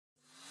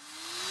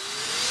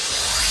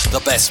The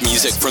best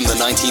music from the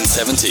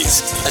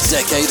 1970s. A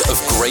decade of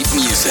great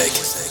music.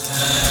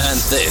 And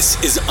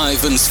this is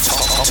Ivan's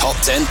Top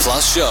 10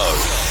 Plus Show.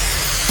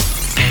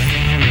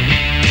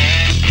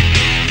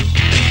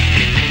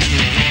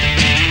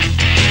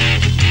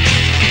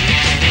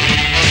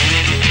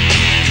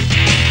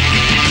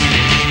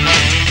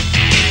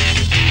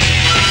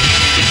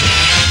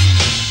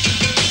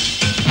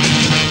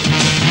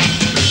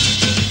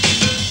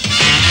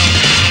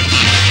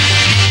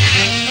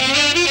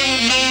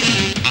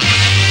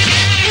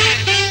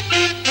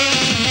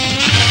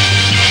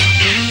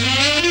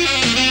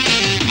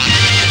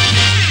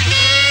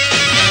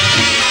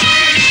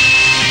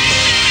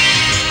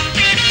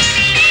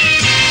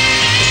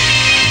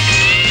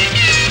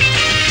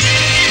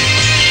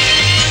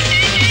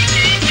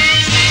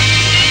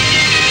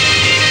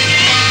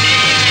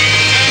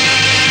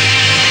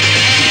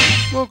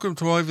 Welcome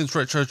to Ivan's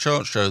Retro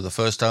Chart Show, the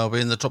first hour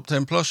being the Top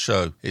 10 Plus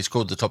Show. It's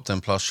called the Top 10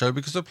 Plus Show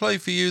because I play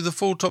for you the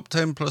full Top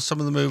 10 plus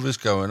some of the movers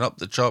going up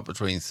the chart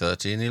between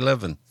 30 and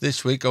 11.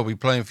 This week I'll be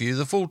playing for you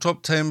the full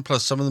Top 10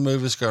 plus some of the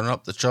movers going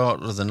up the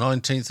chart of the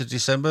 19th of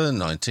December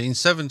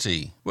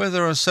 1970, where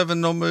there are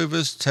 7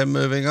 non-movers, 10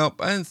 moving up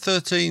and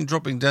 13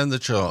 dropping down the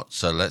chart.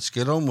 So let's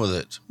get on with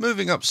it.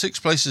 Moving up 6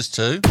 places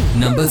to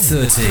number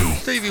 30.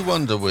 Stevie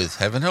Wonder with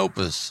Heaven Help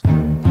Us.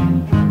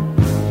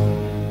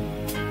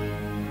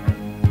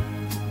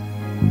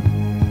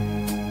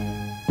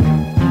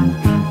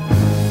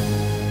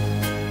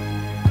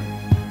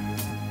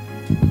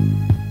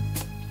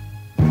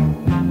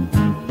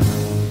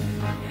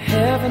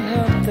 Heaven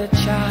help the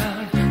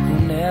child who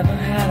never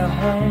had a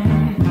home.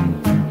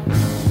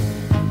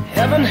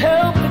 Heaven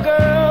help the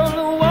girl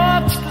who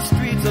walks the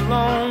streets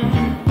alone.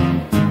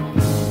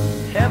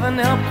 Heaven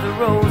help the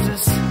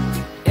roses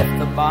if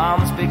the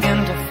bombs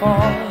begin to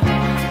fall.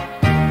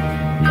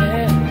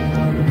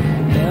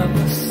 Heaven help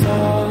us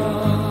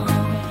all.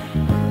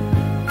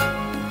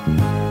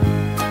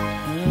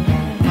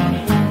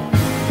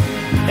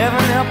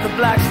 Heaven help the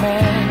black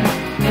man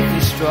if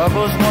he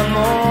struggles one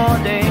more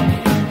day.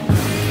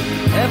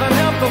 Heaven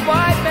help the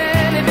white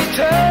man if he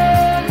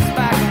turns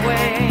back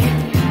away.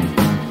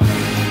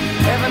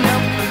 Heaven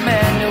help the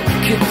man who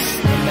kicks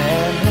the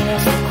man who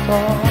has to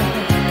crawl.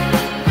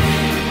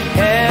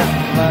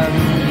 Heaven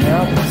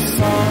help us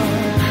all.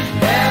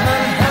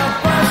 Heaven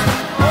help us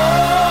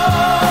all.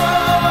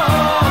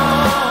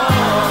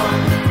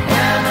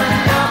 Heaven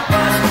help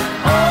us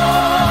all.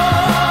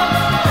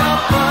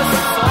 Help us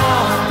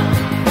all.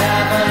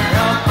 Heaven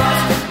help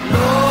us,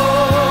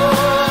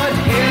 Lord,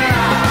 hear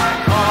our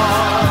call.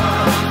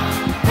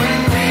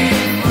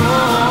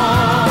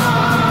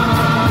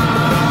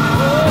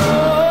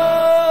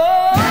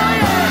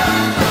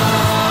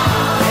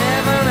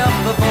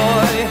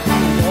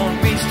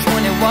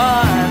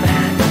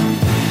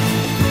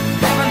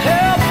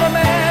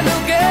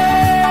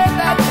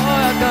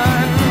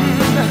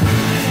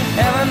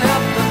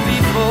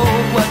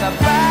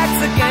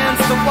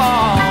 Against the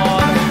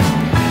wall,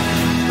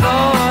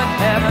 Lord,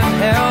 heaven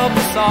help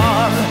us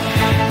all.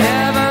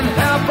 Heaven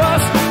help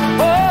us,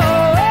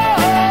 oh,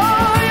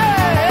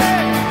 yeah,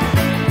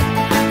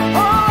 oh,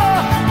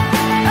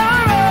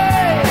 all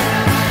right,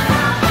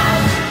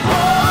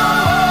 oh,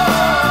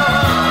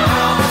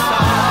 help us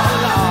all,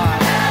 Lord,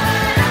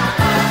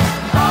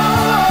 oh,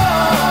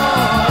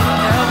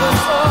 help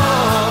us all,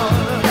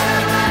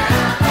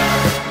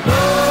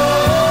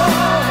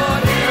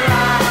 Lord, hear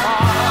our call.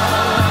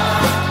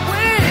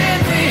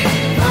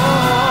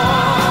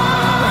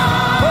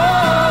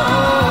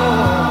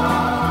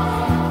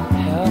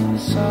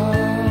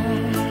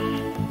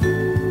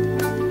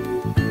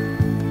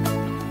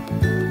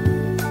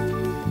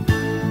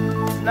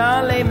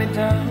 Now lay me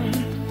down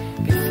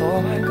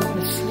before I go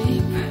to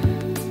sleep.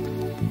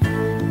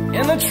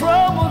 In a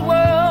troubled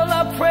world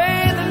I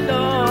pray the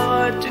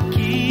Lord to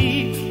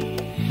keep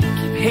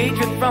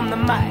hatred from the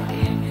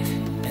mighty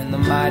and the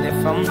mighty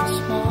from the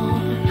small.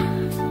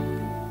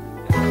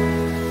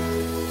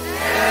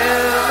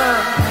 Heaven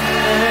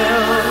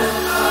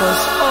help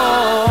us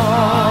all.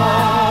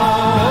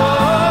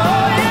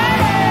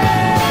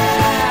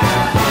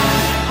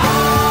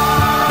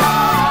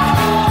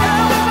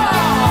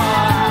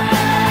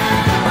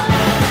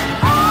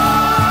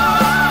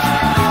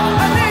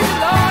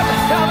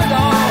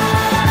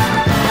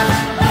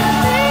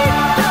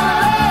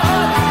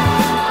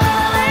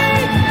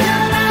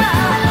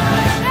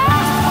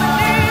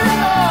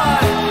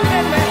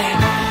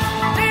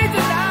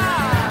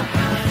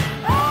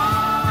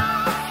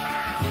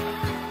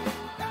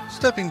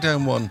 Stepping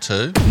down 1,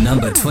 2.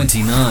 Number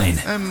 29.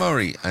 Anne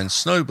Murray and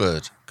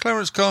Snowbird.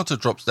 Clarence Carter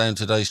drops down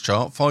today's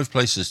chart 5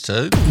 places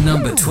to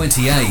Number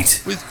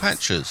 28. With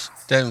Patches.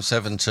 Down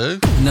 7 to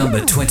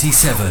Number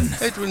 27.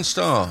 Edwin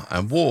Starr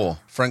and War.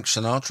 Frank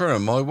Sinatra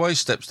and My Way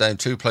steps down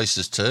 2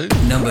 places to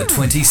Number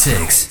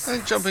 26.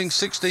 And jumping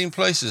 16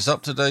 places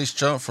up today's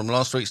chart from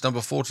last week's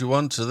number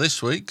 41 to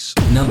this week's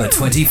Number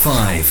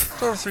 25.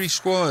 Dorothy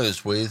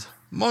Squires with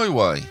My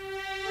Way.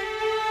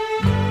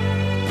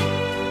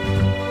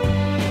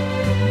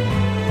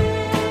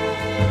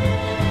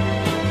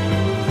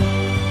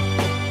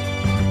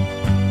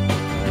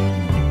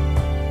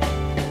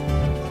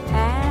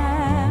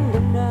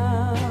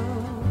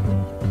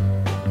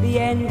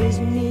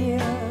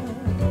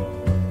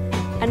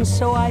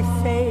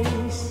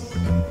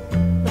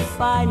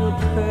 final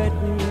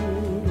curtain.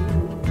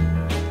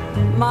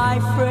 My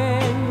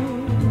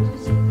friends,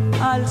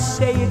 I'll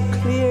say it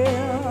clear.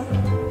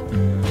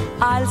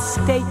 I'll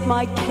state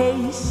my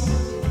case,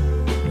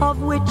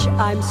 of which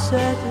I'm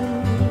certain.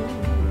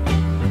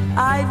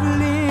 I've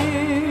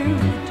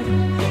lived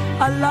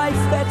a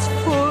life that's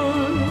full.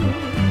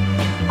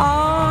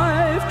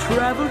 I've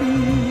traveled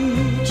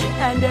each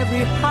and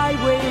every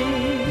highway,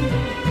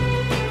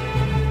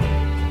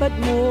 but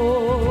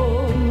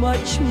more,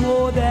 much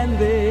more than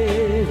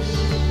this,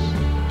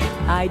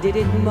 I did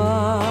it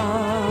my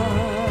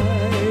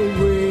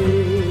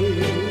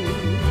way.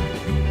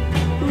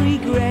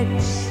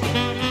 Regrets,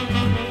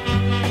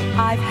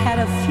 I've had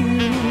a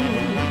few,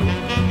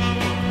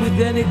 but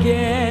then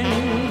again,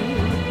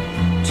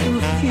 too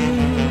few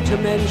to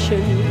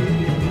mention.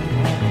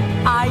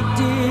 I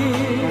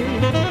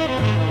did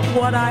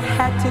what I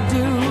had to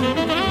do.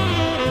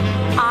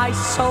 I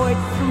saw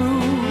it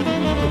through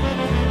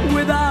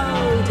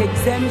without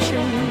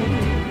exemption.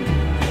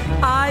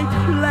 I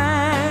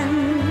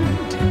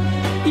planned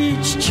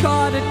each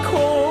charted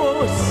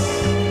course,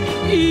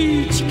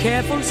 each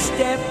careful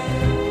step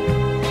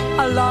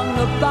along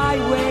the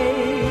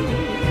byway,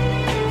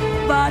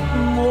 but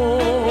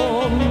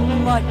more,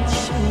 much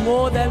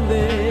more than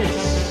this,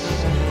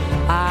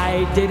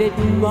 I did it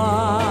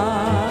my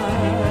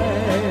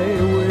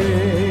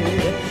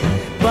way.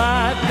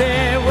 But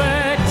there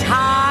were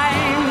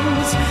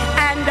times,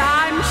 and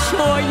I'm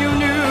sure you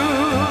knew,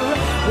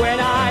 when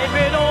I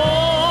bit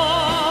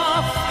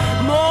off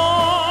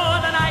more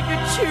than I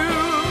could chew,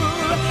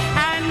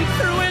 and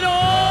through it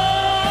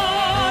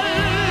all,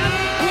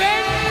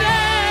 when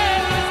there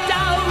was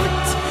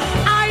doubt,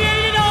 I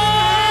ate it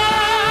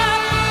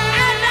up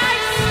and I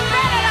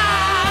spread it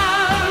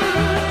out.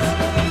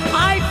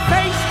 I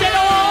faced it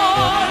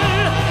all,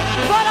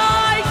 but I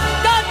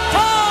stood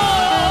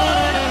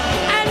tall,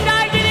 and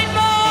I did it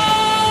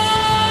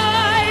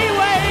my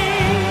way.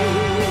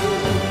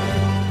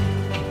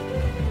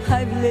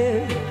 I've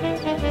lived,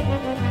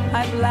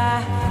 I've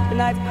laughed, and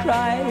I've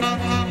cried.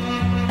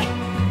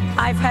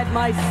 I've had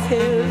my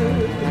fill,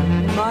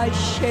 my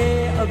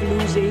share of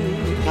losing.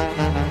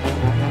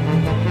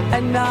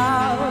 And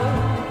now,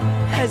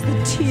 as the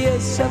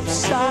tears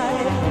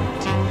subside,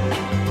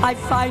 I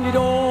find it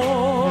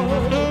all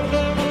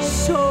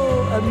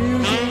so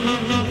amusing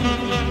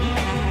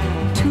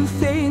to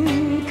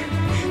think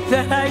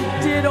that I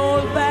did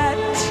all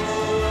that,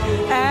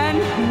 and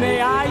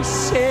may I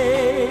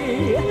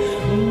say,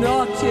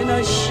 not in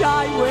a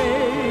shy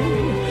way.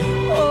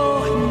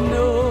 Oh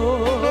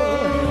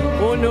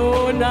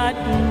no, not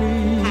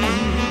me.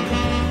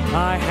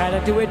 I had to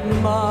do it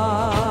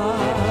my way.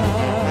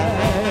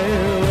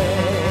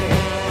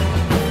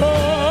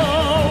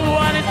 Oh,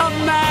 what is a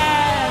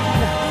man?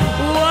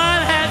 What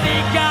has he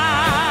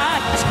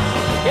got?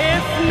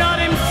 If not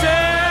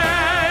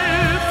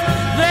himself,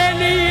 then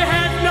he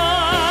has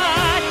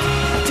not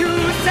to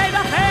say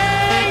the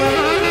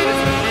things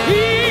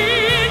he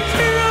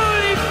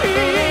truly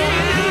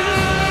feels.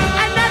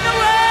 And that the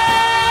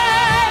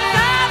words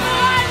of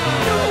one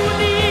who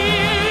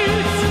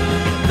kneels.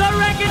 The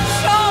record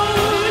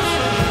shows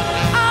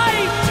I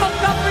took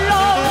the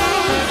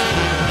blows,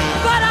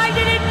 but I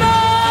did it my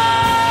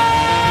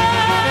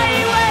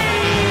way.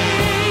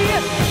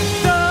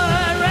 The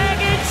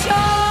record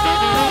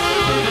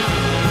shows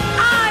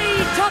I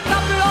took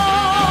the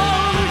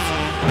blows,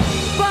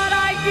 but I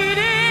did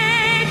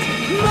it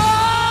my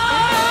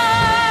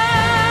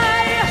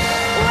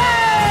way.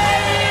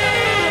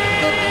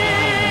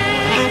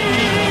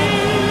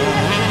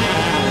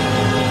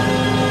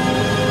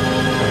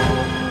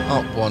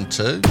 Up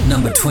 1-2.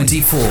 Number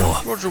 24.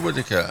 Roger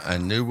Whittaker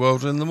and New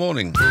World in the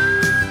Morning.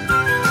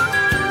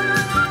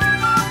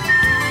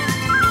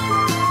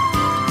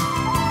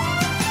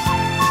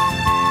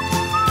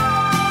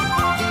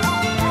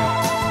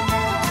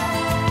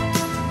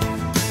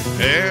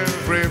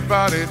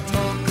 Everybody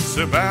talks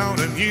about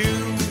a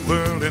new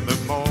world in the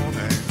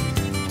morning.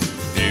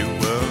 New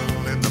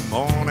world in the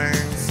morning,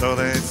 so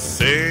they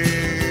say.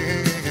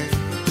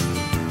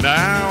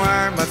 Now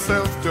I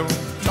myself don't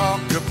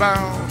talk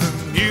about a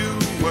new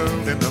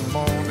world in the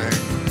morning.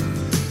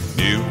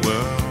 New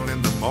world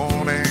in the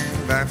morning,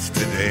 that's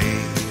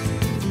today.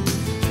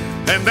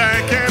 And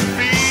I can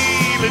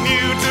feel a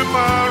new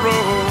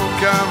tomorrow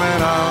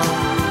coming on.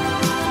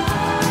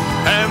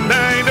 And I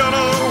don't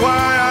know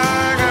why I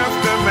have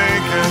to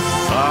make a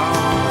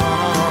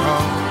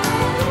song.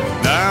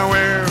 Now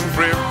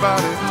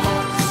everybody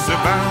talks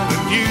about a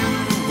new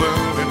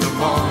world in the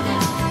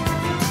morning.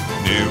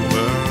 New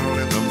world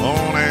in the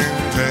morning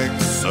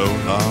takes so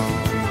long.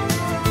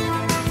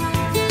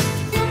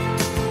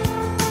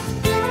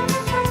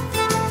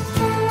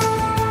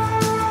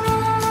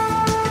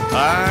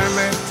 I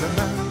met a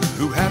man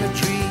who had a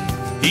dream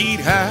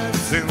he'd had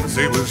since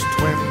he was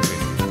 20.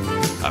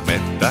 I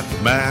met that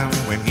man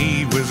when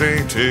he was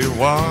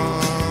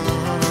 81.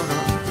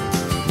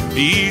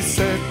 He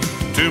said,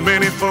 too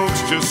many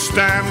folks just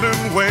stand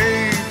and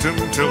wait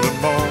until the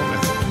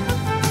morning.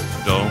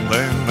 Don't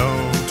they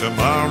know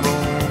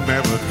tomorrow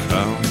never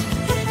comes?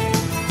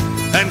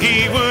 and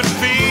he would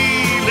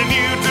feel a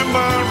new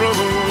tomorrow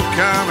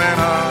coming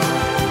on.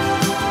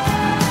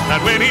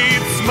 And when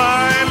he'd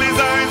smile, his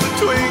eyes would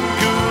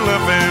twinkle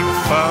up and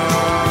far.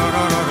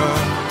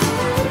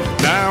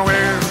 Now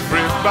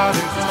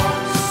everybody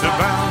talks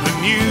about a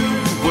new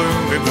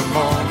world in the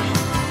morning.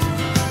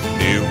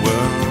 New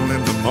world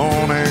in the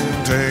morning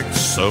takes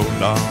so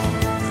long,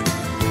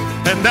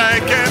 and I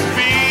can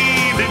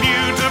feel a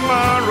new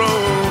tomorrow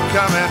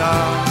coming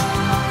on.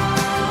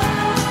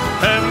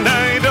 And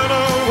I don't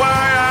know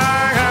why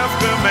I have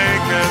to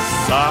make a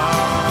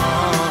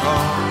song.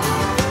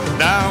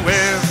 Now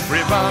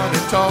everybody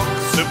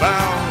talks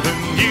about a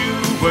new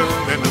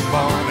world in the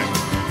morning.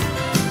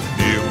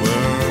 New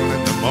world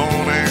in the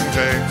morning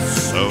takes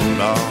so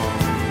long.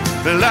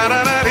 La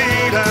da da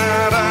dee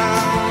da da,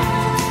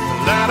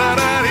 la da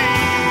da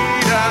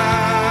dee da.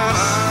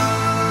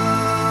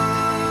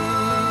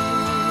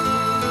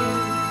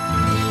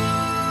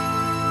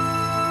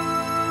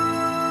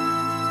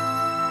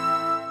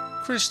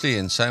 Christie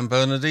and San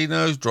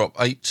Bernardino drop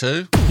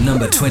 8-2.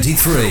 Number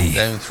 23.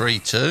 Down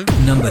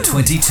 3-2. Number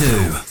 22.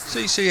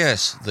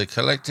 CCS, the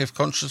Collective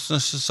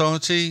Consciousness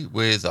Society,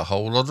 with A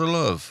Whole Lot of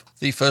Love.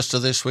 The first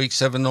of this week's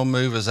 7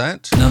 non-movers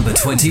at Number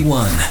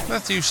 21.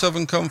 Matthew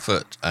Southern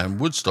Comfort and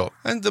Woodstock.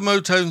 And the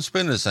Motown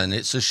Spinners and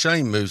It's a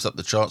Shame moves up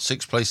the chart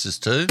 6 places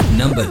to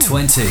Number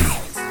 20.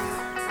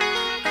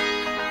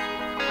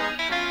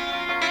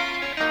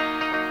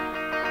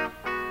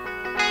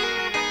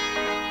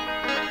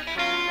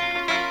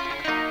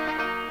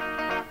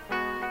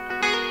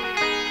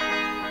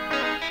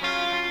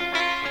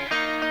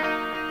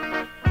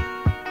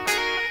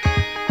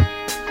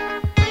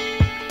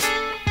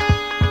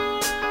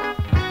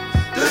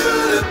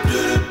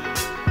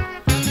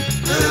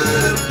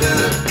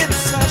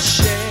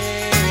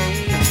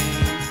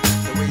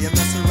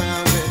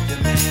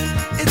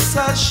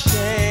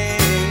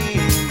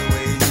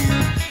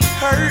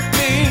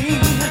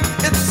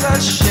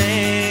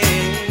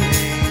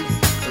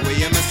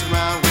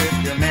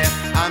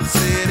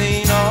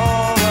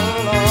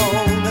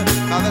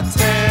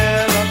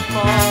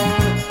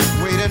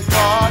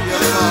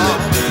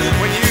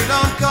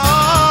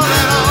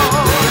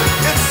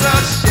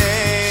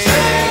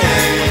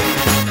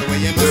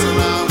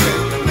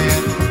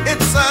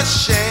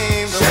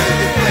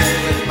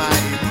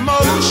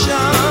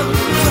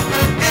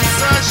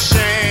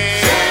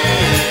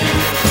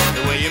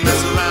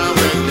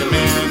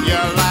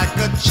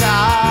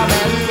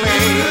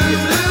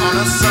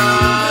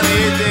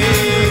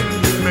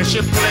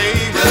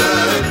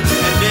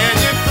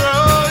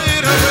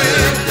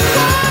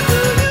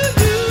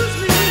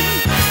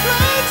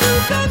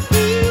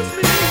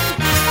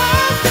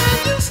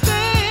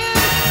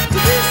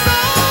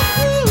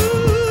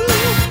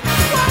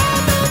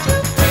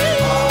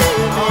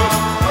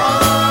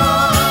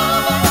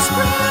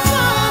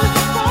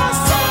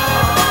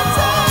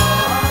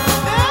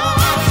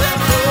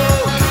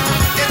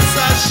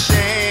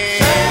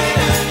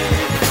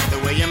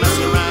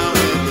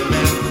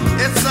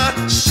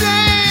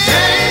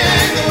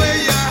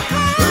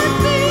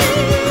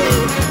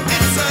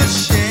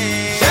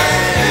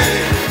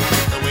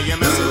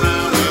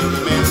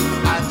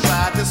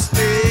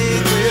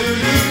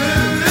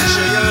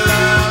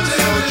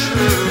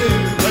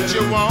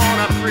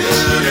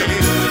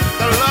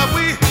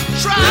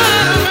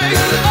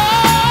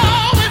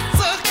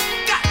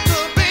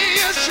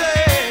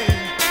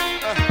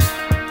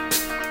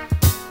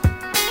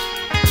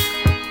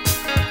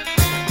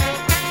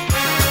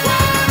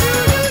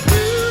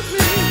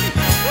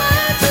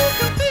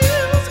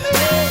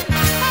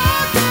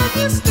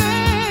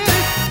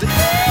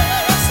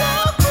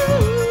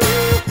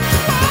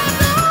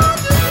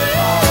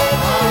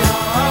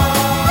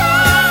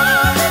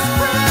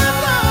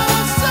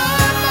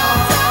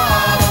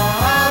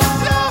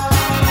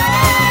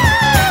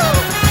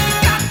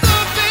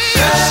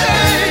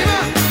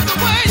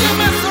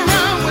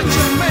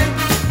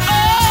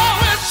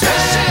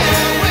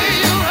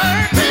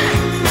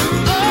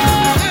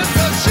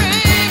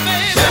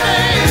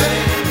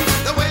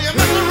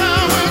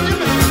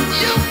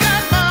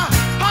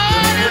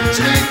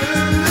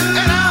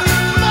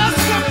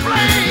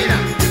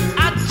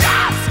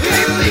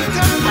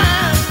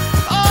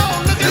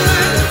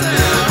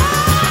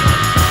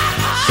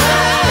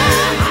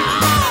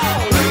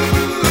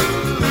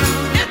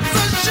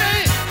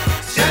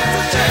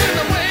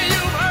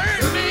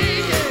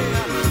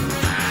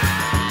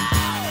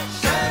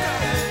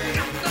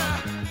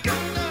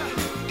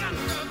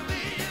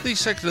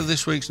 Second of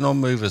this week's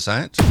non-movers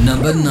at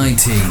Number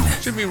 19.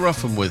 Jimmy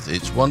Ruffin with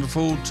It's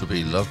Wonderful to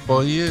Be Loved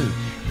by You.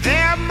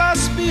 There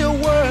must be a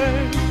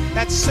word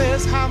that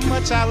says how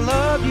much I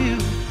love you.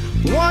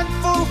 One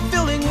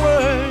fulfilling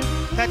word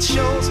that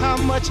shows how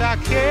much I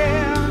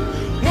care.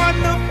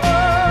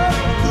 Wonderful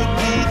could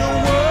be the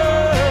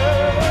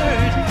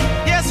word.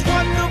 Yes,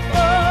 wonderful,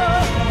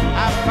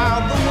 I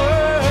found the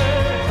word.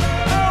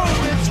 Oh,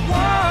 it's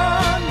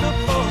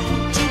wonderful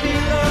to be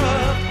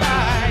loved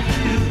by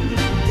you.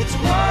 It's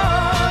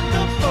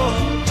wonderful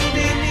to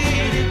be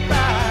needed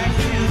by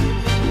you.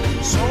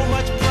 So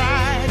much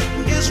pride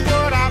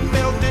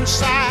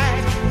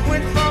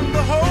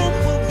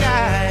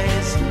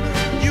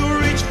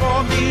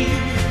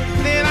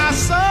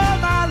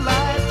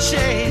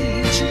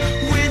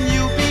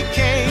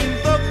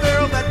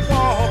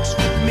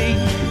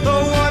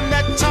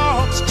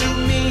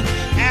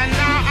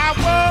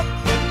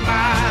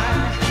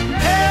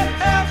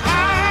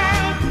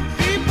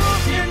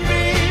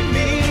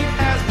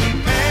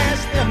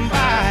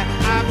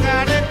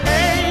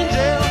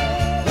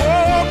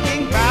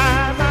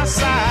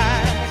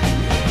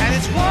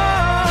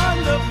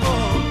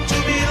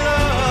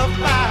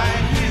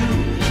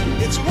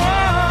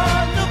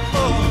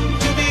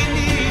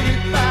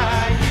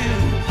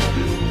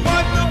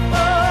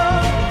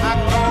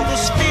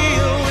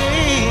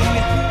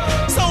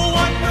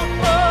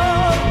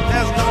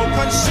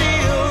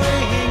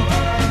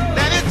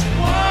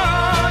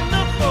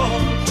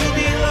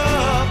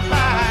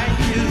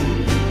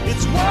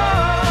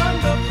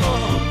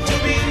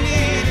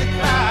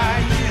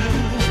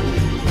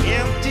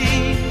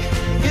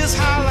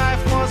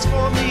was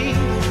for me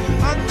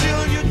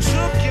until you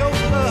took your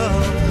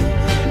love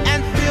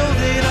and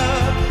filled it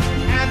up.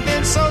 And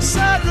then so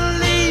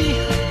suddenly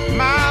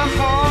my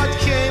heart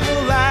came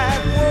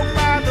alive, woke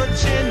by the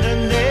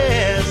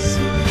tenderness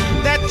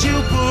that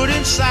you put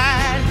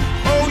inside.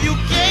 Oh, you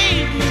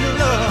gave me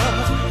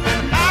love,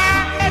 and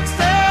I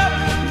accept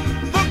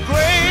the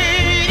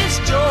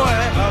greatest joy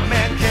a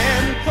man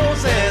can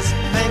possess.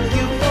 Thank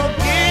you for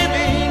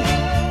giving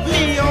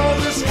me all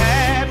this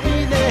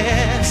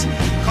happiness,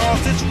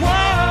 'cause it's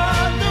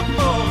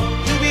wonderful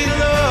to be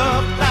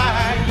loved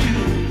by you.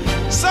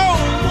 So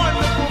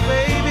wonderful,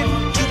 baby,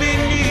 to be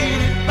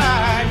needed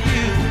by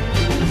you.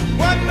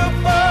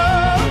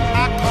 Wonderful,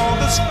 I call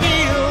this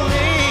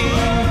feeling.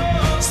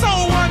 So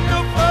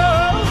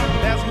wonderful,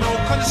 there's no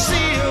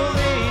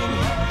concealing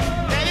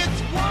that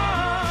it's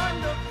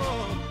wonderful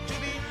to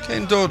be.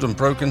 Ken Dodd and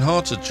Broken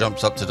Hearted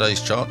jumps up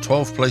today's chart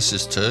 12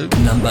 places to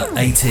Number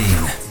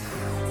 18.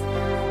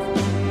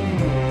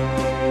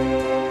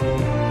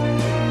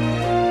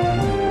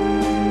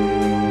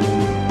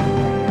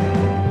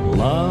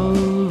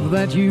 Love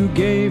that you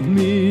gave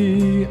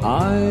me,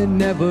 I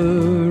never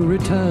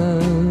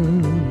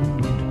returned.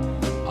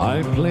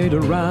 I played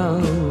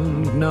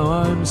around, now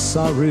I'm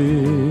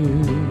sorry.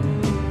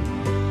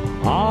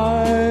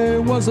 I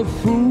was a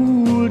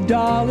fool,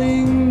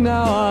 darling,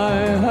 now I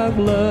have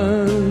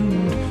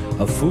learned.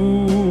 A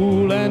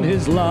fool and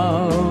his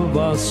love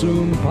are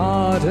soon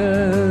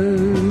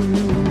parted.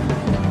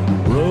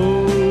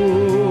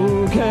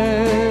 Broken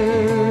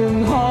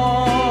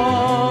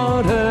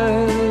hearted,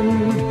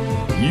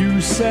 you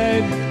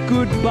said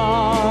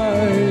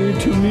goodbye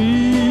to me.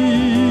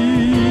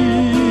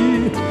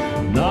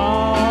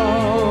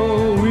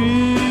 Now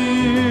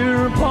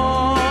we're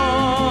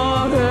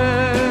parted.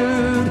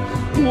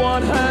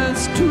 What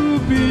has to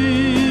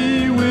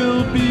be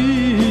will be.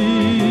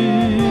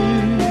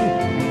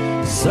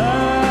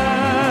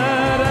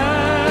 Sad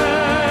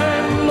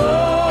and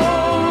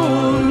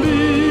lonely,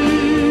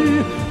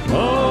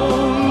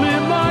 only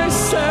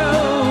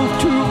myself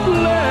to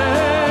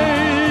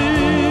blame.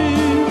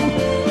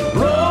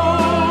 Broken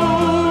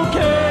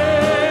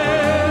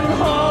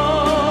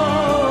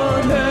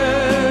hearted,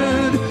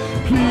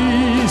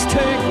 please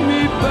take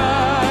me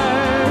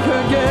back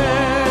again.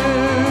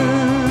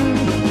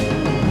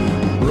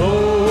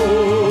 Broken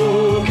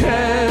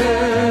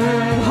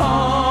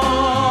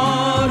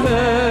hearted,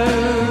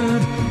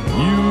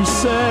 you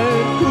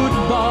said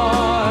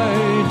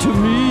goodbye to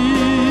me.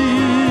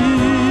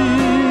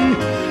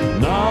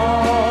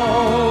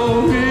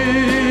 Now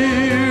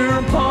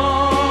we're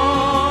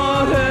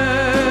parted.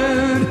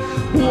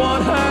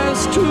 What has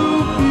to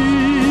be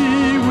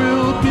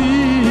will be.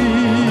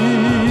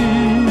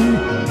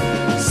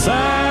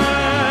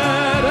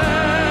 Sad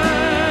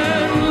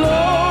and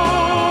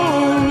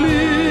lonely,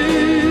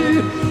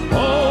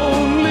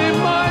 only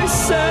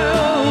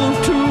myself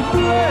to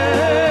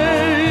blame.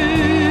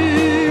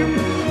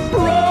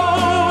 Broken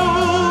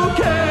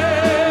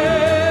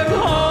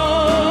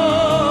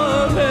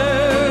hearted,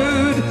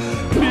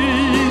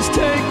 please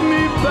take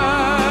me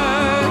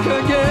back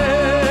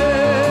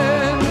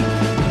again.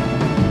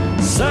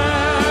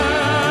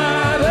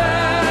 Sad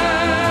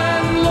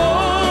and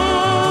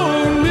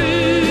lonely,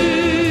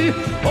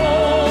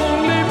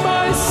 only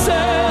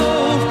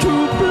myself to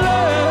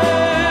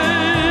blame.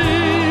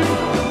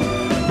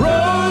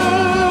 Broken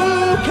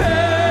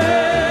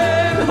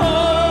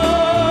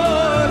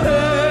hearted,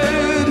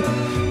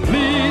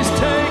 please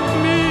take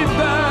me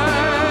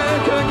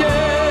back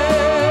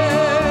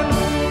again.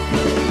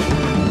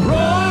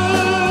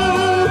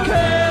 Broken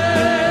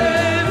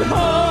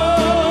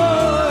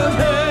hearted,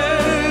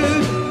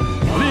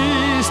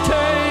 please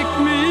take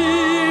me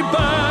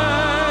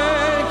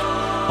back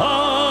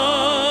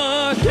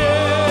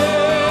again.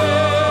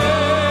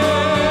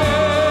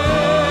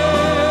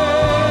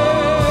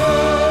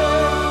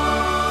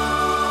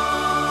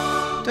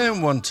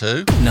 down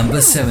 1-2.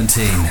 Number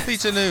 17.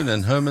 Peter Noon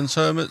and Herman's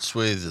Hermits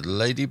with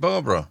Lady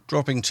Barbara.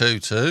 Dropping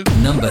 2-2.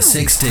 Number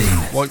 16.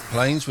 White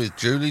Plains with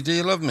Julie, Do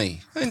You Love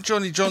Me? And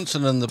Johnny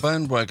Johnson and the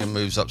Bandwagon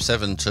moves up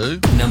 7-2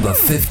 Number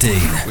 15.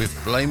 with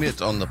Blame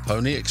It on the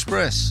Pony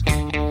Express.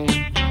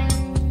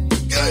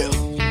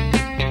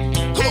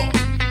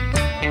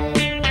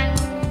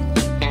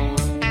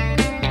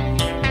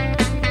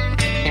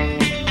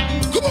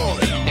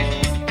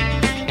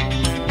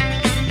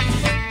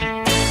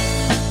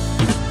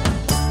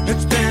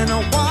 It's been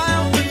a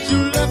while since you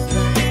left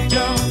me,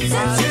 Joe.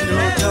 I still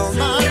tell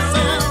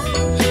myself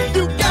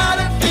you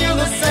gotta feel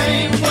the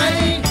same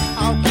way.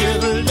 I'll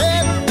get a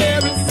letter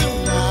very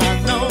soon, I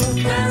know.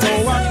 So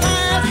I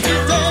pass the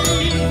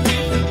day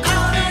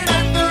out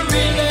at the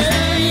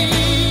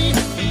relay.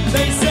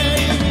 They say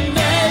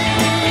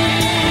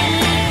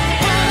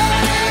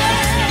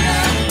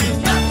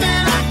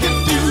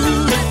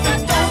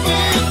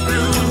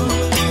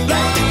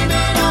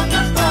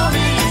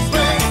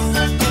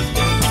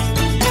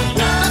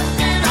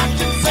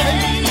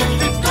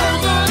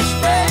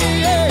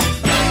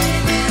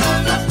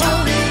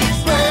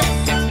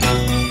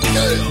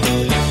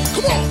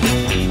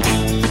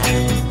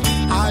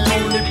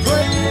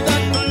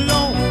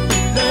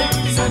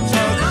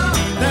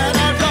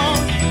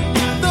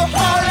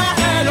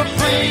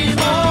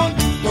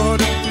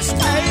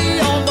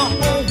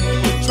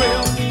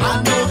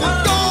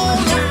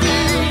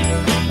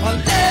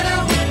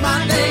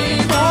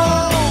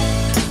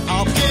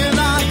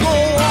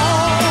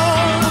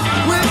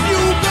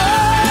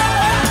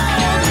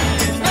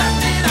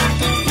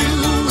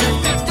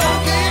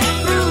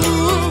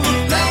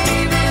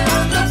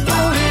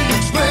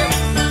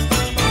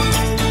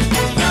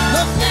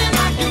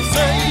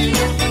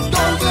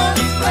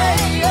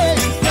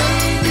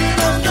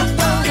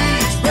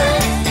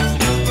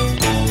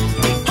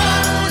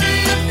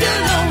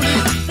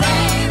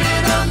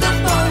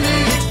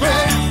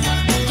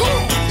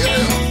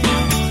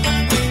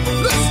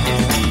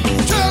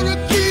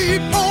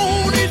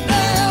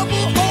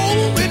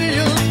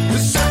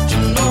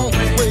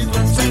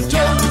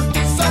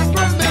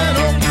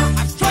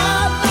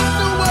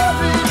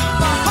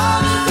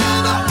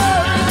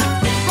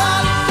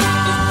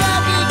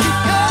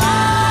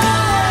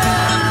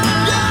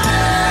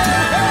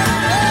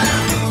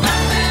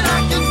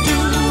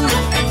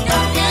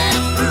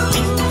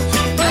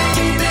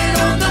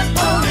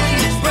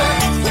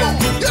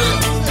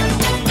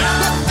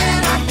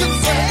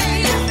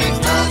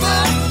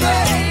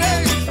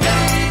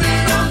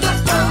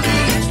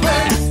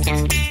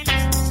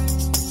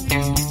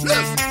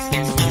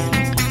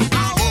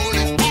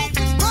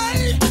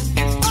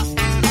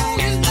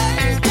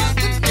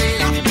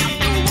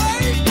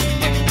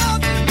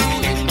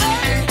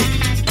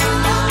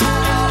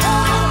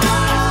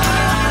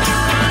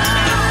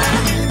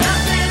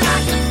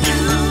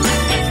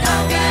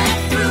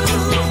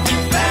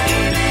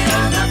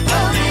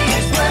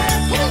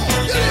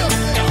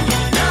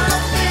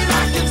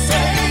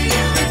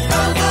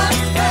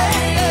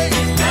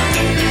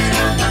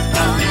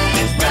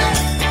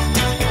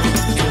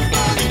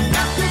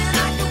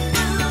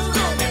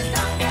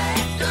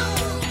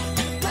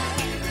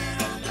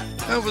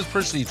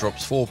Priestley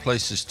drops 4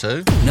 places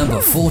too, Number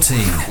 14.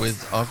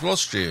 with I've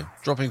Lost You,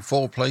 dropping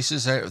 4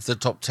 places out of the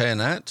top 10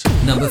 at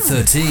Number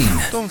 13.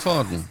 Don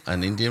Farden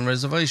and Indian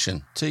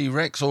Reservation.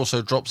 T-Rex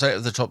also drops out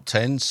of the top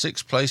 10,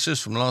 6 places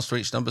from last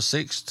week's number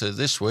 6 to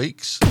this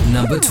week's,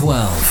 Number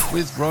 12.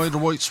 with Ride a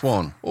White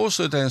Swan,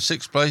 also down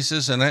 6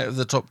 places and out of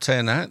the top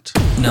 10 at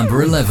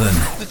Number 11.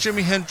 The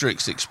Jimi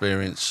Hendrix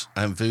Experience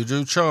and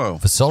Voodoo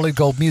Child. For solid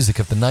gold music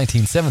of the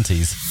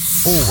 1970s,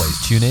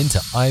 always tune in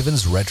to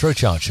Ivan's Retro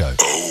Chart Show.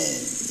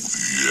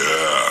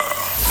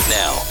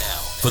 Now,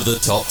 for the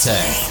top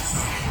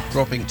 10.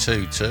 Dropping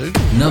 2 to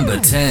Number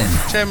 10.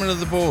 Chairman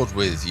of the Board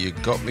with You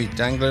Got Me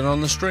Dangling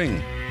on the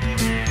String.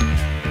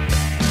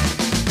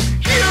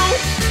 You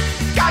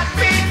got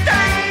me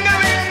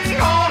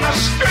dangling on a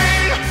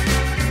string.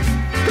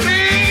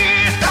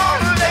 Please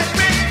don't let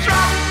me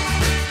drop.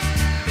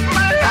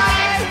 My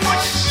life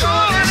was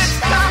surely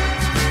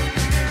stopped.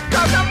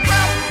 'Cause I'm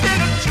wrapped in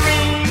a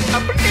dream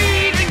of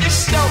needing you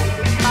so.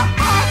 My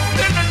heart's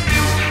in a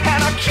noose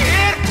and I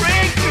can't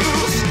break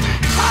loose.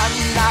 I'm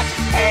not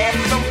half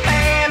the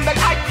man that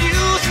I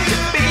used to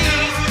be.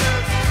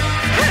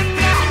 And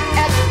I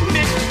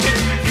admit it,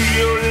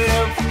 your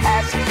love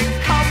has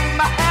become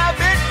a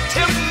habit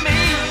to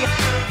me.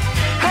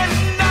 And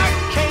I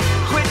can't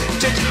quit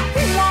it.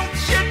 Won't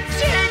you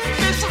take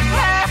this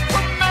half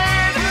a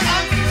man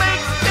and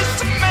make this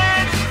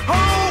man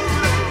whole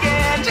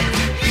again?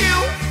 You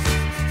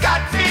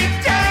got me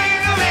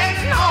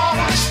dangling on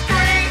a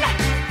string.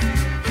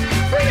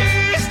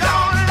 Please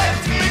don't let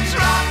me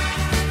drop.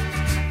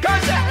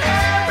 'Cause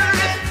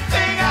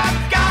everything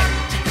I've got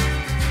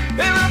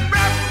is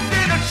wrapped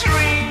in a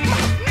dream.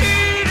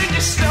 Needing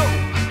you so.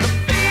 The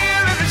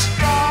feeling is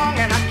strong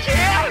and I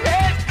can't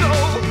let go.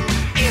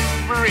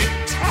 Every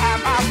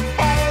time I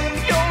phone,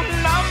 your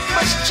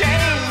number's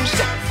changed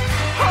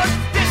or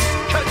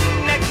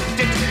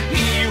disconnected.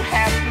 You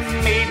have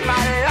made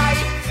my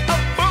life a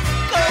book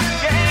of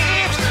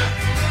games.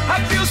 I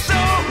feel so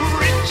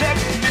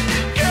rejected.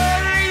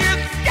 Girl, you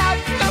got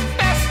the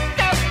best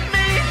of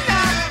me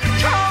now.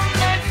 Come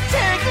and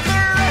take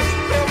the rest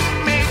of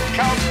me.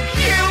 'Cause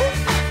you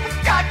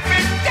got me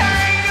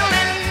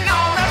dangling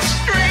on a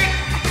string.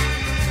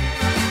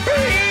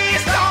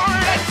 Please don't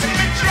let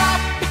me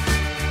drop.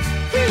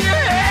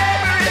 You're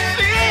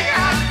everything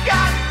I've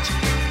got.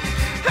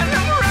 And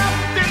I'm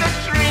wrapped in a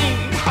dream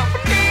of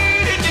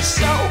needing you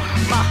so.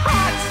 My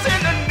heart's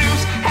in a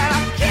noose and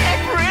I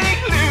can't break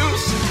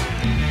loose.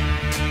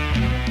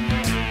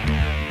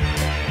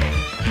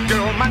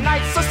 Girl, my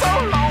nights are so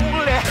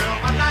lonely. Girl,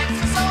 my nights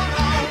are so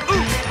lonely.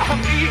 Ooh, I'm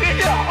needing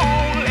you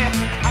only.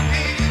 I'm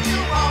needing you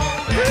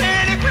only.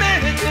 Plenty,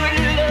 plenty good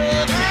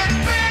love. Plenty,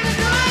 plenty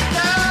good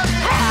love.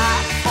 I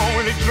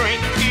only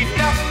drink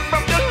enough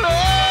from the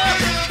love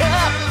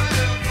cup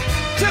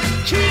to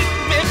keep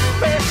me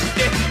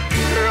thirsty.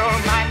 Girl,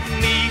 my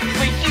need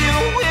for you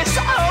is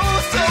oh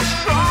so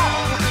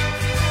strong.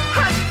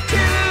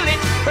 Until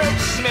it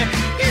hurts me.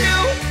 You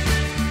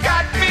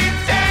got me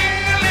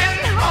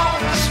dangling on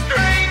a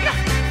string.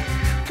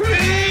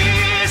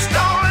 Please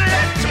don't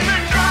let me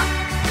drop.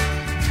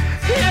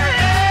 You're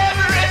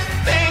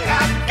everything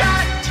I've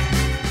got.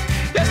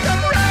 Yes,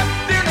 I'm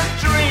wrapped in a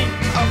dream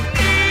of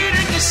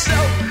needing you so.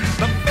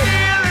 The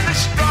feeling is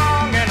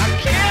strong and I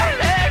can't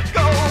let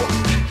go.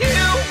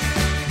 You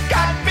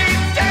got me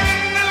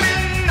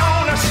dangling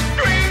on a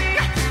string.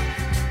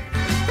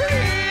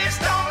 Please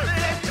don't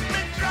let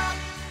me drop.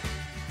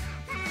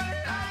 My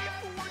life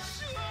was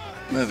so.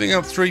 Moving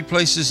up 3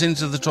 places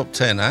into the top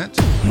 10 at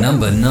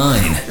Number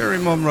 9. Jerry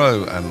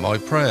Monroe and My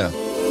Prayer.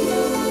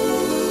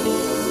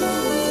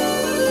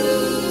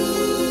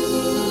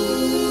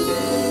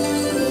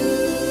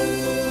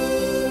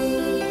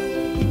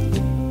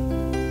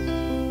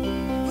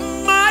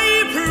 My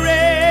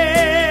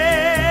prayer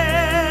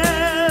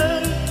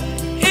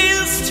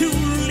is to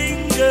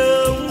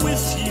linger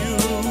with you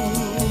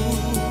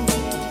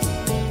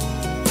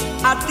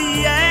at the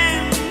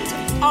end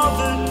of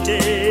the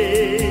day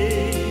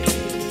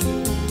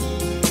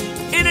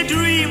in a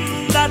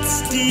dream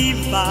that's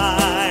divine.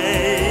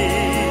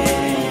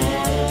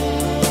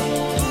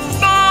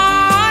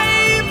 My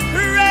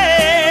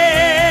prayer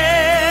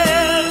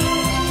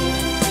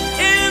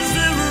is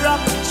a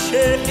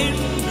rapture in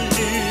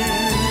blue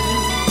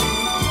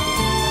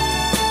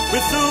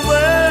with the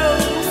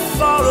world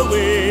far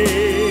away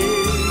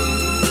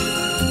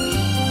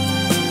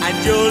and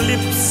your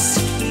lips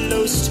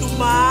close to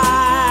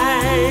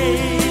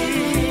mine.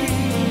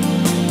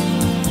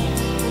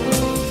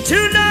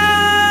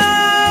 Tonight,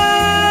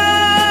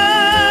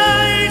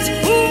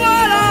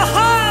 while our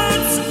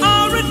hearts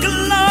are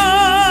aglow,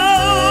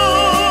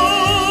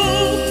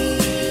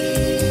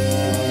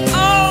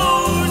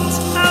 oh,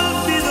 tell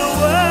me the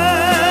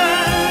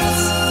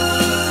words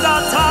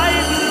that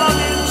I'm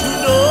longing to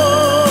know.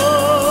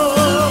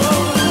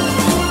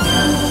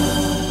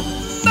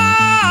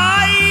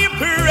 My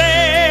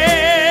prayer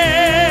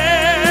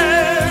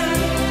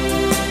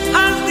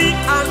and the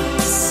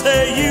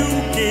answer you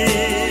give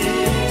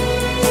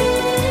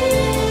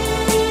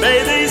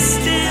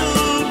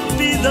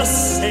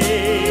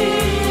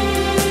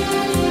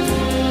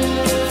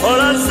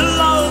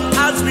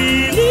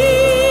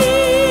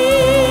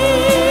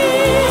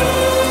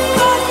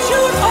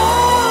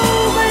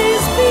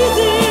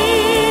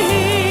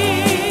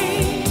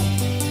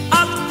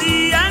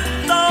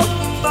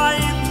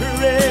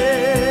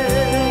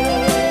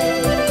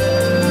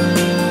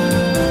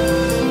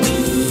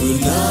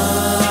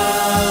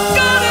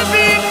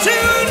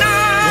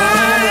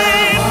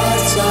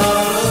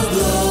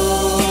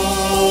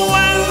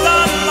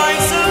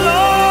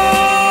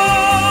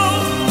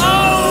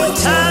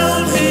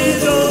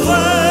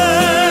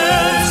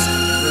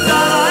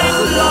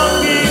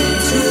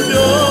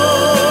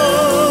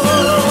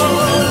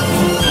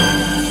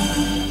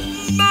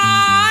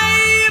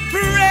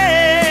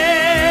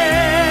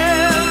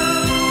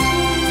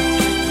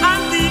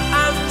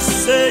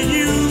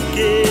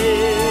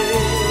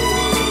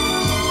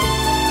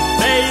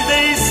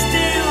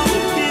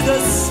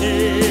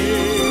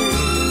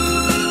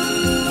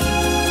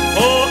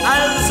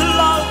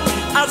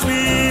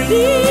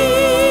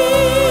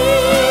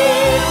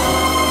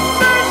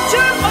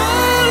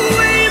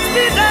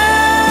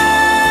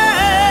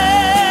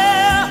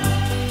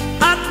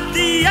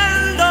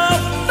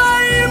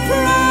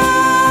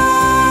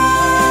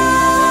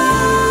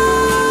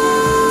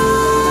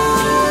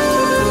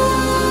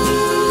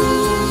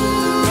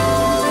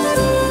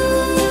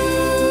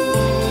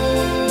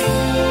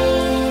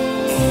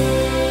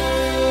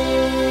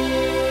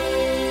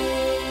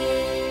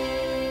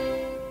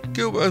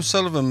Joe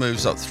O'Sullivan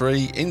moves up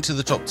 3 into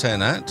the top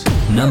 10 at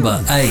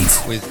number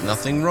 8. with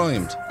Nothing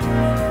Rhymed.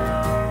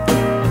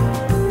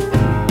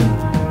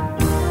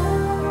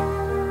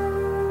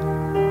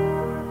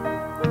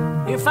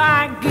 If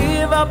I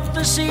give up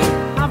the seat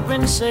I've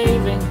been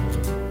saving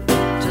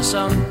to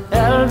some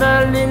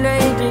elderly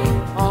lady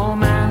or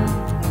man,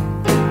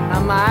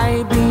 am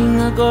I being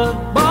a good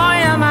boy?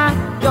 Am I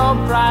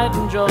your pride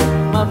and joy?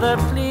 Mother,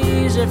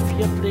 please, if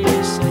you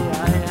please, say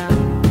I am.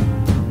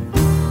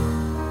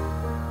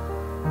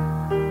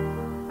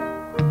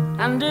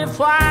 And if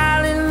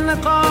while in the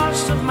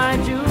course of my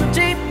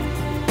duty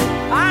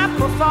I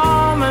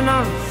perform an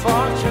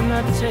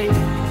unfortunate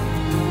take,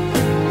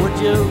 would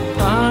you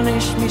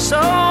punish me so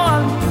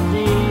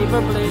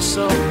unbelievably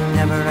so?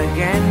 Never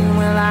again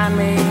will I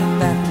make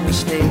that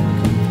mistake.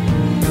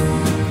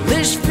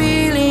 This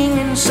feeling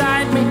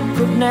inside me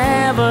could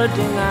never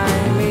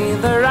deny me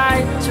the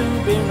right to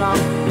be wrong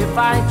if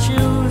I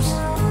choose.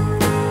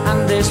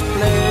 And this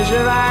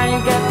pleasure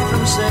I get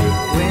from, say,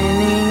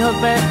 winning a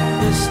bet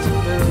is to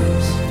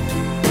lose.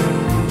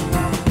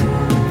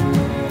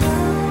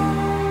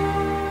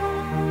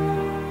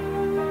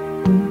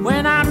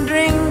 When I'm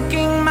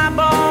drinking my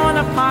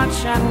Bonaparte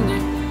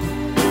shandy,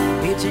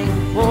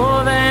 eating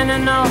more than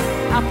enough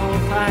apple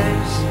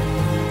pies,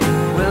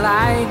 will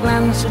I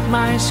glance at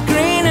my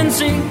screen and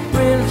see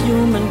real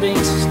human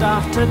beings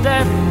starved to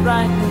death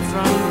right in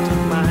front of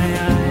my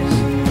eyes?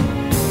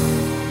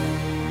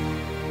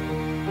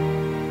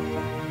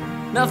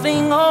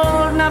 Nothing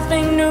old,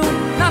 nothing new,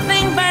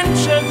 nothing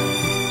ventured,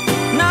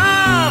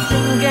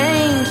 nothing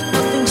gained,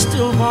 nothing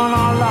stillborn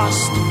or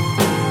lost,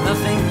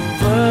 nothing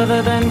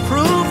further than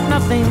proof,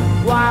 nothing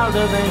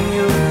wilder than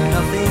you,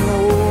 nothing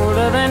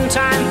older than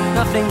time,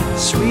 nothing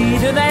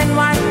sweeter than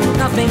wine,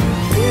 nothing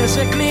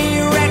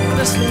physically,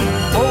 recklessly,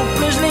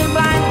 hopelessly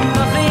blind,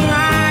 nothing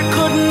I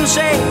couldn't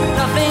say,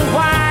 nothing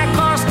why,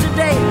 'cause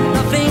today,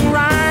 nothing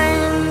rhymed.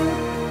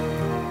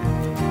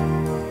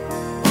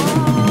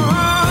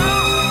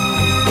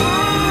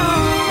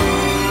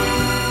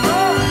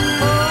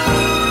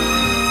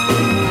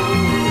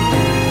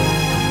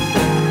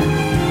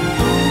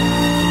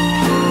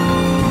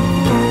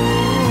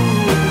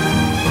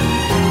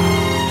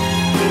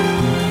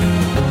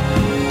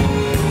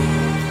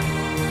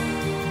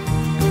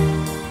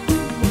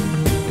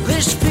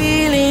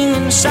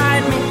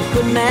 Inside me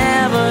could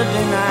never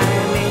deny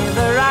me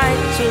the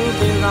right to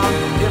belong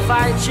if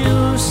I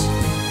choose.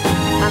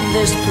 And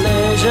this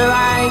pleasure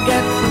I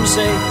get from,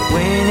 say,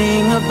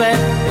 winning a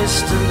bet is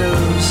to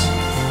lose.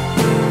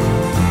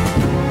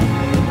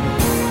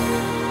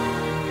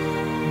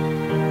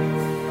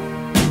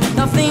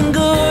 Nothing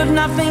good,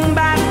 nothing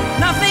bad,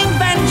 nothing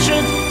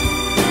ventured,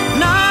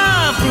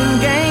 nothing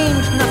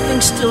gained,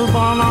 nothing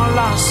stillborn or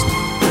lost,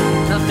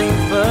 nothing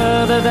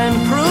further than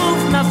proof,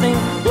 nothing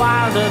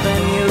wilder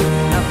than you,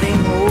 nothing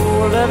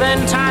older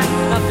than time,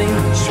 nothing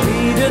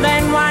sweeter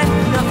than wine,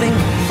 nothing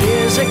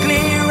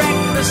physically,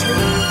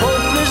 recklessly,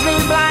 hopelessly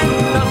blind,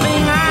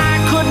 nothing I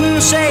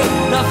couldn't say,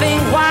 nothing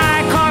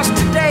why, 'cause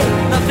today,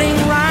 nothing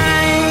rhymed.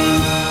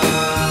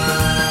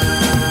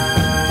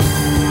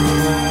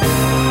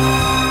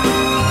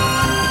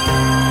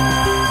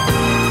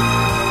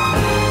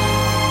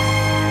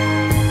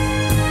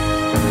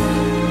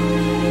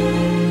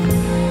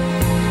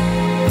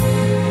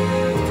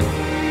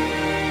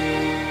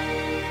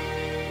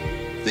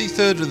 The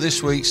third of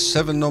this week's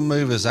 7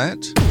 non-movers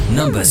at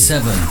number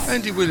 7.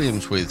 Andy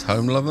Williams with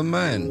Home Lover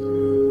Man.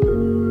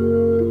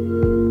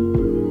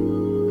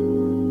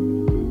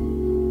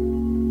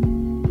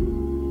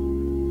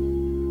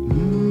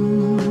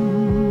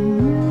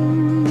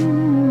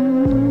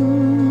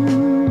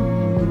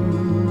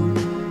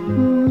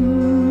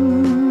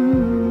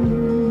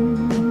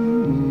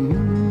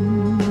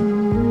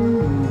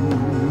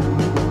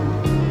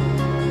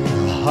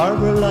 The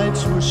harbor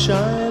lights were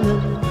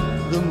shining,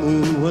 the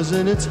moon was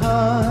in its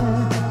high.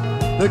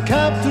 The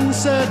captain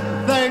said,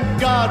 thank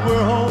God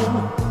we're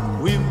home,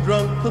 we've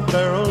drunk the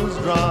barrels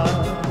dry.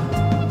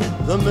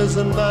 The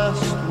mizzen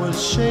mast was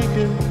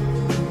shaken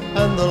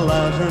and the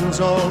lanterns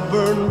all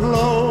burned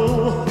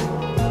low.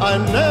 I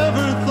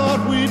never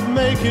thought we'd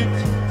make it,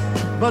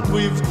 but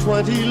we've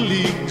 20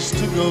 leagues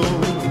to go.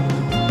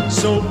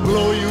 So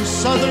blow you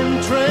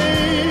southern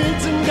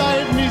trades and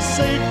guide me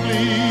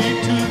safely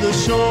to the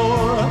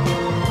shore.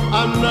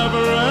 I'm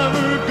never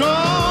ever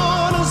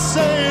gonna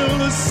sail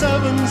the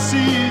 7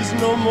 seas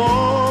no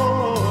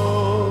more.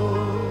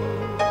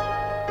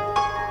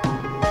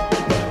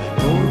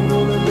 Don't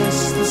wanna miss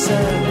the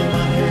sand in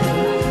my hair,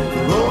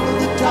 the roll of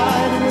the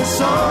tide and the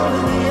song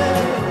in the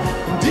air.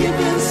 Deep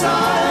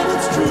inside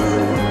it's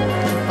true,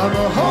 I'm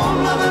a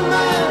home-loving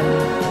man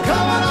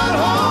coming out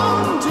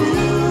home to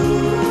you.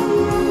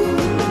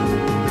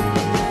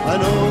 I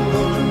know I'm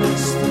gonna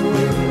miss the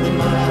wind in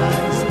my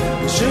eyes,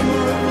 the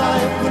shimmer of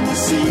light when the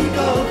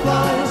seagull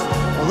flies.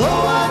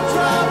 Although I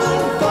travel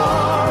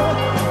far,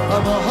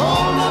 I'm a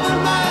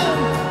home-loving man,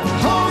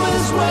 home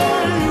is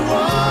where you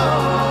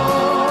are.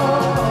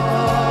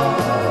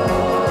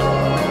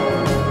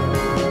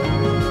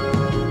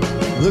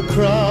 The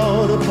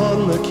crowd upon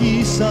the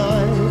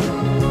quayside,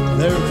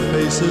 their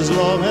faces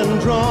long and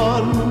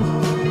drawn,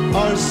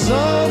 are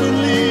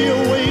suddenly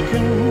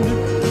awakened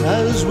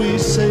as we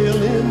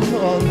sail in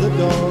on the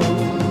dawn.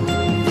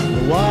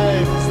 The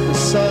wives, the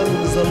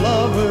sons, the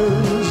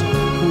lovers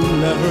who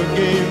never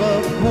gave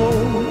up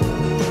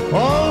hope,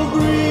 all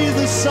breathe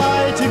a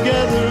sigh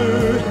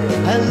together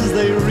as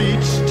they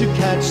reach to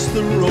catch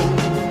the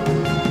rope.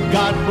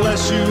 God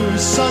bless you,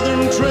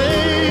 Southern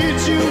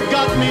trades, you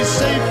got me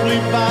safely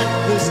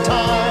back this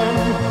time.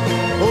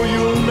 Oh,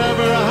 you'll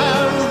never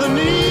have the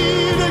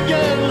need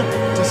again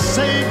to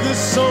save this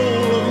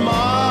soul of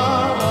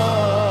mine.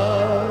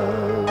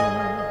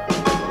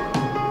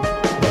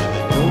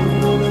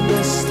 I'm gonna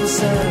miss the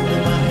sand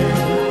in my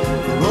hair,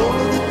 the roll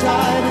of the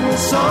tide and the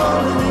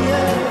song in the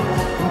air.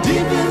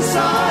 Deep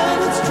inside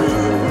it's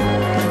true,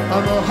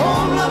 I'm a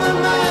home-loving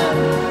man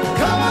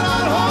coming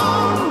out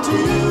home to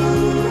you.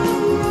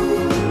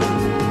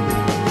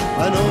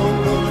 I know I'm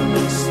gonna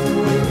miss the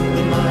wind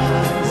in my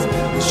eyes,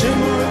 the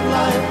shimmer of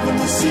light when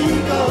the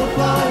seagull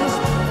flies.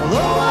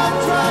 Although I've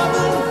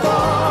traveled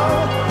far,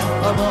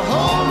 I'm a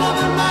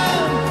home-loving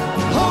man,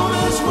 home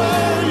is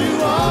where you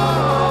are.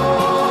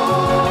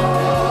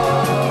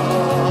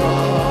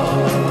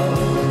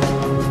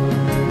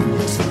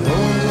 So I'm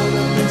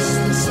gonna miss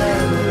the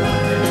sand in my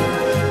hair,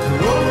 the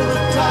roll of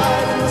the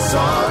tide and the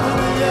song in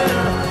the air.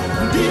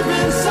 And deep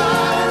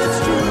inside it's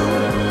true,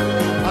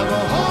 I'm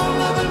a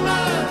home-loving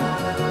man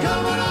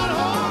coming out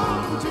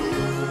home to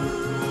you.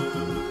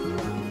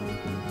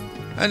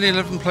 And the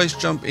 11th place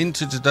jump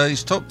into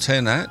today's top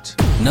 10 at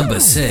Number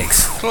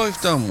 6. Clive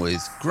Dunn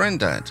with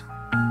Grandad.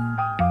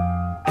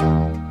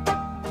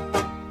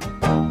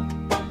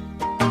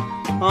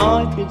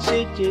 I've been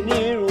sitting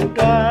here all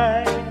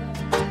day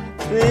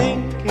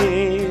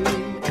thinking,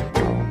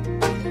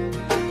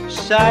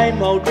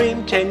 same old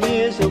dream 10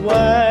 years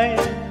away,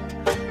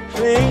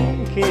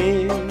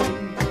 thinking,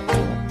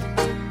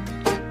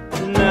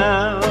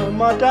 now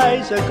my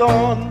days are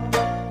gone,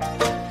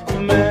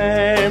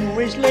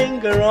 memories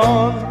linger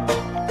on,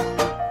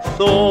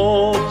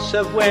 thoughts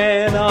of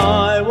when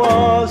I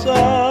was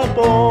a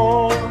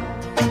boy.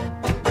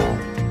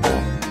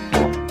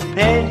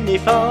 Penny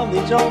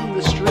farthings on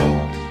the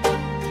street,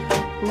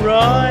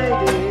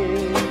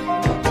 riding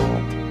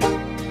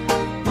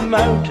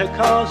motor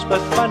cars were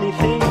funny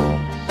things,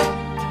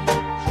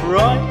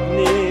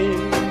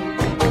 frightening,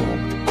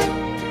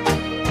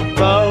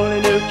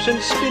 bowling hoops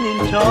and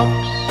spinning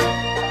tops,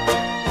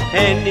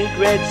 penny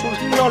dreadfuls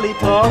and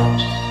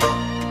lollipops,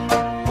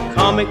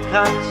 comic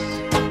cuts,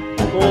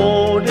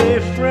 all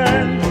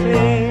different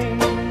things.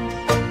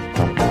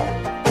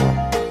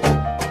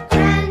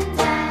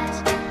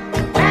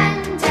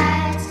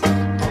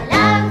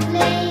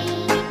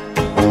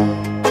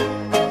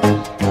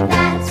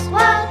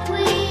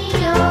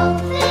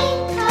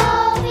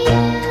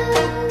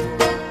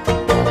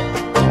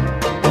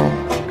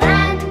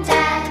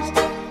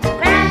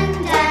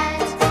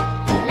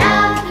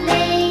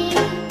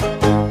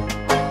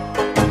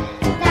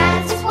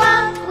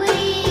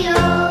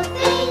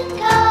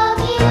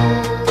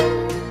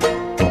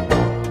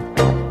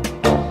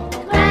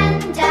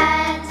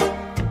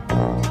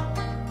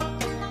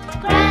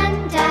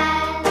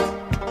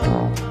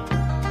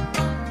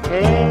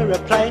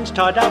 Aeroplanes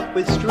tied up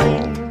with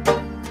string,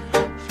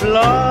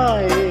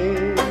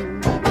 flying,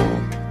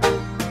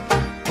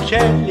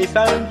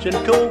 telephones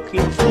and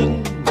talking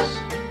things,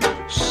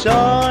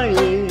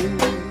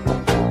 sighing,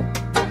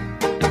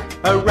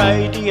 a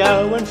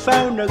radio and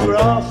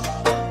phonograph,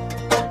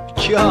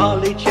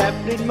 Charlie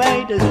Chaplin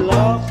made us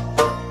laugh,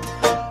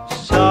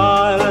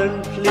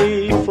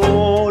 silently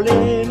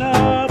falling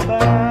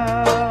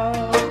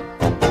about,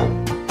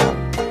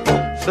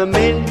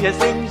 familiar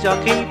things I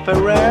keep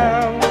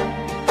around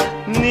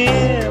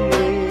near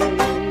me,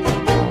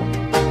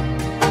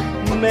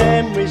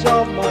 memories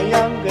of my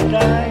younger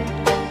days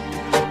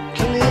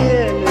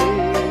clearly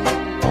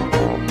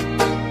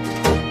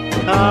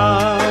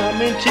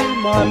come into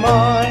my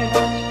mind.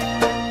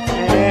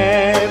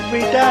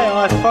 Every day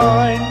I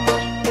find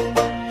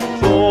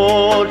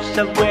thoughts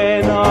of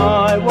when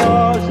I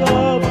was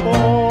a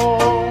boy.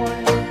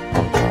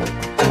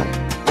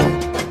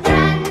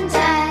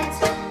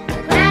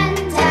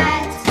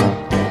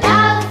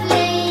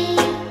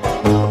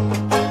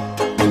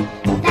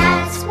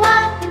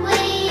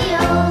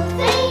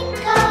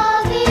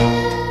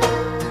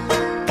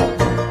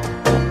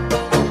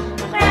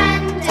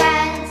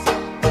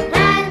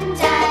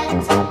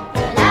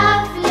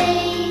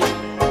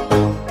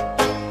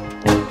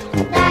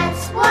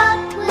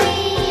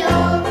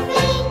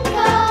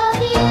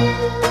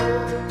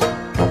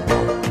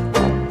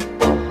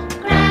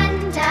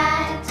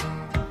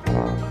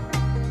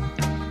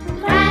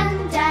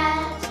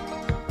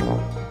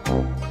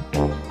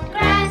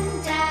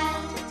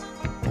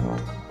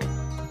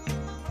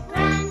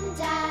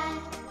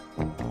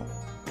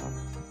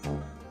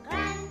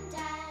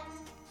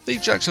 The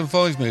Jackson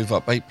 5 move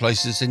up 8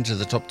 places into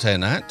the top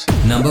 10 at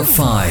Number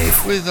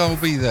 5. with I'll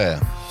Be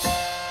There.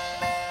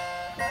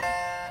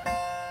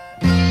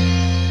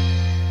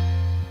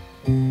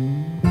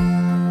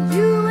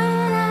 You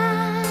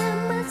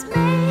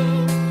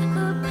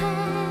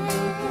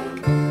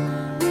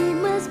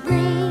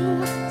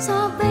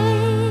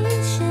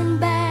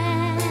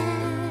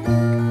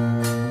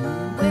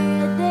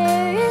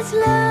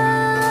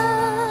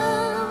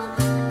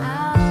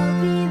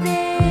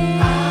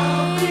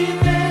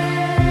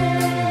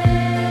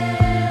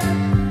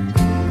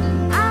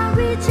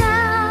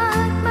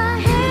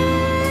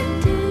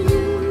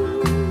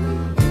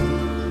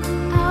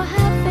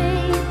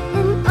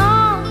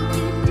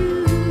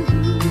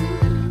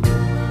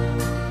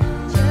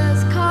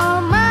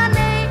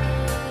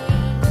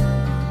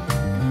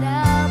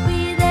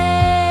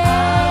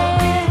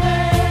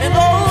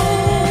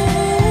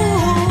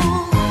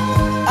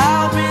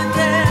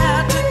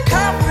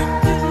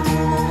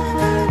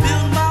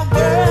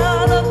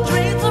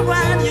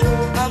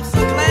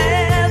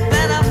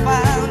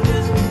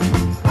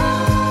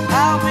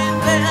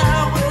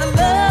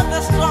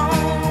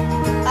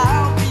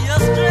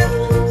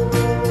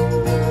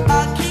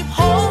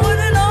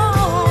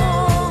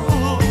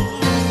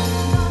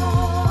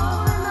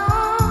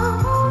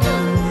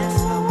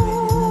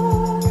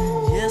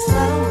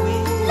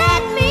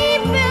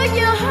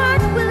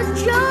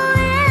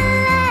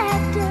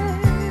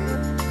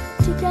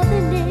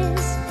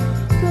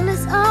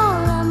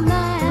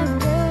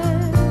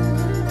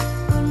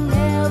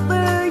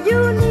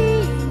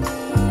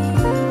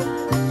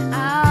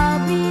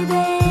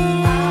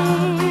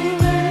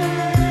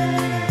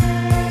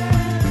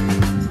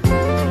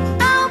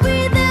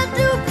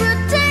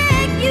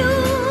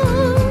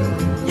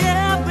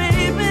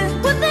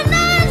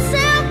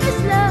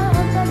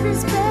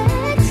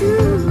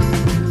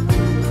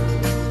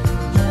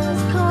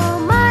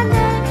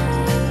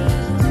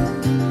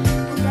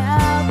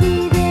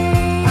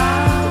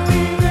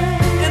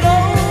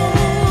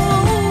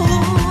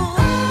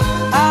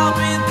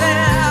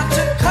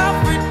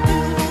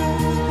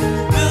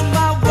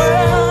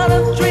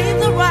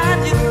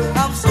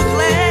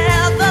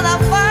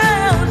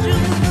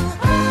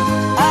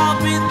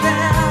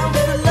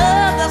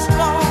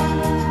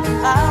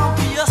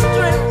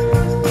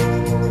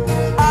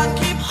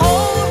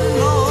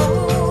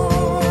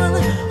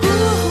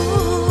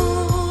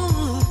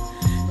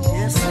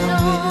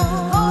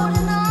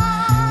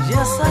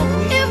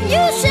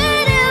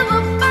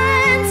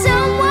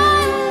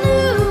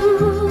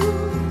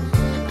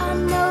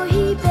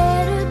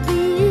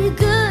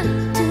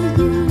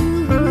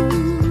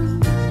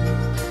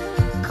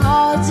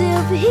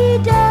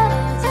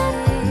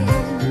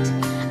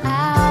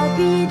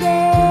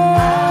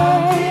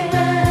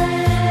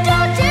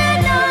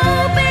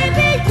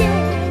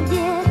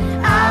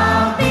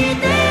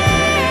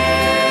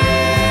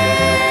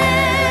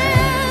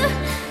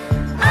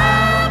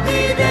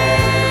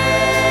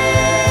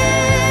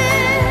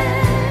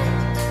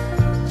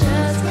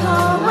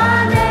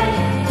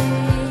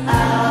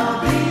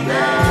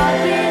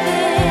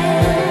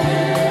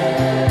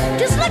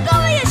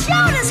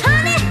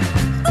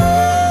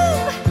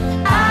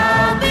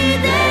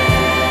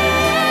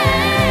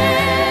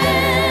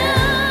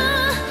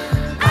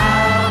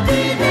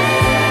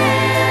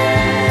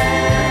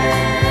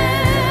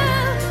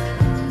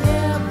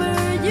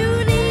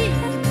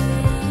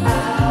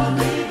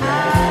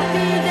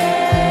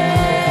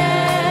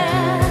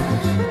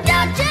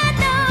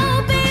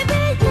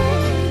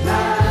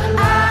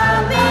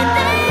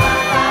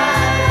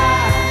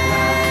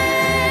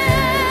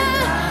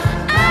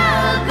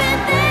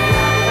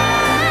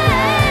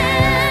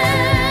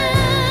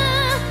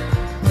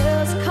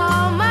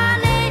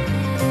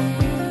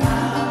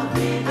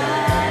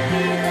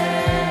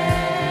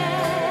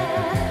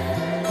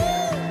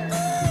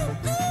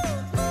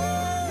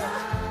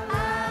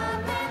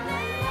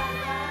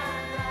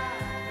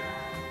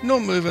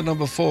Non-mover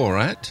number 4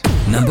 at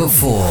Number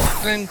 4.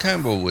 Glenn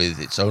Campbell with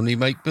It's Only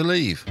Make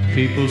Believe.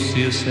 People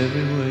see us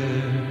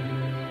everywhere.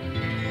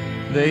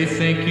 They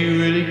think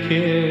you really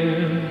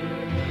care.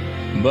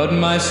 But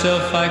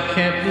myself I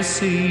can't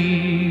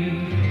deceive.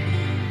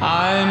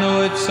 I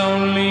know it's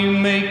only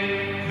make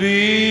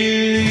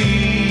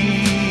believe.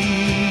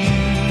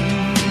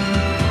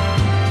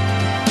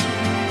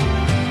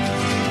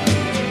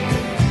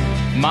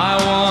 My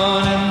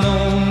one and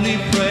only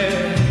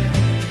prayer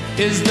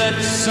is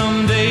that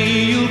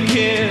someday you'll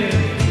care.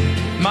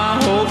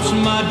 My hopes,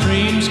 my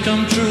dreams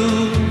come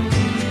true.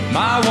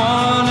 My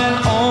one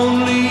and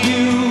only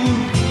you.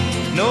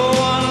 No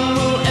one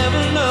will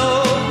ever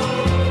know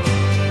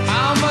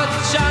how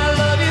much I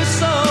love you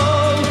so.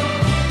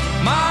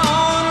 My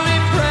only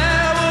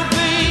prayer will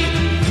be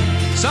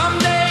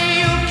someday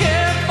you'll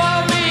care for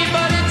me,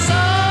 but it's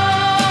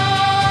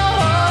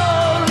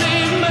only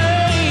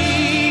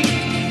make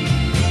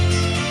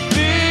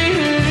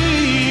believe.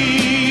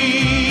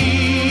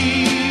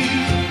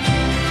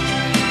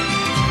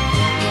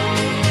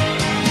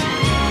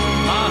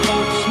 My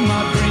hopes,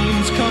 my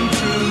dreams come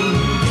true.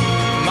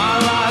 My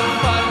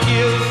life I'd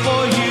give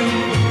for you.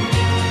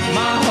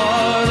 My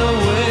heart a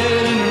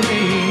wedding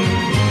ring.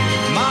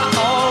 My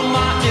all,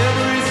 my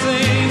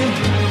everything.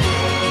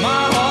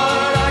 My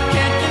heart I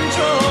can't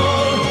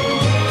control.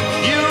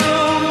 You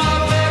rule my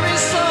very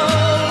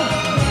soul.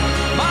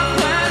 My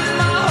plans,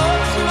 my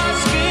hopes, my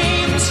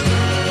schemes.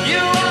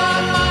 You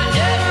are my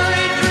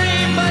every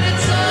dream, but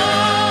it's only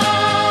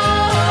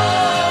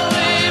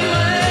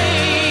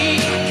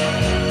make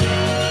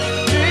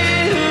believe.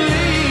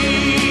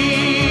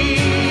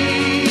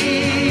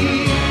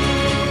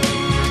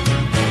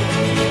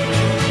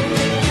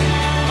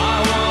 My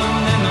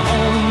one and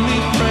only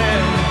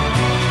prayer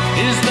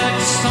is that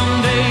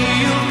someday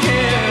you'll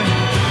care.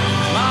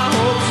 My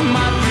hopes,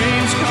 my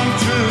dreams come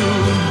true.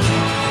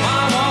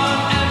 My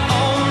one and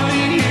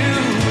only you.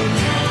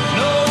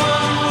 No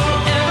one will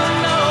ever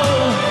know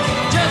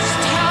just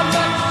how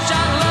much I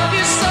love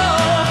you so.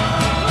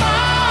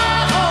 My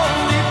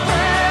only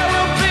prayer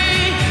will be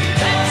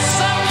that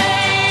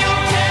someday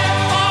you'll care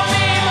for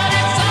me, but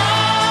it's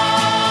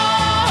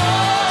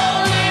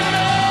only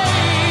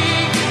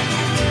make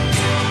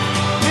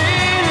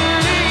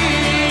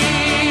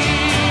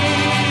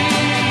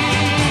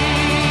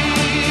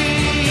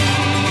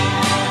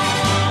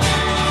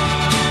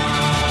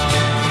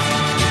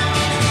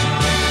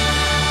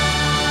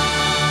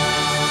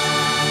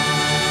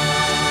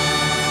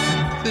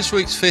This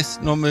week's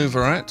 5th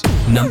non-mover at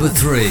Number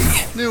 3.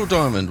 Neil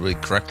Diamond with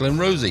Cracklin'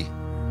 Rosie.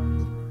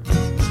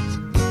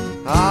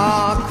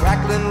 Ah,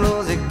 Cracklin'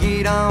 Rosie,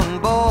 get on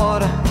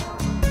board.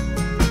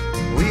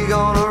 We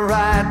gonna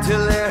ride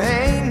till there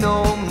ain't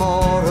no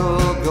more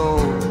to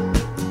go.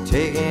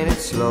 Taking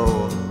it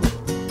slow.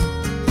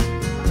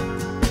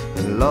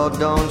 And Lord,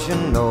 don't you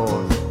know,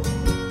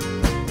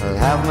 I'll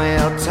have me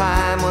a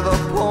time with a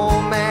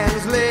poor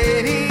man's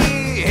lady,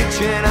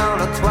 hitching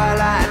on a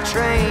twilight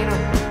train.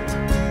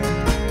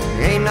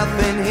 Ain't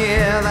nothing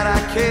here that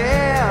I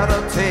care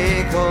to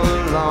take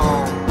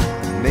along.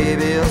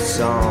 Maybe a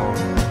song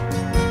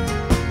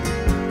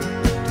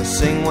to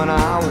sing when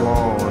I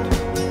want.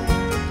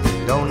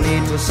 Don't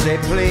need to say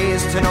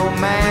please to no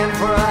man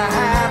for a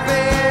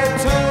happy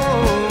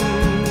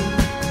tune.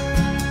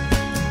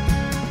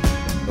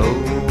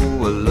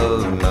 Oh, I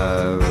love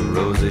my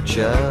Rosie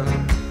child.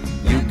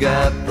 You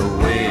got the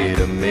way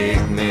to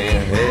make me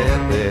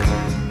happy.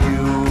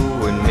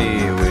 You and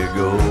me, we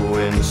go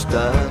in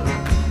style.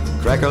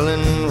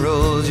 Cracklin'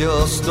 Rose,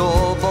 you're a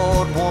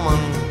store-bought woman,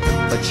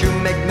 but you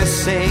make me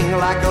sing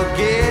like a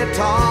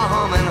guitar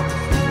humming.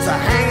 So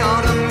hang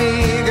on to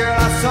me, girl,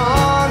 our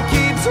song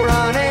keeps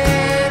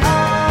running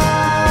on.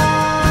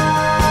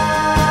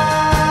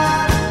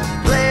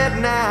 Play it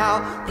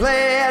now,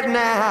 play it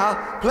now,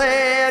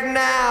 play it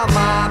now,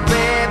 my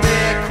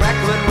baby.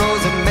 Cracklin'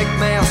 Rose and make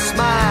me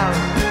smile.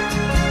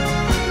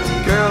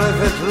 Girl, if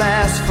it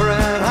lasts for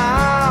an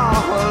hour,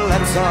 well,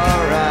 that's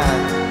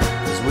alright,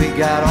 'cause we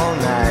got all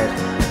night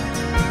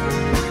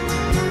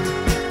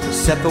to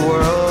set the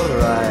world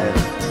right.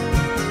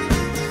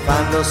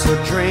 Find us a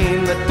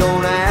dream that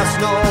don't ask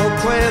no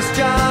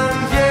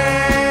questions,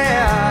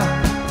 yeah.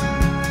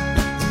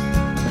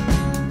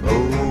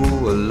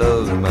 Oh, I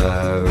love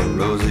my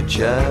Rosie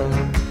child.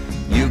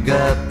 You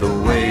got the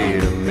way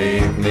to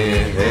make me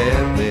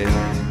happy.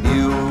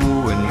 You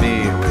and me,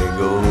 we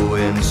go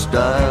in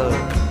style.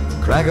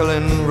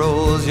 Cracklin'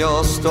 Rose,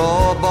 you're a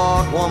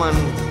store-bought woman,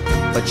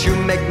 but you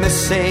make me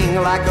sing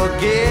like a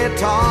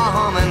guitar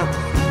humming.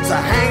 So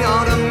hang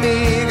on to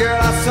me, girl,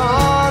 our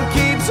song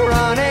keeps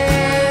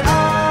running on.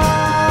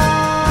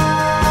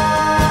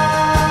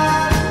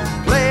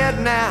 Play it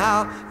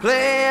now,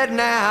 play it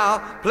now,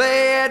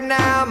 play it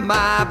now,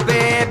 my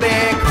baby.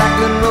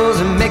 Cracklin' Rose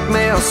and make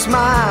me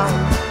smile.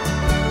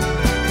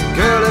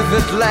 Girl, if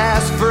it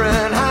lasts for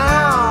an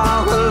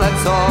hour, well,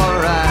 that's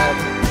alright,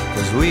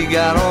 'cause we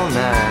got all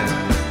night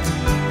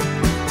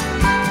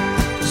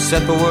to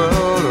set the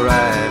world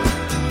right.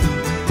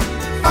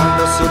 Find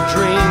us a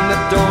dream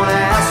that don't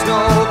ask no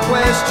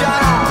questions. this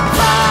job.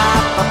 Ba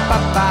ba ba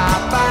ba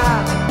ba.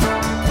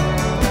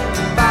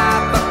 Ba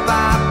ba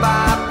ba ba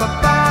ba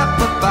ba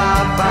ba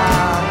ba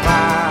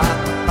ba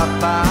ba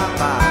ba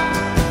ba.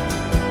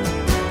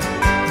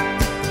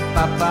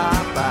 Ba ba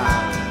ba.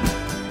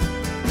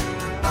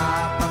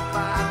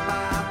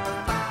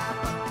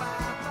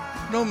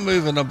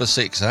 Non-mover number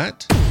 6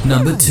 at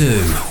Number 2.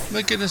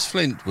 McGuinness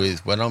Flint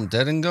with When I'm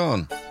Dead and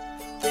Gone.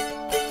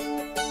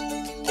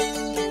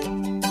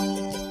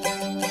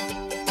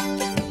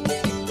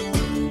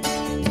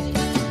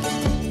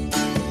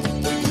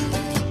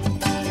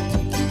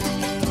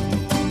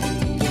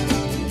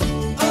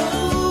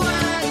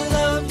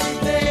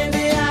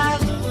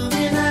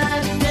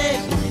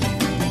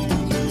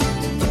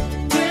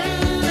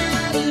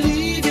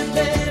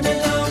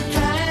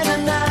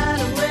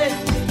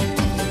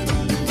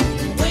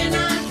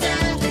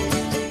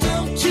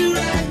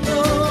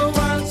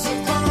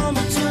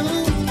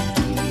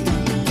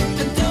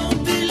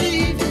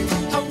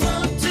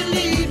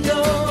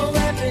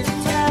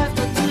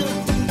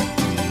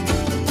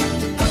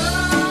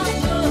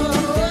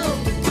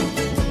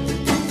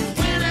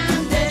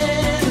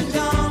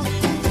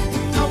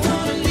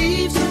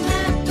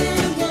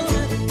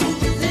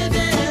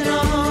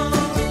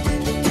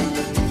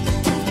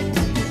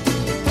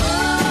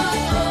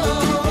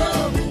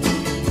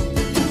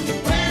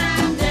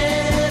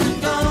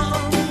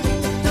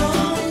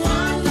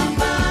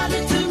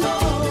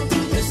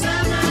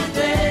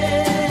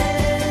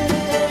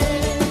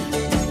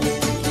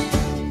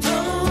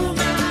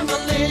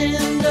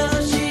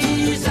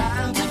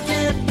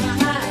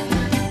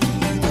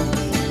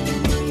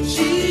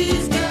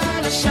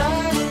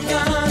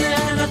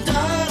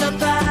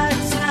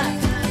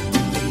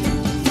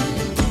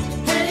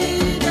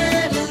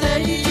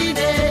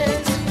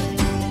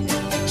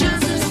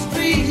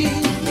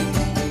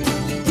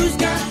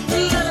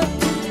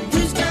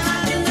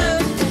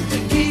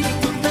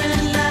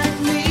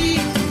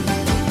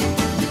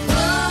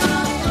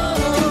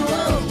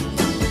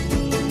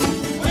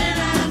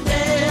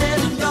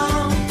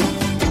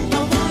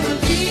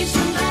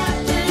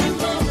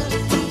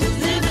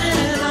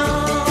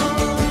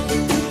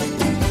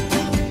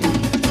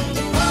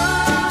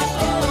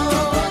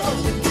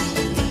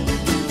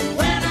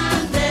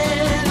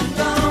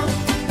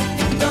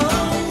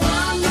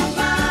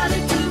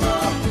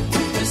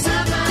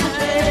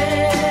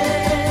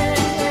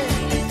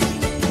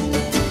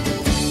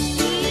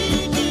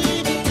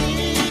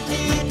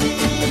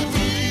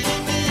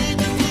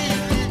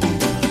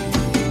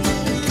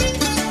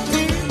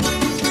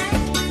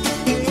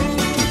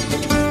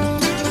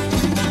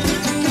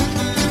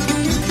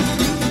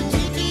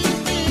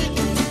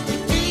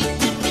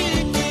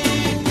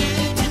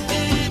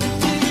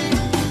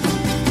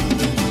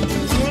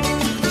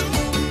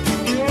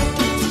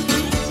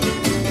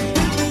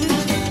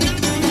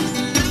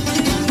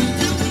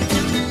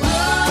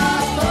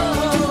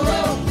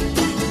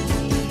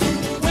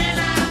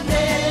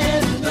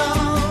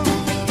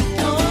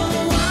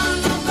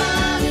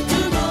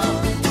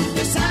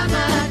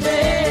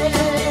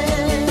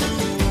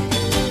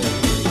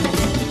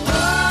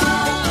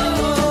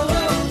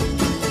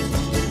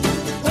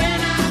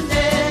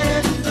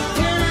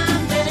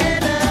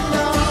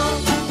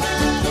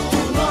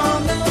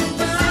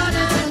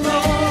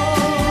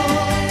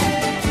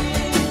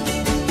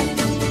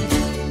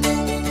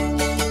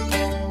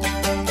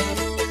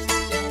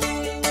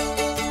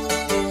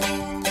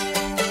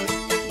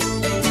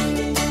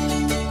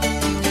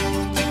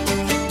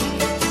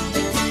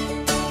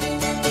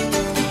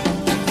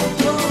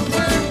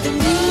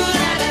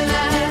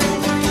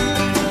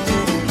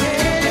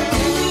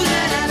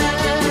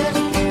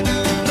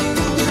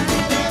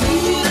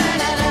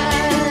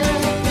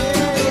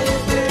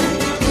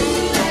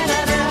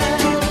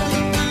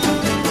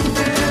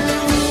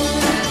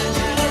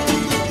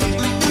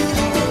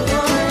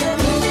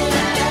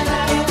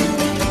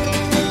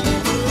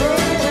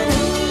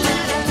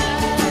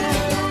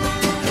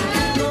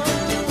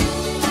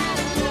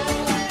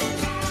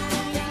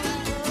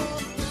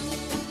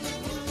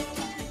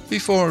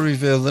 Before I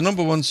reveal the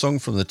number 1 song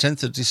from the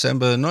 10th of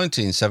December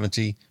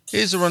 1970,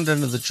 here's a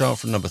rundown of the chart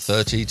from number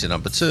 30 to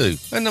number 2.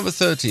 At number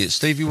 30 it's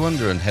Stevie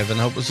Wonder and Heaven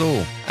Help Us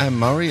All. Anne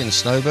Murray and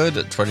Snowbird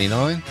at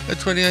 29. At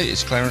 28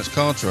 it's Clarence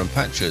Carter and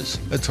Patches.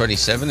 At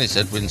 27 it's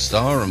Edwin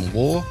Starr and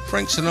War.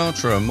 Frank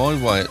Sinatra and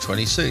My Way at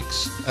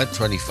 26. At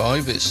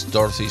 25 it's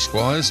Dorothy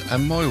Squires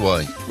and My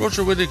Way.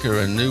 Roger Whittaker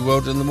and New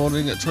World in the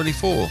Morning at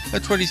 24.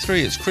 At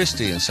 23 it's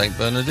Christie and St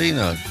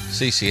Bernardino.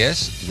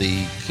 CCS,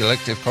 the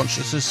Collective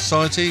Consciousness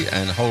Society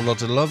and Whole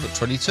Lot of Love at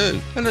 22.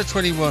 And at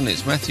 21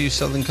 it's Matthew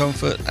Southern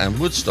Comfort and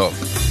Woodstock.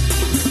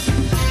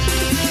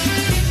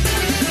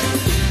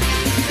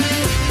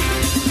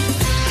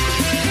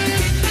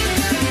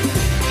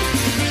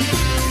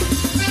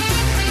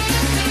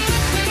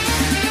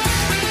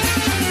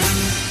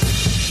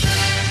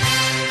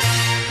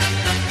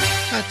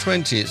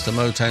 20, it's the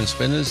Motown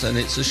Spinners and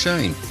It's a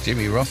Shame.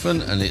 Jimmy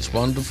Ruffin and It's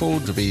Wonderful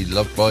to Be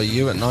Loved by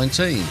You at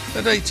 19.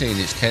 At 18,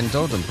 it's Ken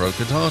Dodd and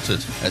Broken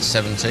Hearted. At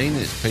 17,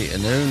 it's Peter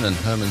Noon and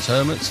Herman's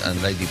Hermits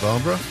and Lady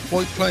Barbara.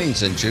 White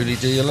Plains and Julie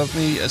Do You Love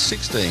Me at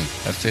 16.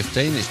 At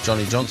 15, it's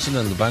Johnny Johnson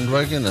and the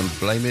Bandwagon and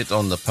Blame It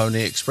on the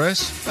Pony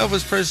Express.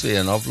 Elvis Presley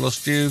and I've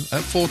Lost You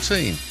at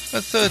 14.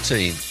 At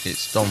 13,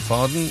 it's Don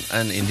Farden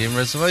and Indian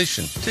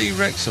Reservation.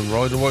 T-Rex and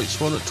Ride a White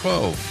Swan at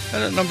 12.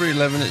 And at number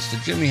 11, it's the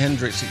Jimi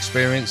Hendrix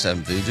Experience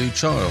and Voodoo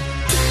Child.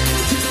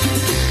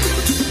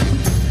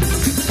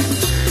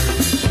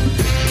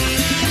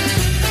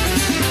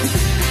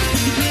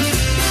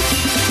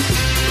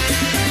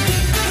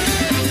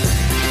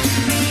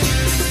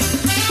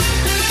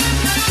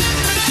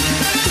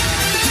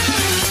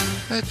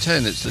 At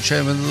 10, it's the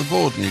Chairman of the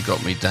Board and You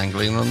Got Me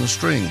Dangling on the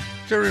String.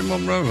 Jerry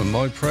Monroe and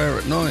My Prayer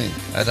at 9.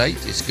 At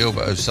 8, it's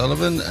Gilbert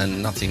O'Sullivan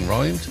and Nothing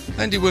Rhymed.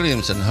 Andy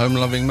Williams and Home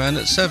Loving Man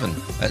at 7.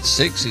 At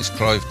 6, it's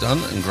Clive Dunn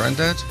and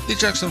Grandad. The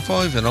Jackson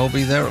 5 and I'll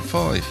Be There at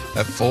 5.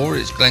 At 4,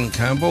 it's Glenn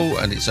Campbell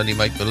and It's Only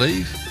Make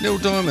Believe. Neil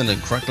Diamond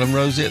and Cracklin'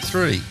 Rosie at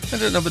 3.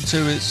 And at number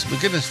 2, it's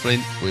McGuinness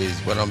Flint with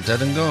When I'm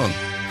Dead and Gone.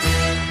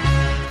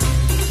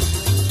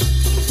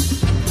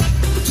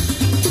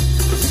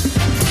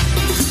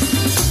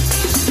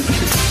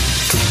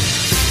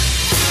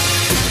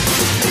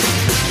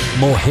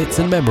 More hits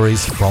and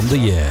memories from the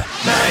year.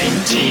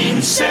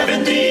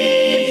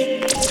 1970.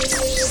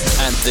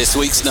 And this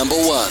week's number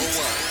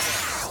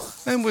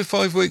 1. And with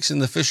 5 weeks in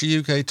the Fisher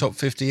UK Top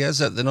 50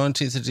 as at the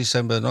 19th of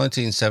December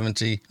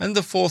 1970, and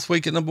the 4th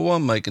week at number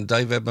 1 making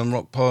Dave Edmund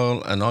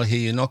Rockpile and I Hear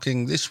You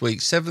Knocking, this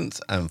week's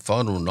 7th and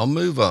final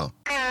non-mover.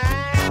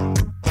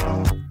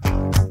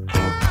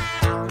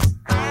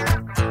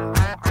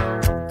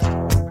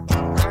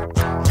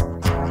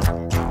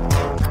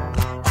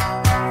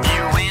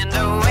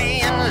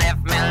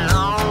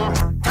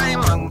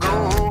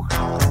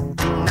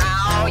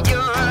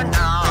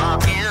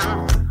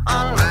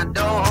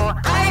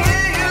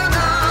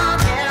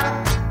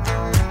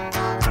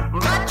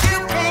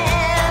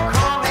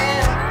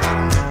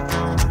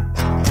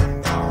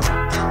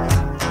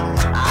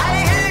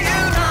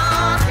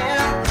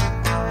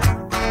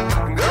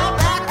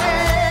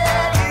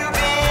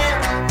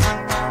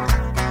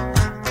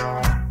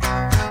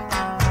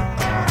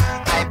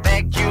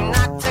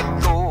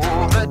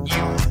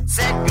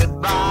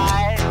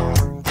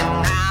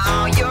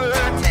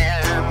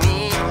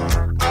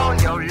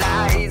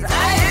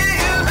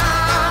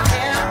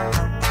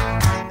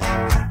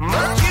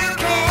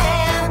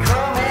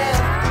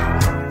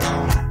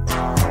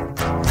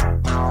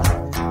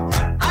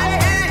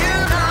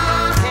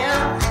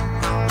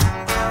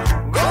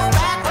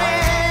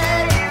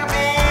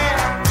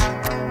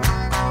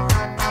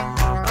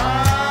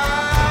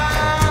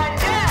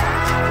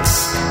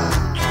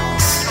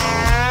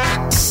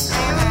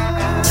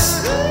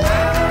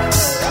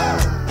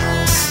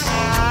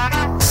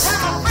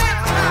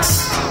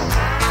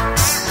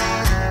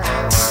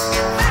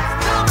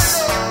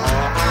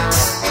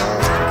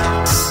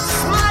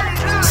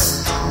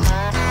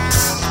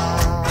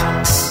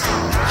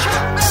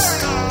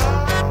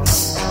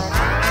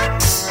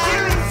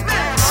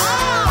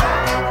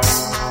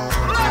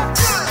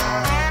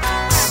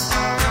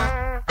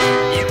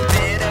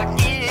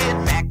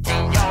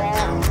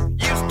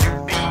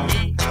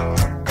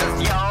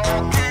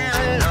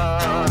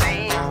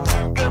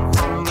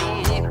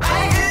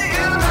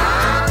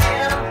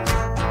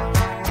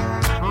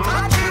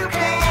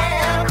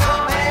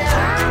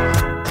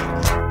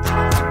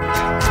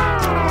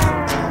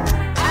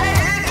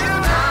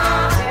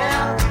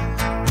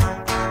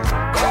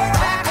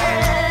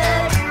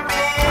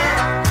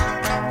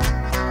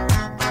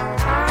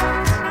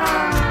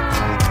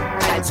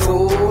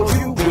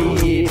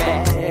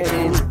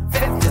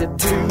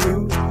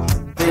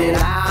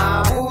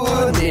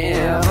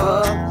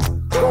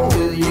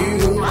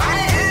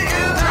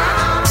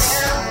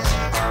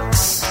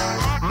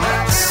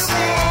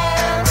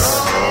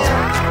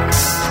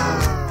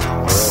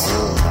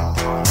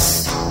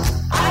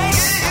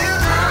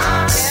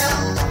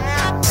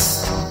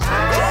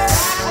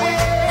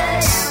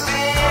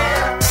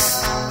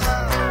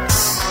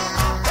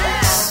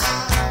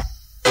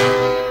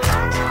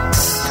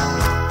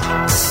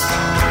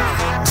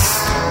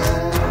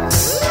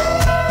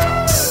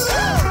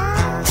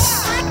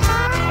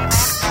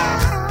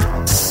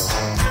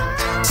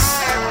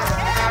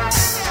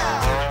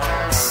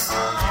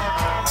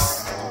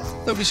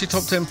 BBC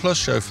Top 10 Plus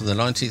show from the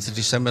 19th of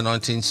December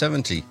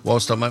 1970.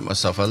 Whilst I make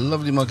myself a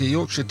lovely mug of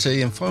Yorkshire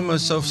tea and find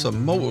myself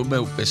some malted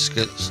milk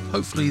biscuits,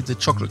 hopefully the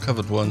chocolate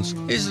covered ones,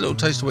 here's a little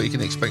taste of what you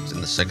can expect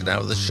in the second hour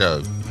of the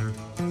show.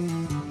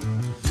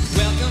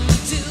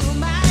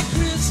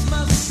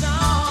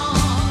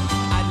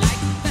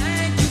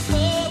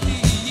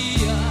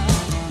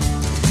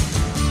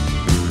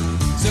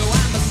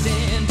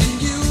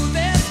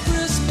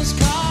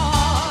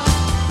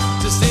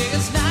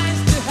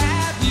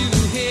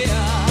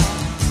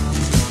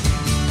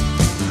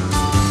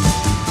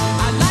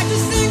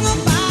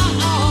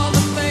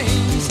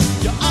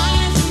 Your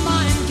eyes and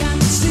mine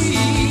can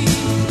see.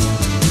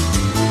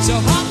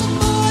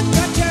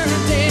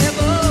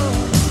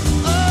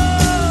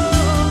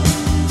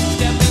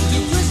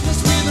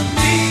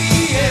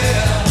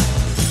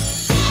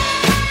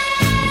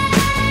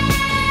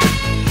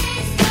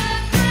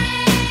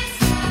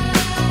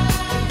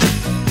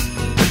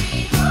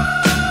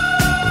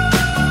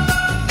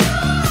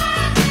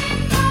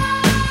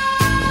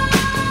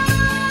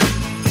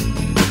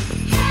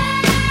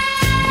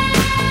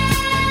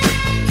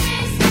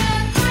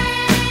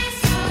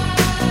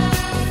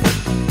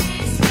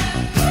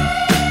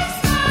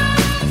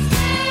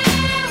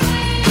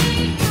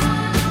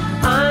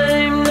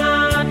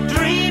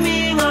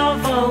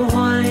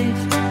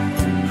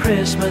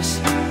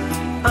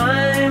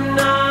 I'm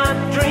not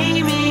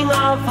dreaming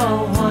of a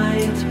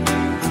white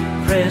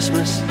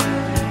Christmas.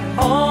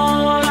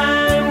 All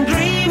I'm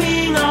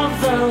dreaming of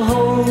the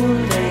whole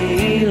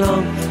day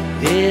long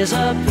is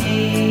a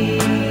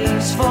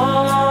peaceful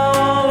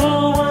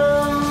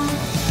one.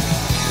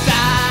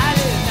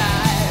 Silent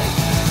night,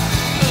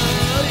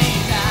 holy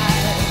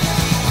night,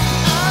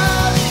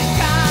 all is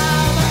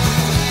calm,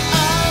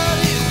 all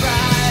is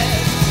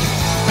bright.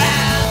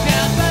 Round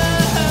your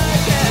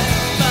virgin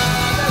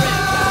mother.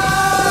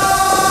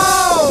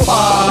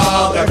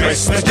 Father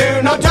Christmas,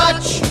 do not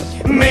touch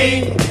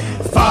me.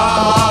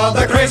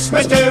 Father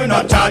Christmas, do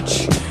not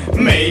touch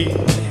me.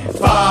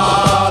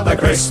 Father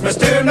Christmas,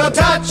 do not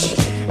touch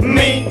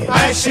me,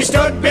 as she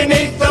stood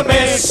beneath the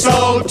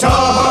mistletoe.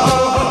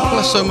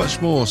 Plus so much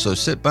more, so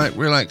sit back,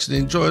 relax and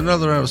enjoy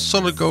another hour of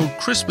solid gold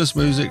Christmas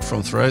music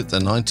from throughout the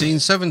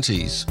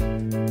 1970s.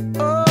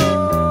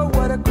 Oh,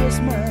 what a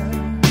Christmas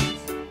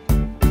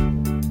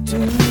to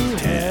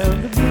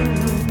have the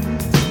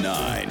blues.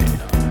 9,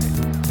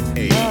 My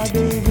 8,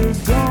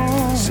 baby's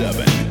gone.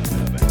 7,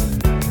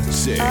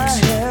 6, I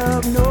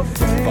have no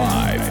friend.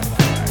 5,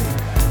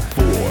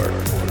 4,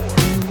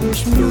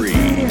 Wish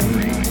me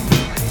 3,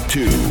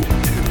 2,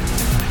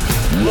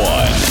 1.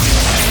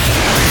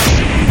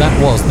 That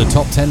was the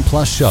Top 10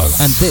 Plus show,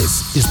 and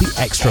this is the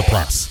Extra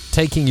Plus,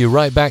 taking you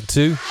right back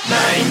to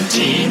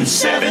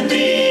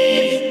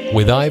 1970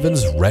 with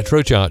Ivan's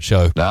Retro Chart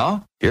Show.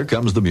 Now, here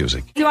comes the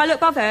music. Do I look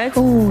bothered?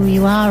 Oh,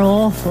 you are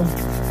awful,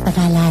 but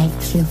I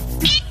like you.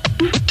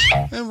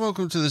 And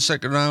welcome to the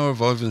second hour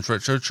of Ivan's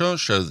Retro Chart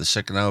Show, the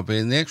second hour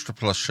being the Extra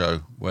Plus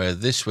show, where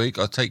this week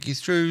I'll take you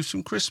through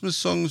some Christmas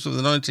songs of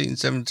the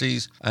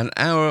 1970s, an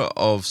hour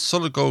of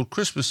solid gold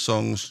Christmas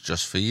songs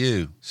just for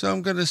you. So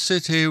I'm going to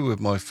sit here with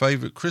my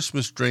favourite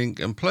Christmas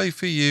drink and play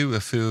for you a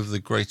few of the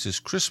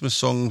greatest Christmas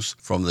songs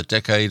from the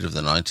decade of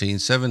the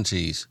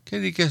 1970s.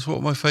 Can you guess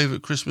what my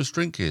favourite Christmas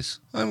drink is?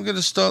 I'm going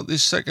to start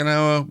this second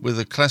hour with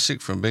a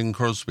classic from Bing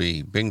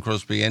Crosby. Bing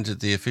Crosby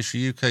entered the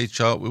official UK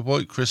chart with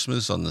White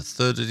Christmas on the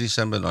 3rd of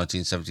December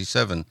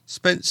 1977.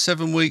 Spent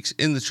 7 weeks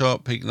in the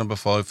chart, peaked number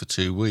 5 for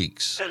 2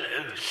 weeks.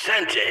 Hello,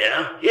 Santa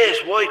here.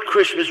 Yes, White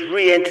Christmas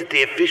re-entered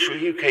the official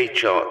UK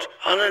chart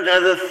on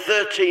another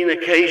 13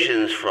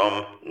 occasions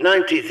from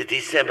 19th of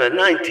December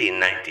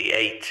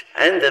 1998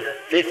 and the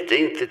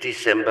 15th of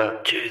December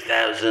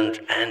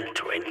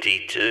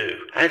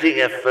 2022, adding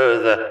a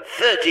further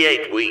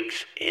 38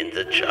 weeks in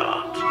the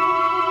chart.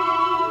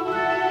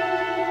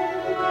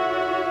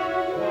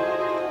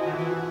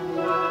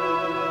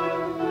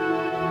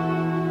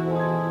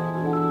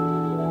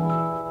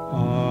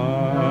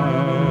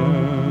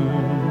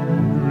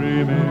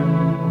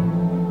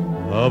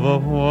 Of a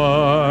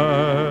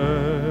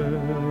white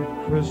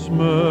Christmas,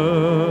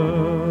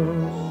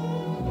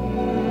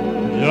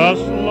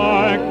 just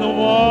like the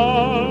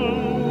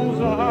ones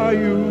I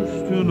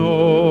used to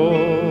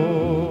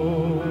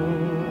know,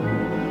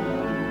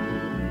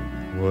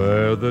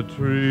 where the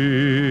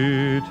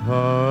treetops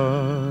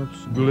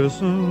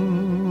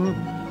glisten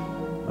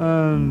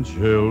and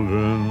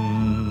children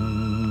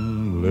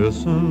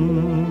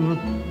listen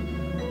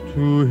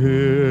to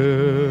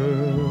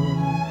hear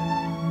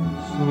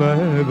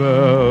sleigh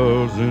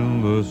bells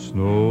in the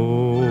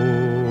snow.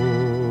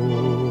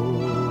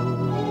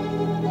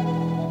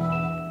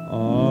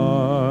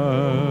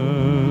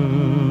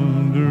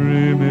 I'm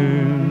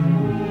dreaming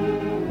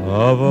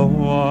of a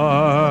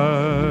white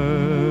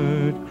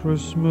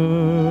Christmas,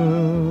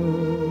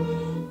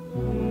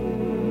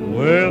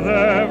 with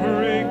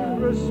every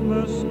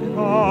Christmas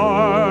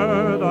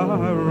card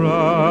I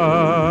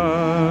write.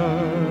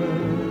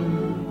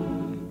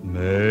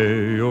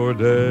 May your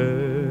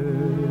day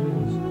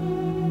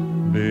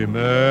be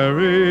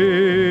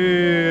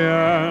merry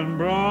and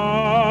bright,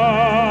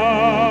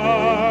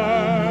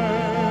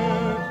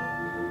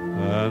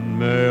 and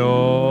may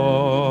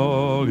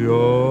all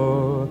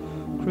your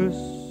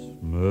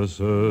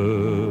Christmases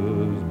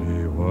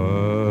be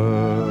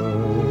white.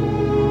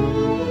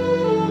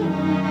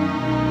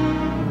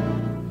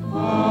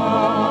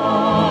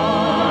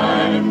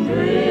 I'm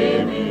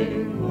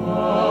dreaming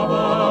of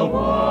a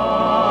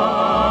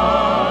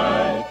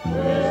white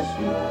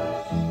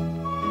Christmas,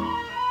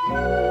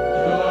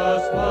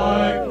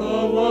 like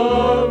the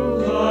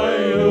ones I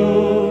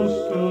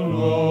used to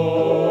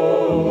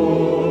know,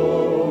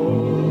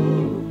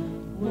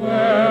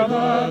 where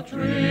the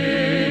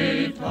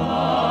treetops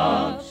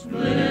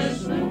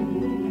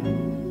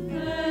glisten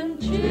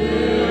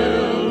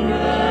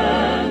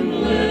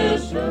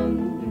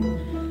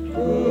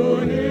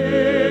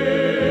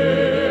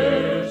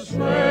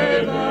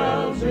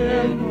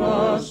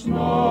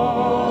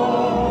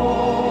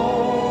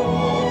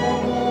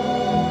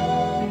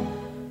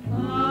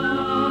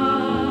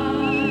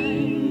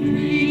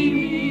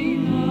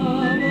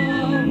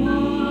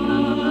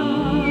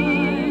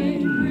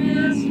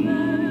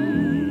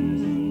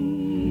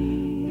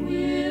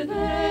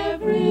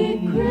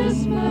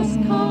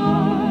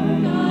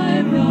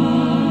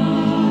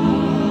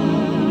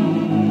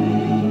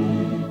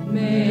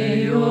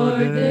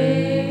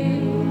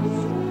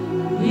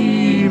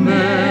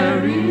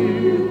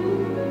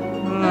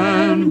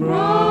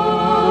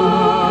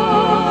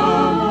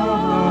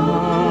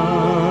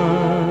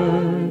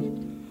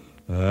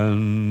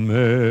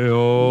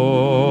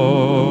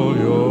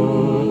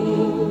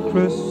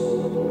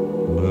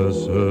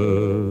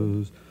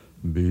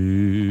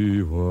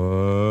Ivan's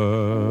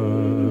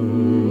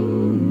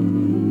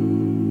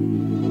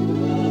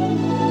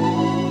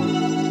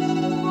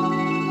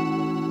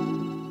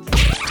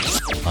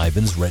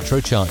Retro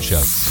Chart Show,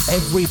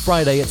 every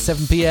Friday at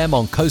 7 p.m.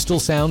 on Coastal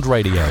Sound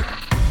Radio.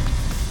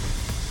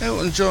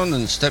 Elton John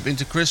and Step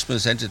Into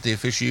Christmas entered the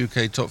official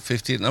UK Top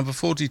 50 at number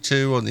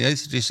 42 on the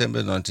 8th of December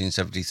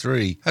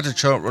 1973. Had a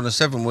chart run of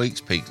 7 weeks,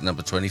 peaked at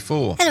number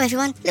 24. Hello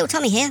everyone, Little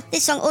Tommy here.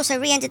 This song also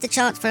re-entered the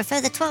charts for a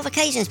further 12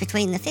 occasions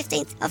between the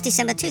 15th of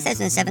December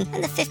 2007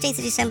 and the 15th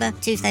of December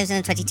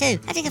 2022,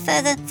 adding a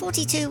further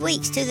 42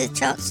 weeks to the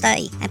chart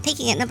stay and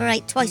peaking at number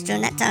 8 twice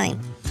during that time.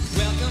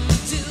 Welcome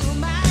to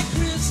my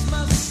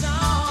Christmas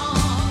song.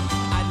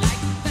 I'd like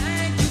to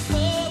thank you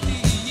for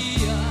the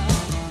year.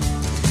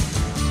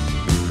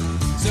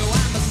 So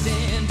I'm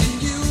sending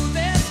you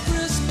this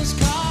Christmas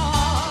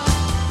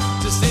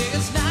card to say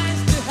it's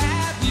nice to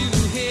have you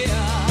here.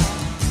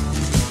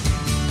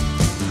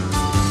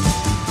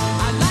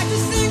 I'd like to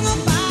sing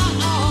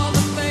about all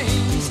the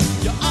things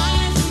your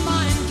eyes and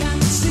mine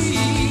can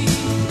see.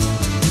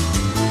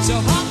 So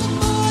hop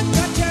aboard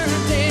your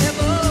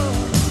turntable.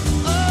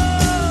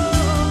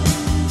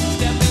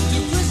 Step into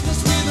Christmas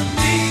with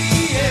me,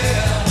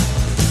 yeah.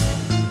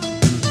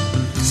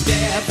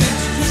 Step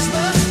into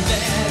Christmas,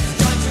 let's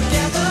join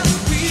together.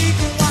 We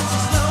can watch the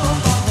snow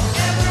fall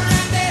forever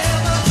and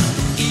ever.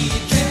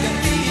 Eat, drink, and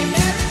be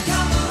merry.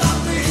 Come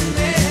along with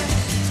me.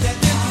 Step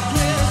into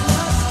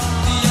Christmas,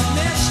 the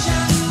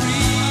admission's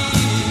free.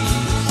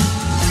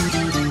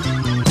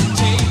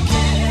 Take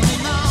care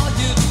in all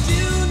you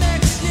do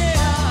next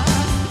year.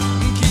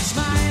 Keep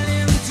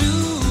smiling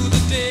through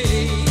the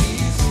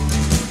days.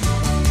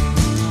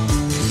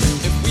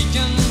 If we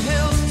can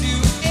help to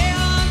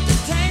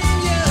entertain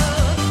you,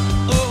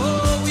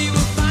 oh, we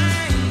will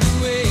find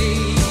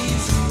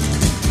ways.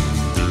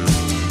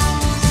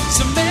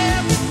 So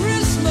Merry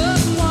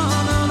Christmas,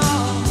 one and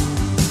all.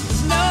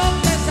 There's no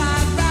place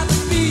I'd rather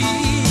be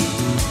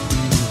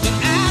than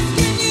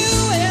asking you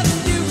if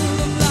you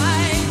would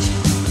like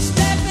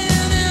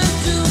stepping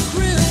into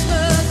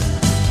Christmas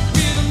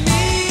with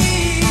me.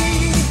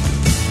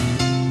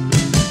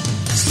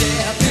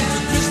 Step into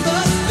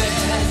Christmas,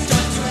 let's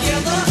join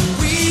together.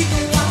 We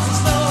can watch the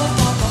snow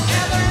fall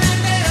forever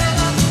and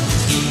ever.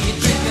 Eat,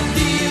 drink, and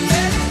be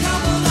merry.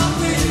 Come along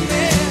with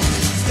me.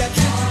 Step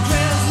into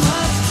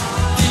Christmas,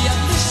 the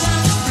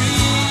admission's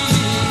free.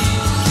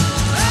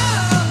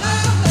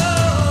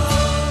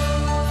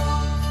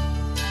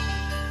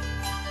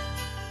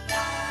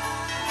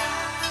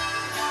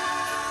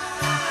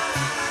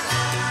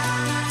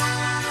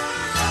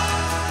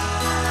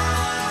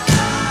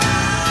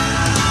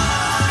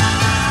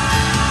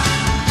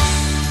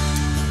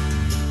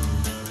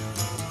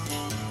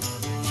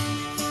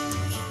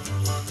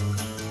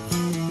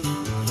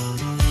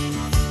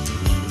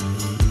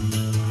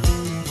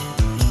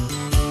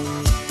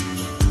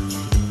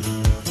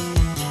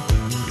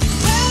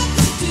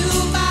 Welcome to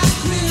my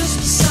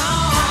Christmas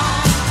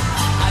song.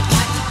 I'd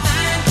like to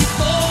thank you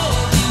for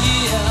the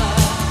year.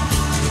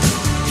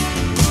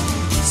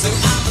 So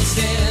I'm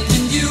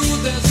sending you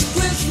this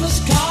Christmas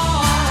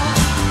card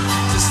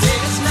to say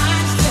it's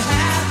nice to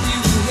have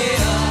you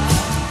here.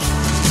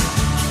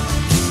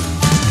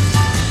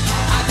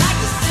 I'd like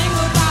to sing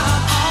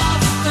about all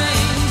the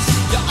things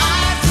your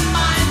eyes and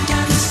mine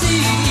can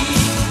see.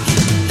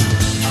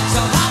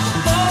 So hop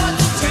aboard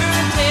the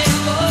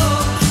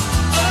turntable.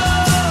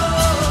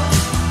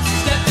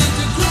 Step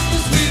into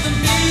Christmas with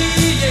me,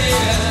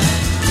 yeah.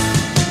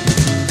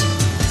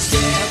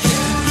 Step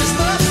into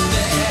Christmas,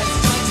 let's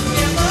join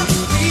together.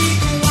 We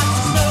can watch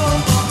the snow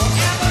fall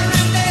forever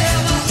and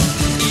ever.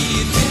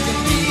 Eat, drink,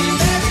 and be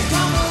merry.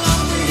 Come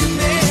along with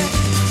me.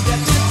 Step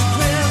into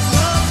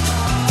Christmas,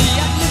 the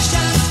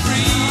admission's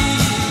free.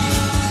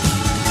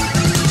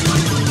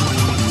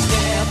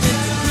 Step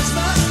into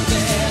Christmas,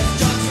 let's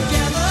join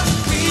together.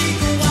 We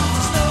can watch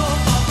the snow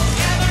fall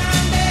forever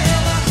and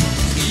ever.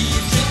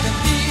 Eat, drink, and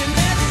be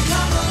merry.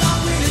 Come along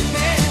with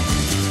me.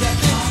 Step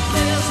into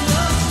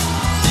Christmas,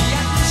 the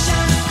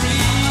admission's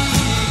free.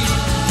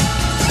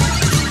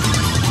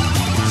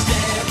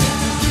 Step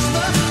into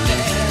Christmas,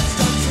 let's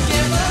join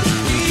together.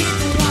 We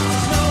can watch the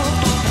snow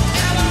fall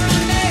forever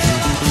and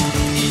ever.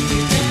 Eat,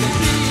 drink, and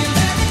be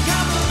merry.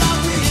 Come along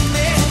with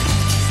me.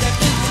 Step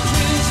into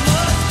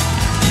Christmas,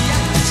 the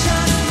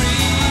admission's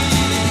free.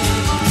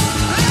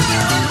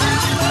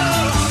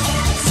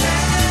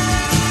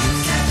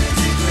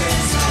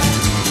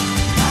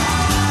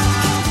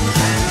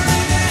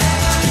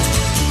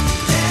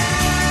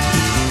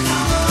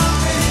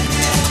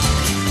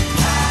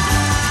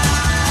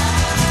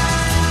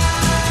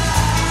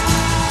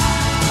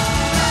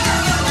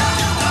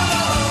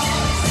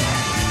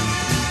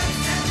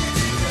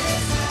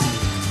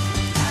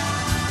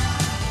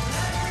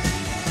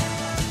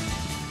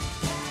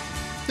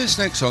 This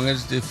next song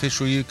entered the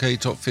official UK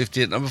Top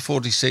 50 at number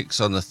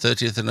 46 on the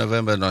 30th of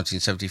November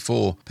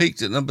 1974.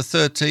 Peaked at number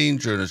 13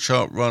 during a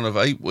chart run of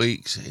 8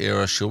 weeks. Here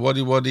are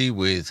Shawaddy Waddy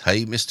with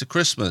Hey Mr.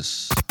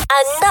 Christmas.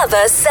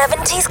 Another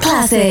 70s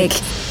classic.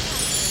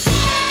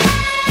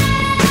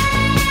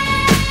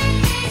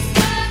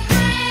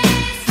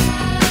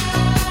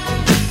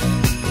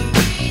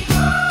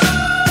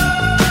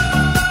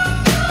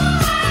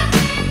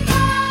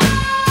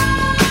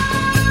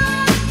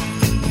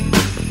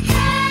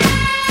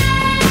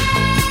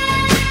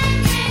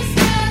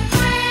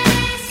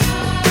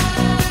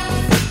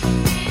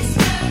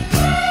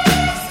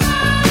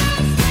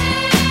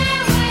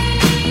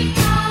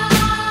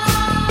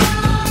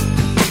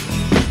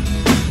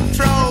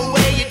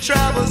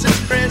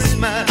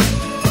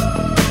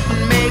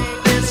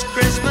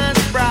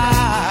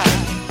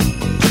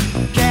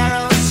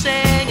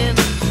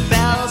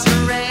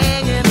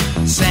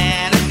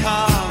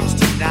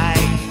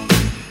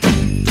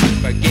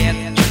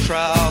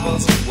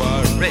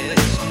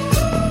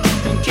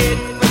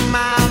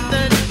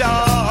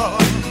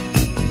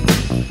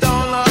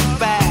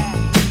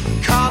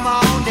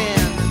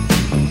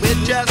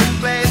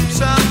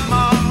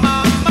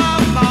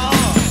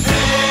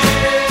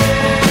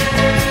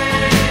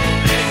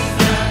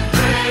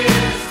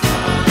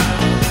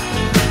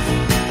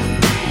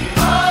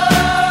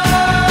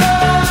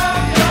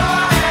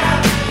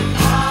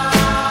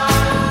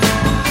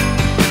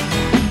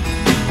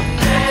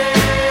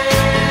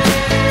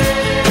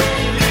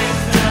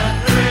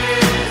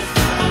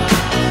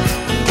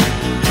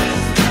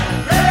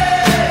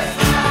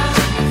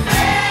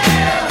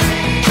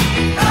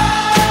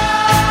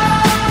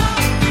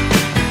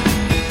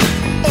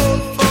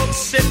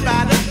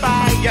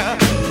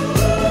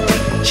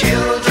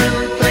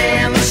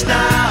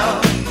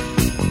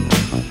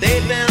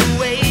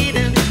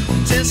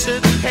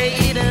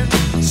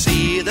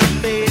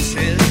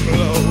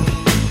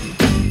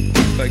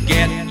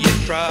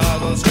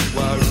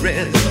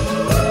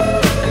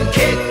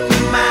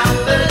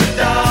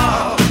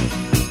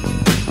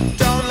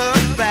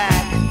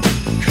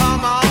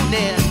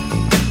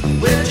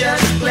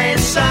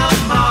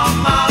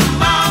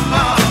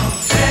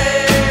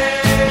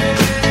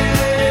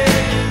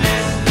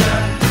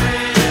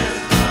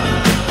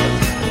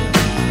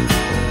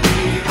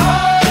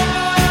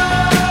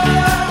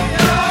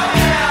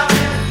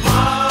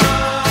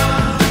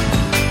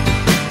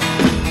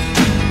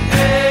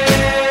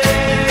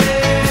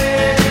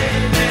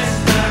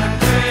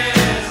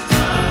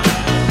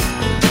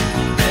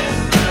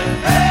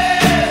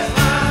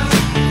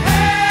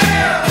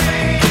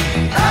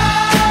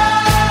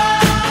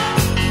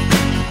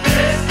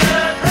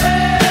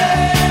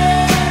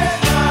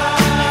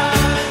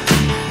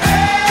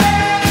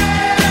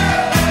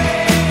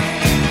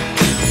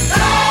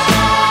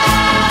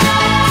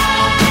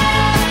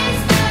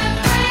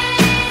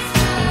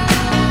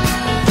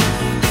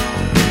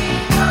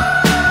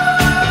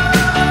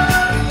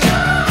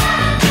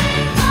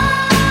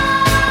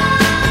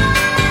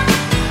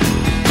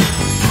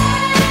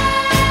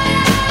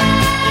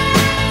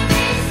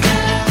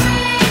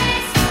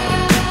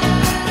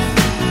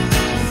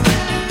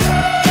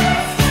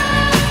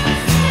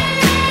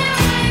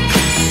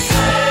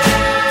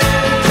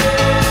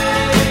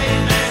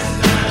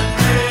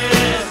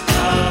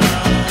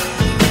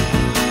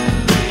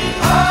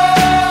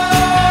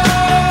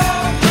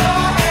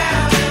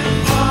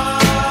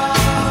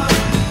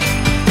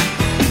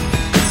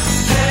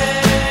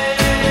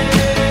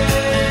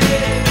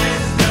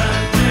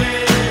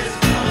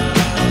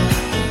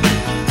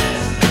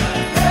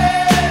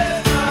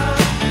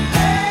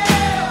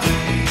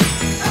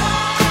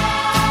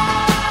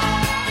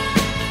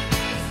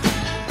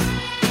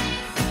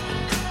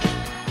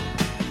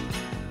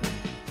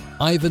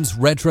 Ivan's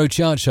Retro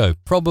Chart Show,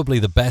 probably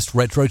the best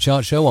retro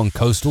chart show on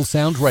Coastal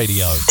Sound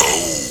Radio.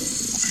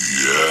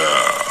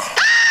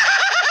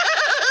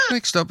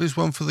 Next up is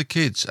one for the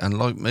kids, and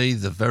like me,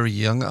 the very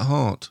young at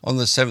heart. On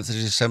the 7th of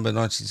December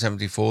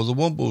 1974, the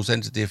Wombles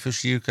entered the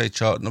official UK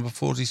chart number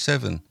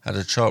 47, had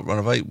a chart run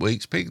of 8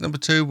 weeks, peaked number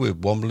 2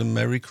 with Womblin'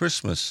 Merry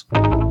Christmas.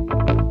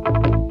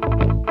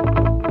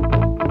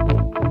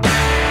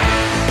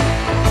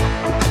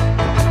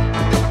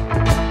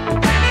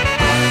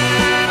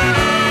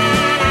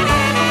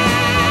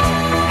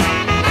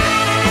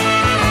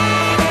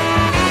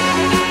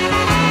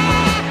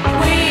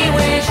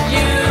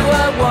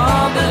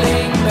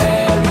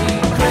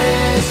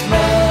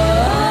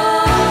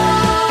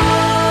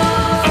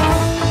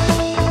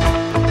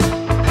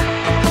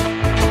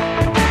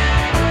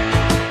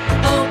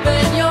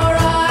 Open your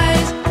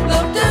eyes,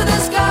 look to the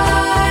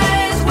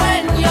skies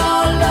when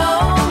you're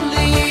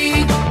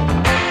lonely.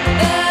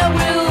 There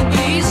will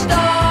be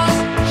stars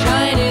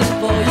shining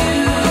for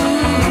you.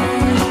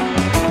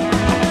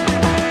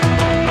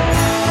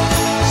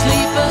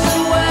 Sleepers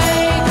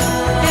awake,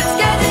 it's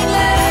getting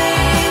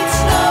late,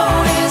 snow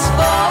is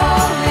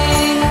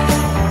falling.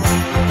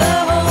 The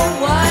whole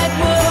wide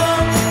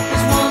world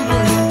is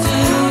wandering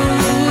too.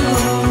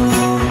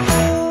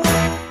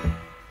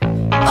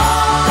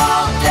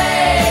 All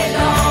day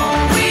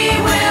long we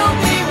will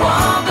be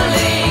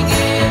wobbling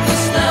in the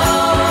snow.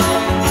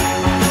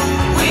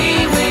 We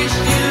wish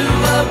you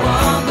a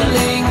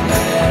wobbling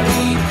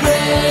Merry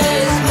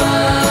Christmas.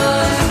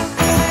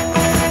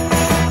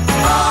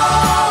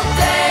 All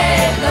day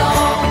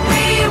long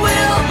we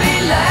will be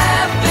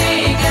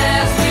laughing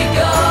as we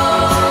go.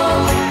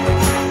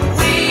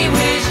 We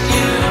wish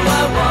you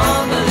a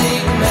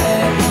wobbling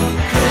Merry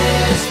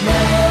Christmas.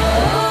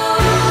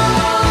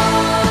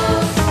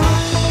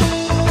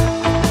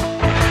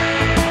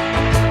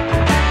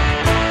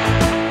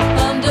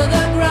 Under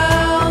the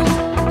ground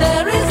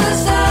there is the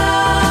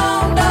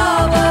sound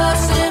of a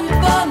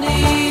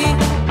symphony.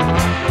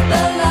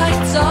 The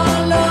lights are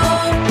low,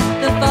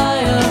 the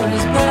fire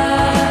is bright.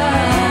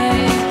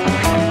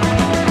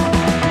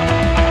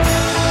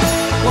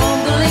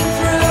 Wandering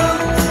through,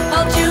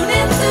 I'll tune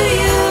into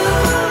you,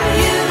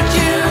 you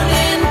tune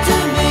into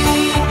me.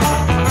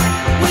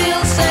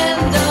 We'll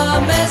send a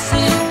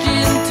message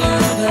into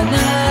the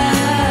night.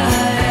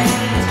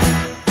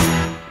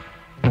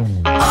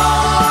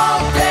 All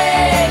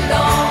day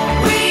long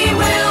we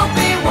will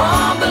be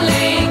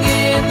wobbling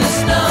in the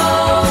snow.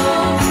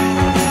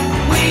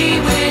 We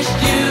wish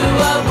you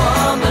a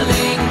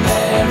wobbling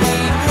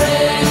Merry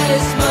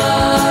Christmas.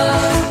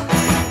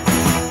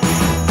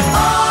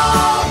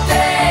 All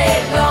day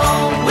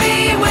long we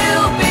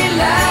will be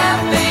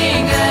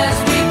laughing as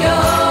we go.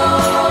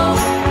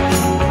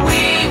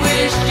 We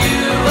wish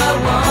you a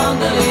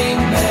wobbling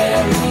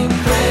Merry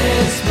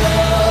Christmas.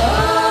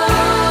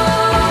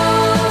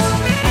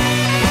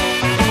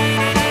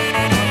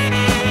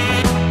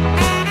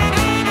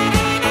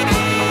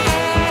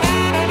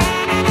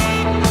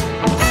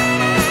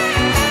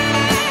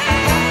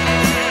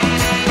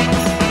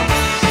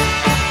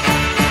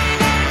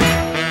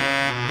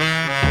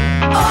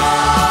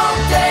 All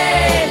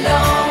day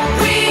long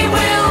we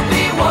will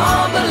be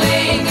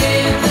wobbling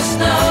in the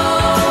snow.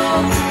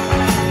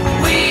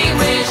 We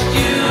wish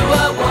you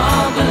a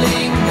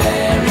wobbling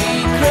Merry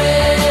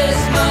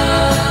Christmas.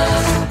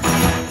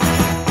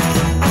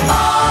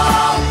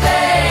 All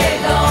day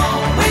long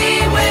we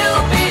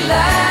will be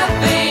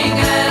laughing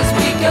as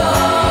we go.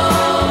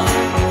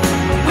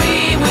 We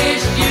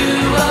wish you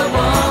a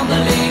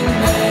wobbling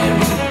Merry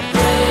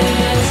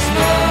Christmas.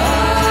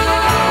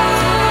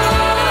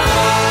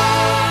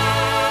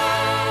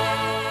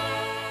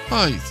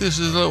 Hi, this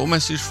is a little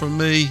message from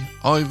me,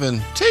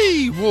 Ivan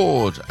T.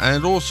 Ward,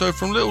 and also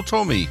from little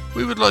Tommy.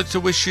 We would like to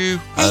wish you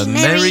a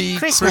Merry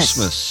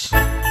Christmas. A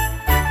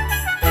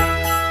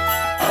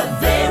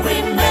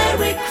very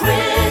Merry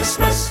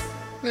Christmas.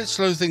 Let's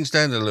slow things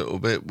down a little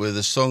bit with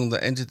a song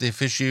that entered the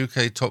official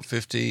UK Top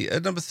 50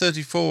 at number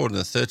 34 on the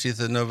 30th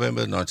of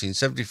November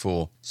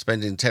 1974,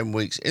 spending 10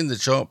 weeks in the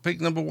chart,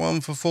 peaked number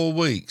 1 for 4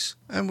 weeks,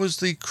 and was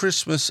the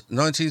Christmas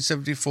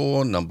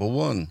 1974 number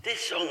 1.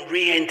 This song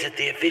re-entered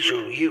the official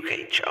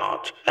UK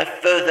chart a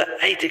further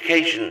 8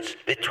 occasions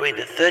between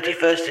the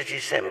 31st of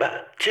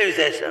December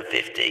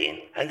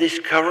 2015 and this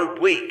current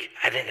week,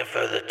 adding a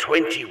further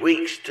 20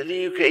 weeks to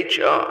the UK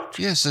chart.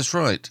 Yes, that's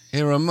right.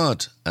 Here are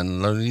Mud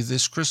and Lonely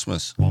This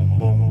Christmas.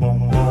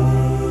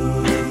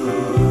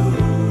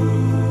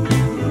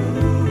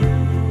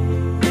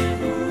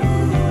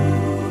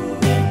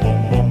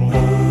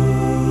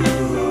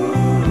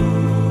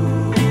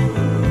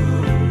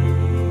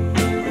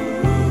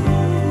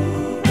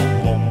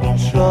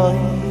 Try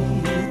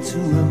to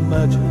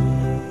imagine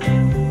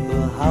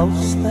a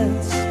house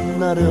that's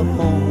not a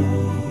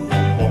home.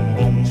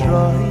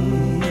 Try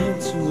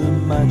to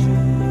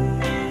imagine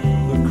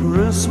the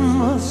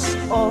Christmas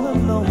all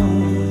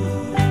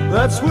alone.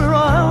 That's where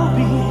I'll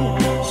be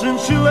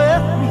since you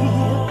left me.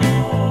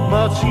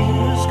 My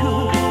tears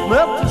could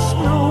melt the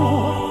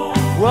snow.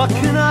 What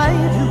can I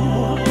do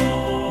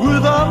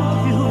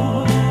without you?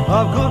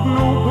 I've got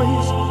no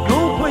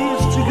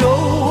place to go.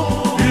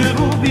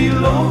 It'll be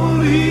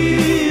lonely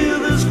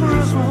this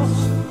Christmas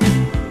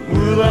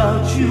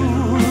without you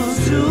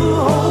to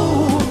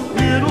hold.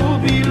 It'll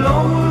be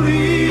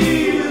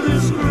lonely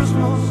this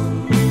Christmas,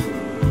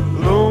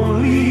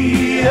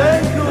 lonely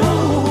and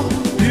cold.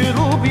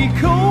 It'll be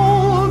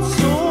cold,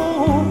 so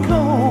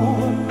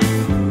cold,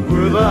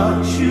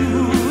 without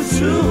you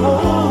to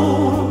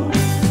hold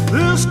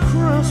this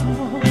Christmas.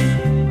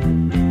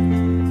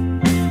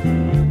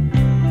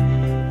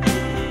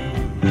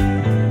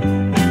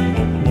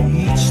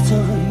 Each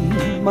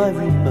time I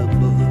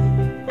remember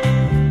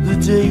the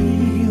day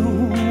you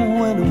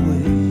went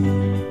away,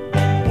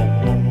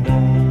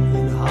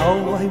 and how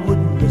I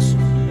wouldn't listen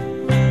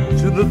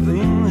to the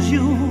things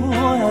you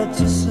had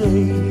to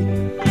say,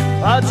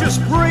 I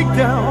just break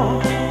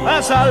down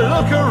as I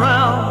look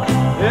around,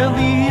 and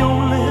the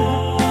only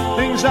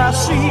things I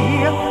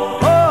see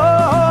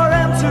are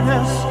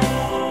emptiness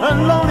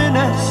and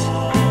loneliness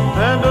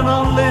and an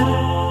unlit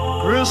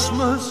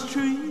Christmas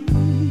tree.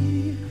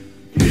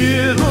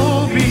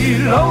 It'll be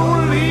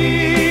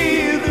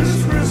lonely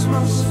this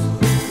Christmas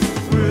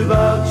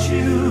without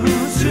you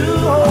to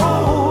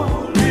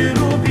hold.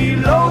 It'll be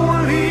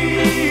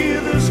lonely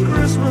this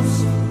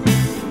Christmas,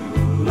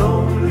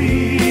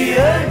 lonely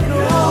and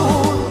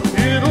cold.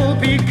 It'll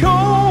be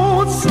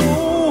cold,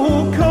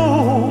 so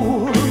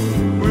cold,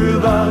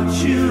 without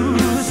you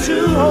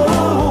to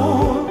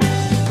hold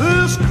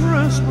this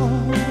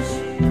Christmas.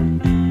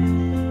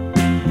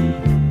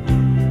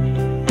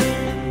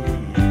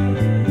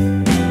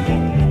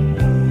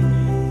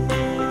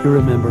 You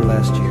remember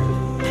last year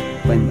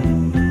when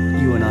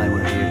you and I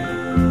were here?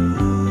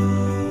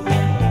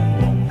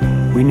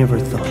 We never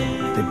thought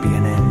there'd be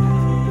an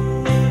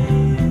end.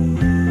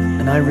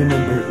 And I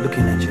remember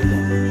looking at you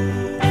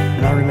then,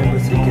 and I remember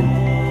thinking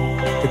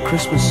that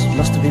Christmas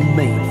must have been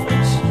made for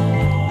us.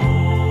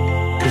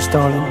 'Cause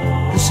darling,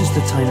 this is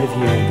the time of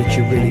year that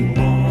you really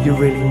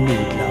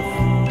need love,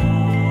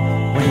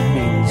 when it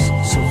means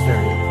so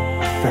very,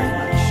 very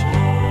much.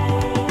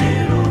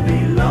 It'll be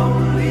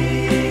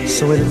lonely.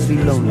 So it'll be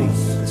lonely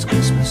this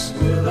Christmas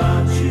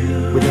without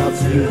you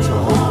to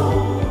hold.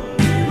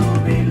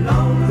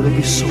 It'll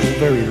be so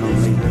very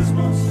lonely,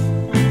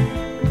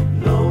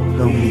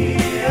 lonely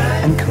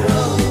and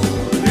cold.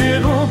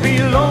 It'll be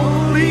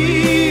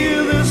lonely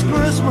this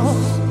Christmas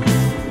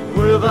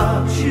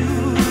without you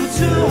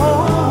to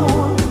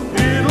hold.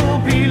 It'll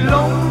be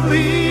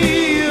lonely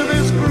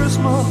this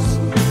Christmas,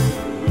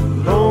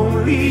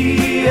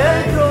 lonely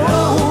and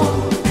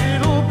cold.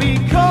 It'll be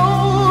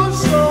cold,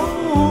 so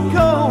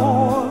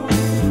cold,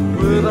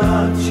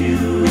 without you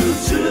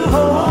to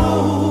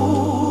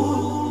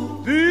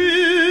hold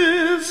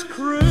this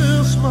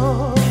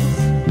Christmas.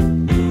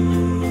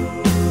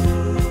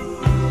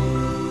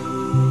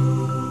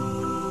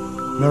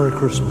 Merry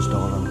Christmas,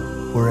 darling,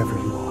 wherever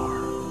you are.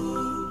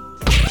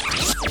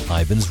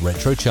 Ivan's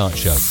Retro Chart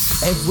Show,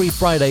 every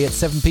Friday at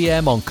 7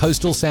 p.m. on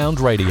Coastal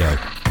Sound Radio.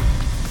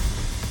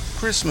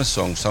 Christmas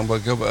song sung by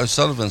Gilbert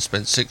O'Sullivan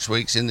spent 6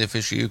 weeks in the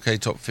official UK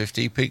Top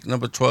 50, peaked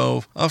number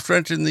 12, after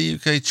entering the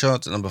UK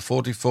chart at number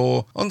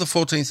 44 on the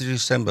 14th of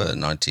December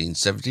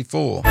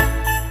 1974. A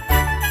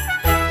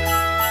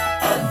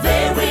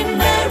very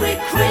Merry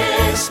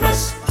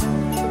Christmas.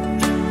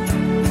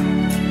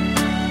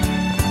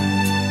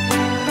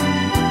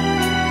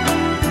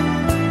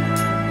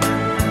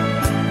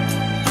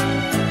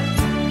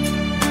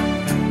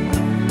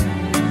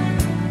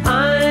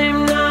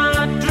 I'm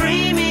not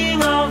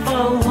dreaming of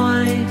a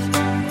white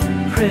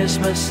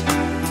Christmas.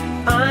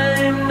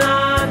 I'm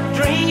not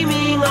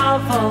dreaming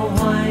of a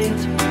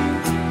white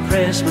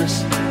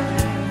Christmas.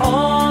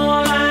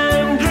 All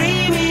I'm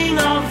dreaming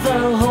of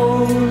the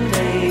whole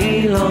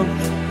day long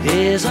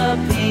is a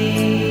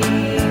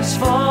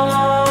peaceful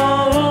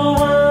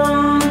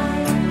one.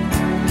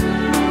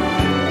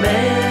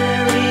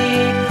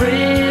 Merry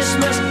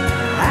Christmas,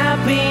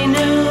 Happy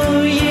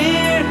New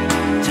Year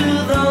to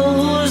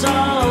those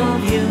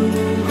of you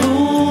who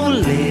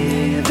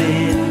live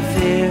in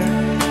fear,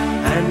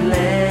 and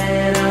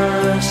let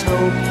us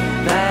hope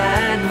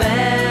that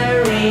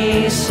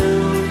very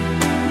soon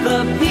the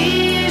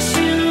peace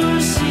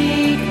you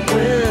seek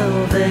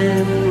will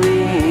then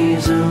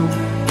resume.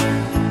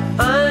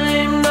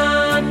 I'm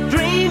not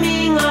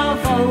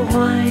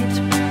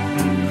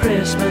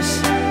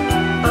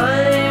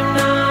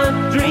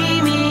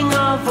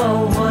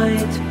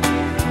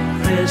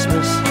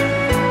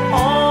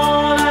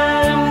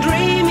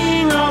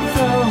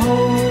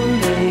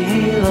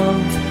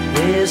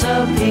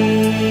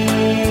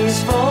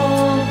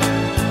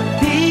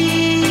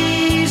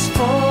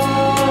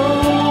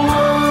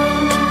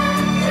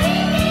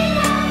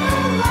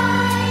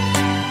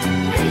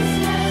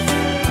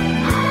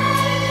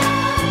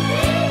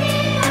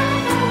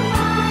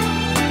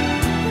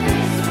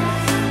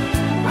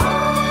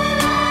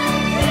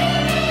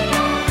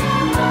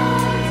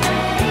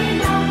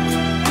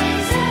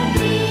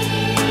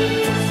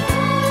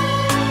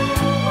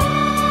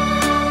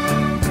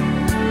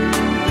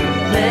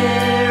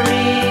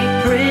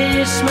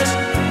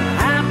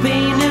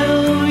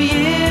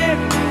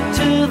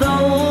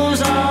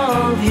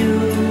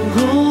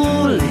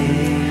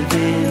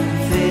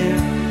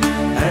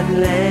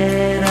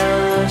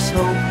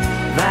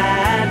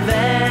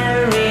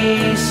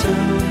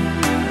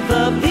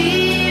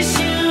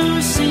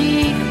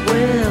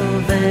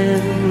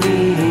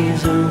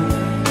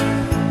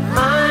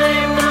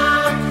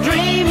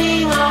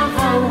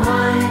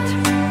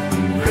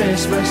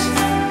Christmas.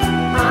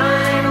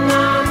 I'm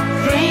not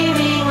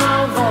dreaming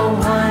of a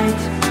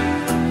white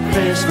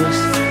Christmas.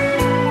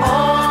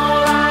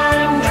 All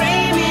I'm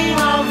dreaming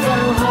of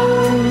the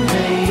whole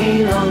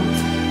day long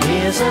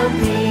is a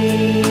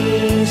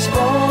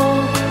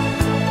peaceful,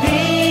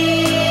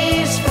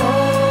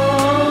 peaceful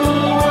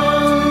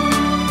one.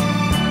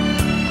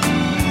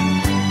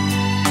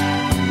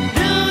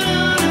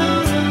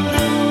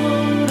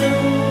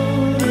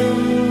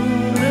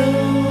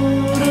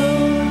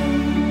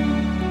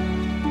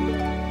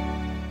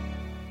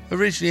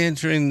 Originally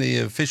entering the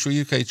official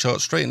UK chart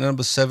straight at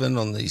number 7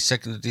 on the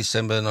 2nd of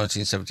December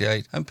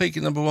 1978 and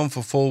peaking number 1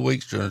 for 4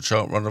 weeks during a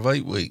chart run of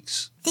 8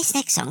 weeks. This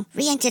next song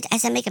re-entered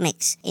as a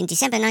megamix in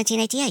December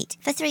 1988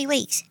 for 3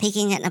 weeks,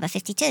 peaking at number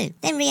 52,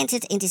 then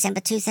re-entered in December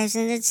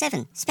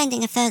 2007,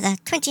 spending a further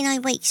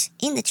 29 weeks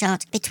in the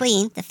chart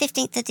between the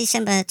 15th of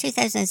December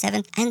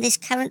 2007 and this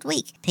current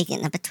week, peaking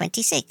at number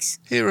 26.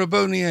 Here are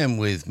Boney M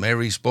with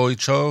Mary's Boy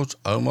Child,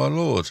 Oh My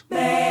Lord.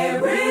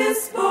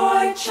 Mary's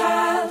boy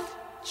child,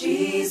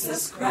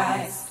 Jesus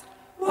Christ,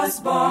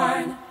 was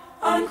born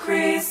on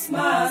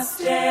Christmas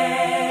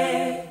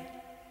Day.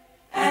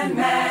 And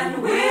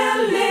man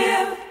will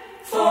live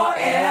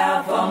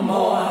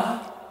forevermore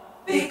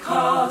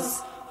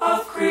because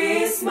of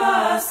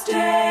Christmas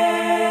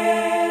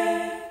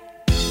Day.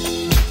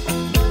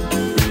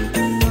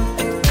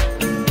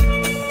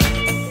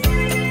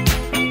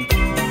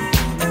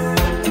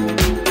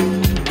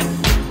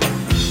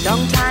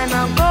 Long time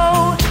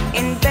ago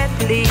in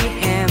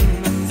Bethlehem,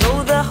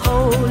 so the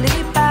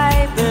Holy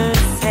Bible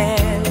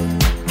said,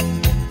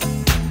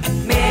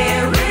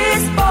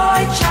 Mary's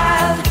boy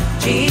child,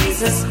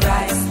 Jesus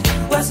Christ,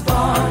 was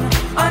born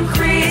on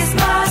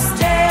Christmas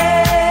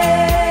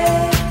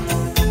Day.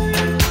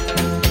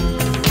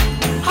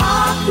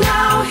 Hark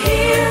now,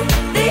 hear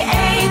the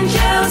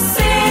angels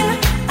sing,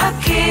 a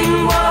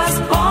king was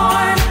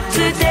born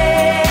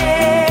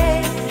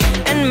today,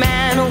 and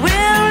man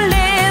will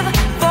live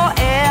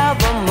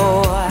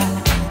forevermore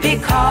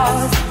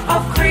because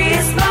of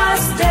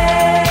Christmas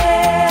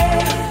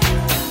Day.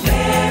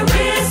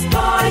 Mary's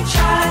boy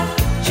child,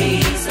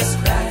 Jesus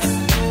Christ,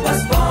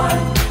 was born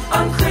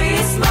on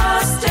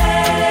Christmas Day.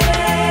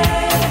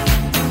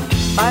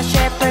 While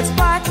shepherds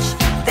watch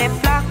their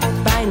flock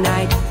by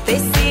night, they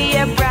see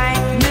a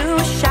bright new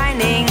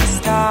shining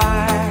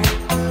star.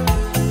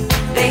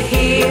 They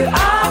hear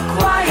a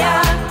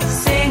choir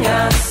sing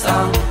a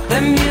song,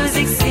 the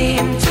music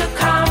seemed to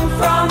come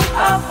from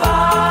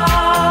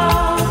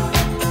afar.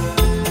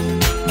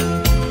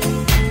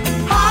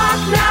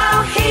 Hark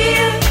now,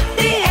 hear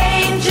the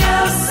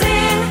angels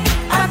sing,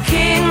 a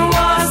king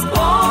was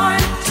born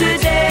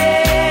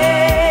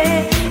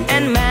today,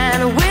 and man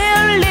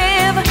will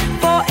live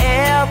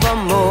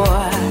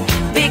forevermore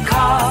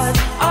because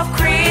of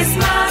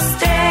Christmas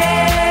Day.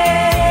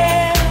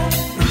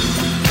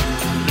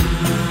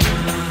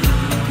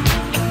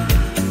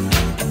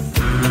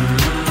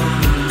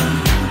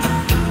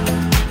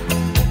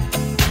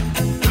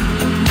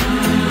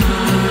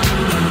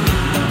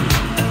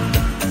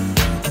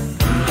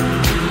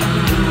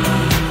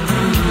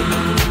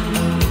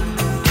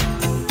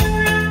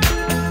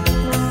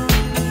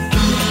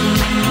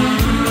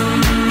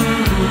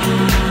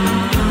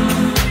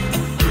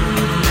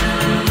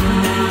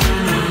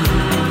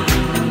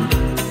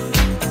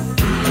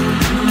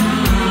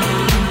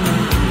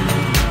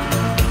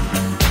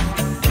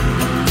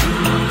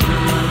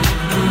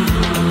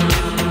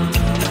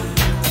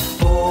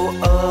 For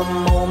a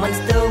moment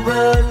the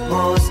world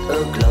was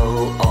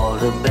aglow. All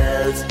the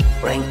bells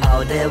rang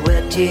out, there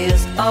were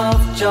tears of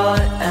joy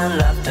and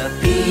laughter.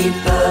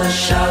 People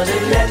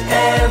shouted, let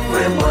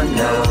everyone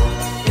know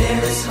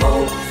there is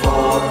hope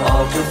for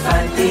all to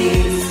find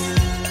peace.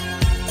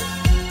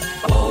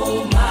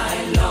 Oh my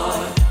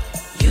Lord,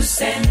 you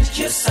sent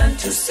your Son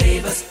to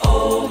save us.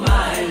 Oh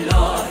my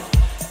Lord,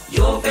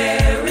 your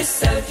very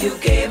self you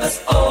gave us.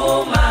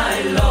 Oh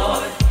my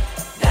Lord,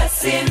 that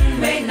sin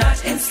may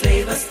not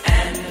enslave us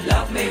and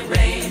love may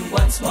reign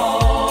once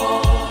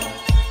more.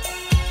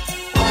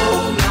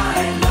 Oh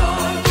my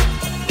Lord,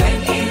 when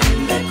in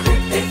the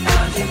crypt they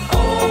found him.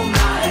 Oh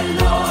my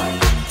Lord,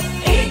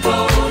 a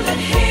golden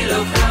halo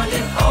crowned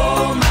him.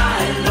 Oh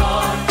my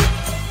Lord,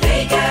 they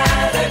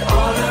gathered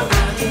all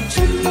around him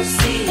to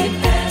see him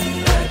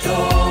and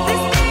adore.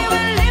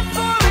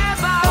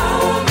 Oh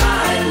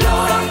my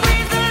Lord,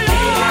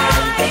 they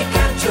had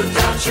begun to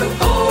doubt you.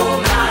 Oh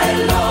my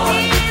Lord,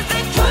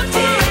 what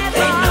did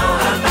they know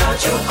about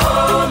you?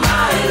 Oh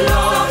my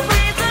Lord,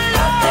 but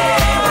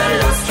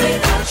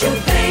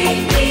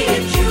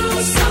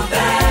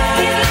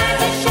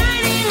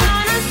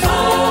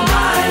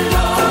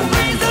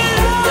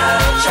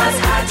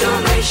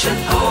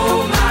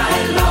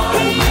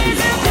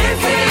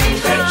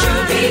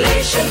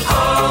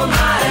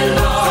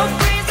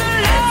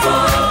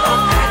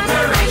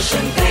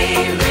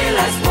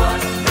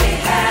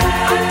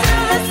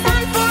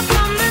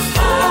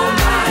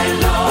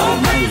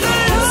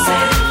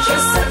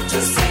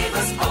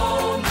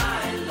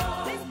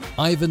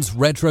Ivan's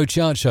Retro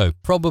Chart Show,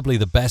 probably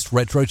the best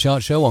retro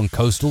chart show on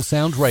Coastal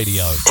Sound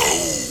Radio.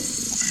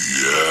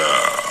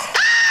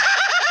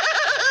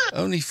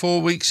 Only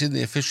 4 weeks in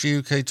the official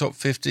UK Top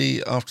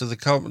 50 after the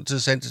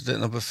Carpenters entered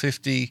at number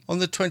 50 on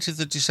the 20th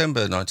of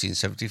December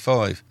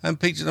 1975 and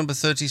peaked at number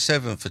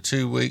 37 for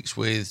 2 weeks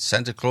with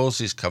Santa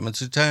Claus is Coming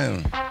to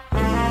Town.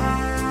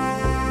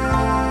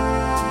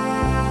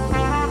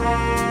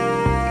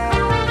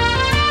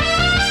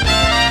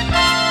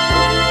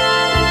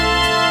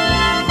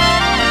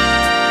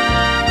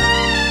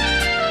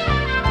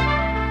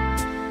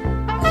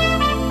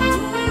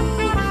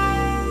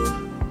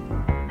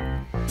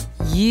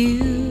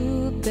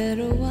 You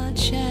better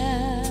watch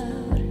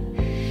out.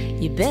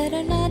 You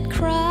better not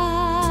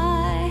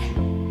cry.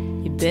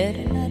 You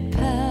better not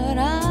pout.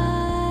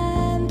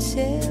 I'm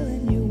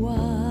telling you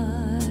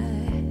why.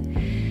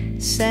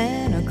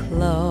 Santa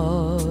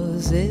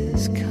Claus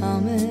is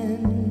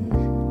coming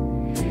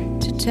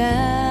to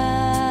town.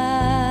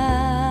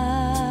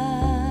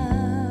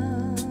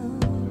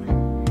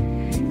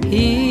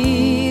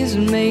 He's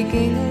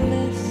making a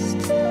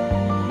list,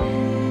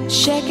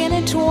 checking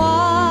it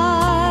twice.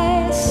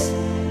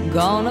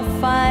 Gonna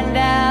find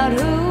out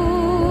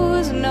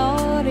who's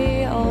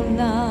naughty or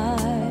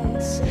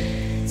nice.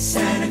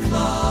 Santa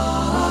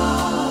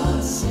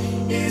Claus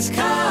is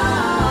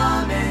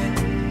coming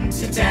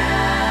to town.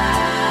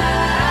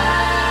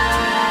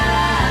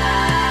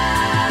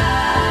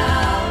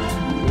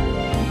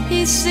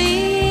 He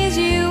sees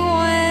you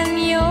when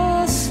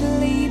you're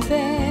sleeping.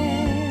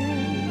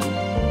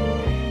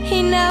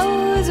 He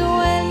knows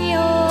when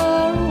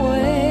you're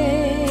awake.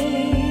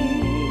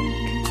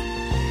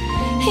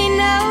 He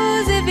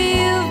knows if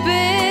you've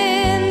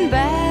been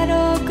bad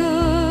or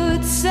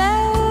good,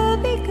 so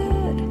be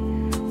good,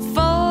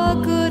 for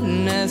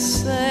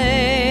goodness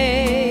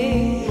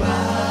sake.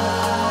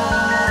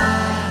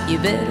 You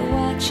better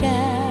watch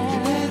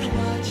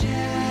out.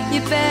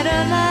 You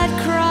better not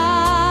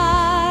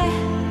cry.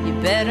 You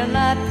better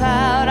not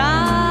pout.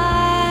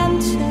 I'm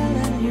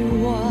telling you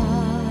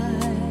why.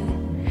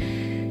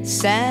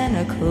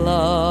 Santa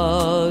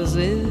Claus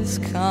is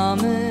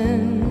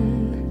coming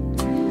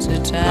to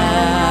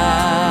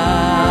town.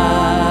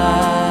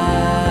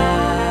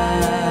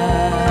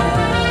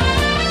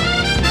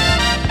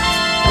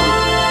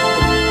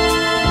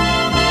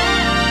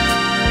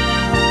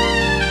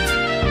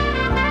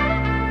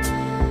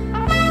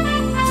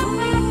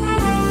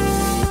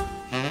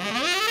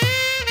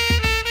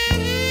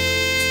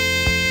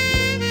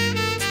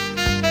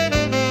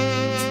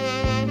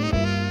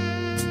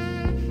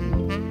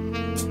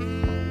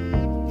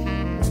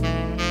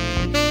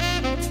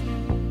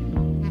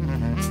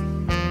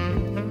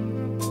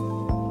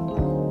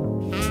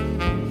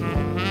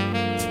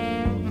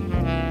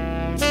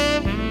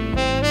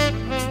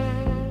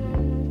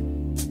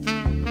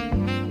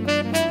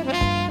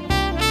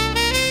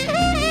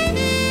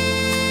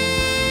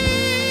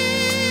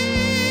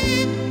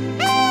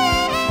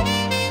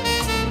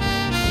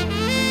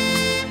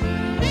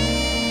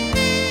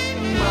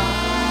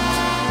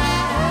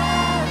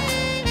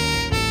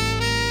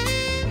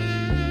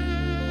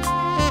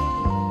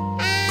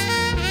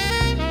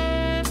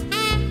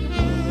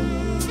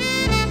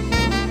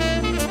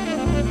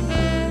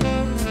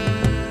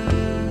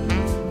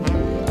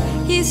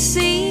 He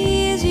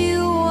sees you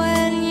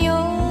when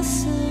you're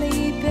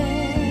sleeping.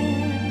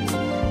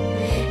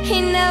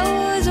 He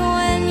knows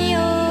when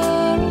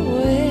you're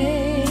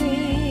awake.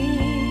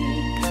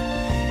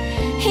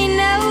 He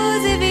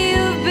knows if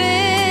you've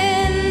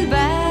been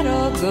bad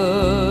or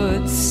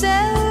good,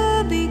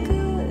 so be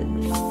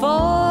good,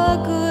 for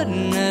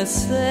goodness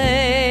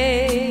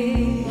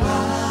sake.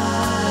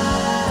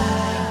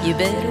 You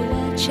better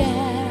watch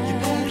out.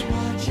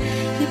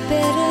 You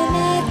better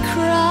not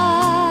cry.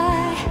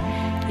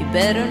 You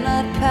better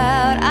not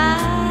pout.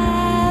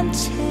 I'm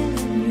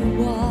telling you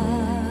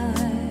why.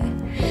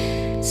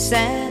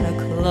 Santa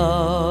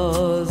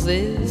Claus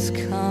is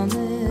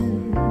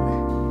coming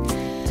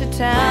to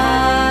town.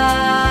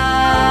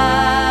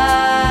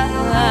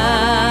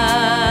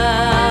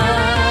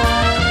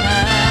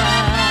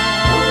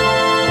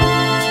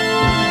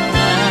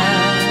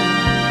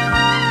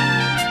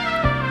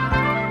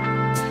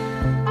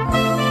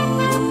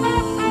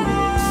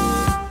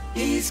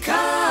 He's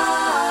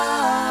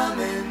coming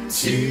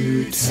to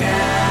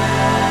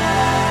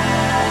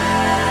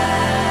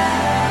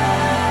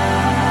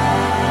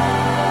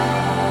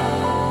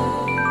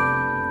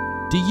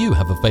Do you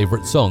have a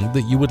favourite song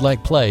that you would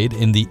like played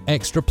in the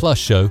Extra Plus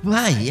show?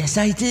 Why, yes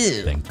I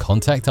do. Then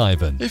contact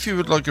Ivan. If you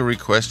would like a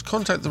request,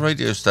 contact the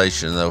radio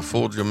station and they'll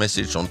forward your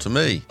message on to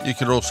me. You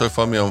can also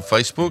find me on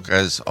Facebook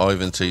as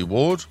Ivan T.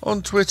 Ward,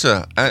 on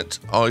Twitter at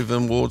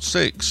Ivan Ward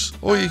 6,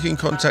 or you can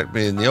contact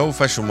me in the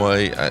old-fashioned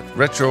way at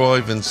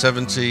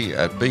retroivan70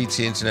 at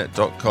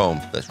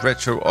btinternet.com. That's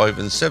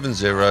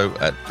retroivan70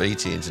 at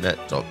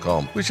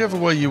btinternet.com. Whichever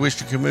way you wish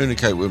to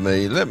communicate with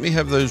me, let me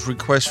have those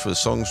requests for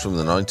songs from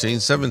the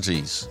 1970s.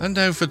 Days. And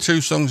now for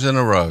 2 songs in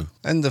a row.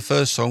 And the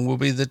first song will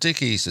be The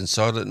Dickies and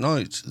Silent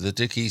Night. The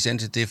Dickies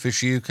entered the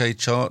official UK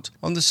chart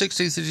on the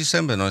 16th of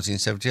December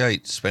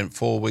 1978, spent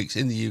 4 weeks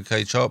in the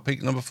UK chart,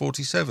 peaked number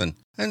 47.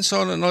 And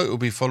Silent Night will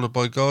be followed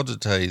by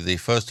Gardate, the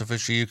first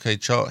official UK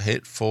chart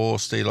hit for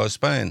Steel Eye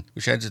Span,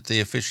 which entered the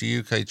official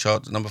UK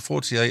chart at number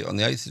 48 on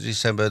the 8th of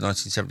December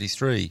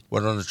 1973.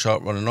 Went on the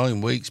chart run of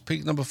 9 weeks,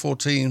 peaked number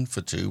 14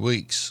 for 2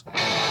 weeks.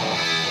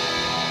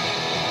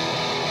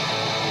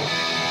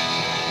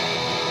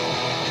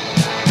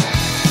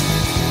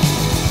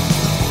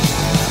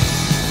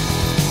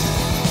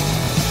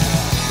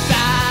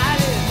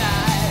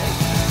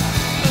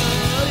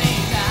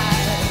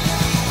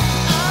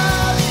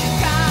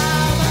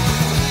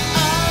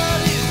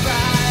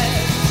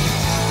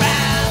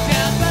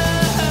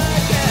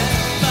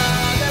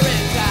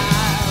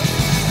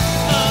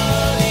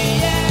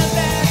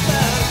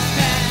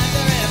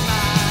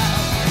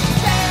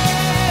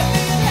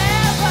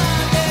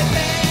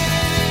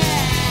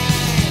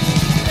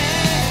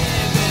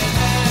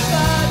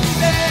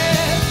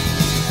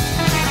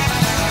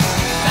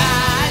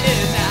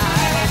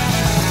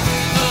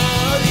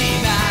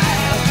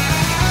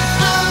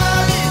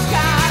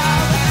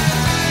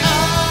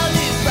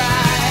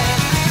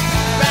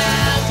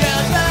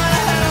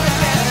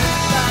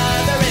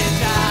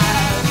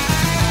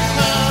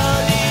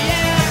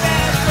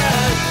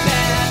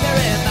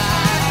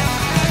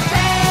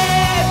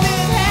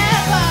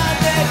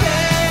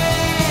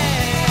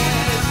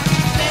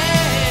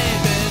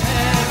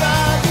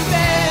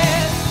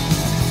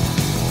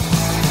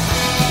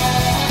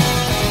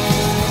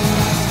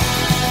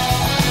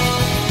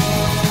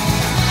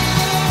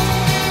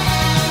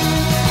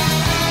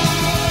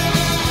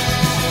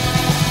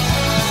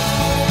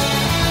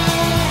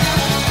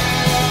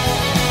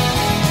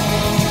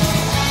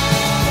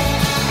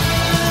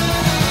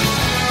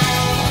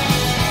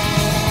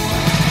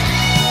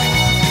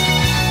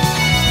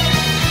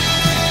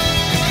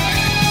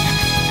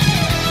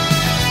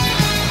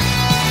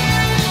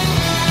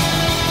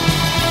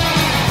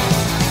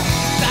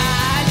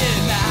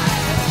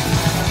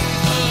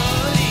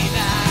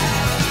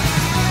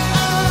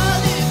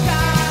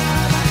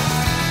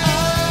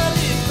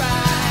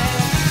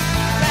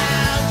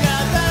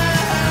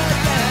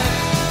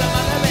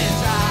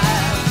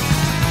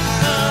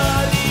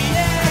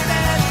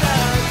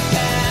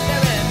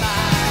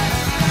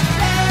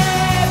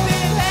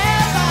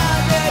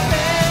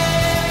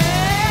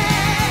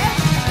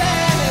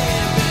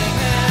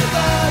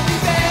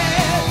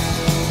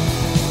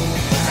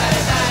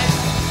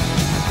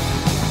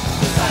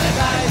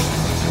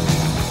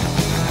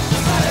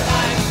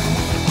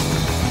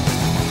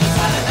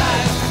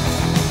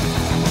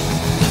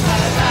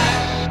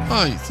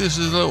 Hi, this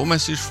is a little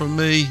message from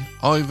me,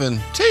 Ivan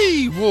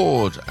T.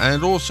 Ward,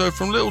 and also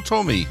from little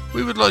Tommy.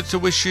 We would like to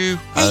wish you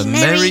a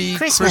Merry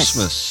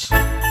Christmas. A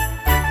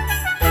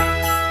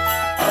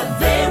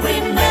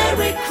very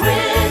Merry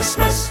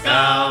Christmas.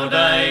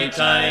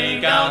 Gaudete,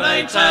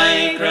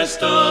 gaudete,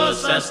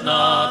 Christus es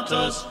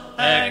natus,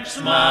 ex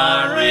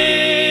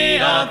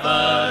Maria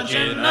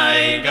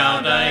Virgine,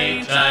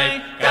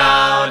 gaudete,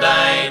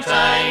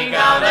 gaudete,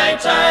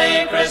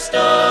 gaudete,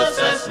 Christus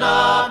es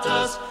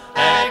natus,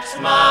 ex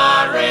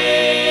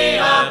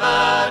Maria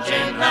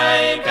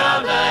Virgine,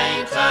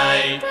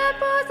 gaudete.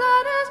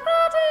 Deposatis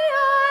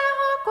gratiae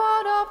hoc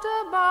quod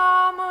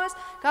optimamus,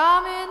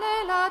 Carmine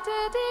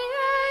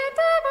latitiae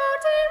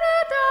devoti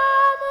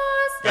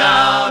redamus.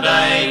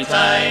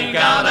 Gaudete,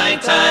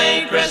 gaudete,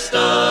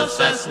 Christus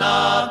es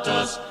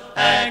natus,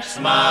 ex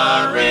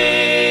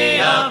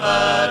Maria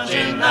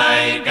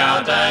Virgine,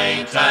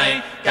 gaudete,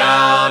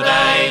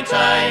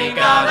 gaudete,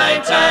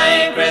 gaudete,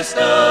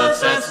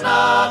 Christus es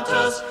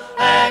natus,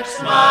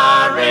 ex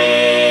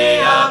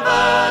Maria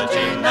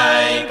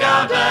Virgine,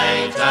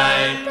 gaudete.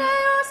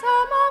 Deus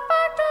homo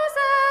factus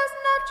est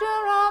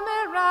natura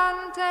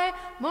mirante,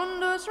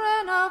 mundus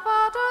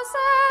renovatus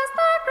est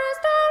a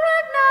Christo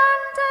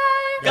regnante.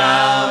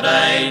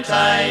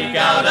 Gaudete,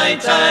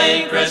 gaudete,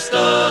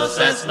 Christus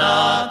es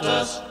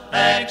natus,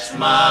 ex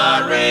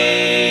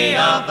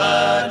Maria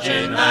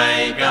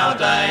Virgine,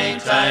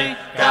 gaudete,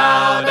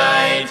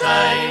 gaudete,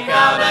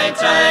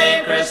 gaudete,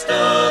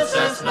 Christus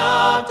es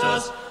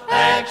natus,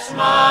 ex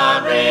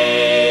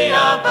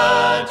Maria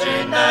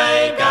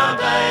Virgine,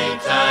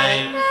 gaudete.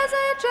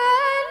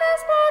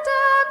 Celis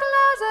porta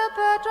clausa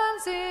petrum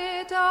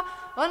sita,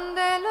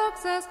 unde lux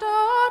est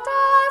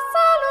tota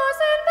salus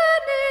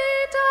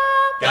invenita.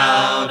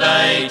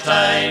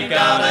 Gaudete,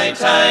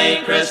 gaudete,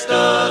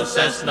 Christus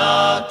es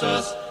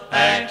natus,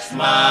 ex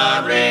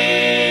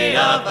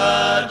Maria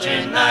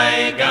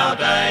Virgine,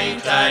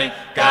 gaudete,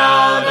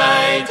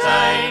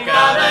 gaudete,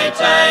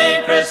 gaudete,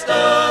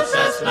 Christus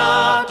es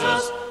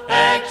natus,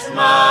 ex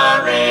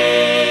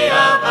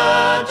Maria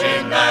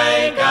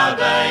Virgine,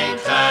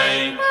 gaudete.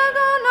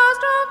 Ego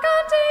nostro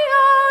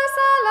cantiae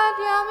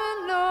saladiam in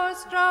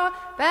lustro,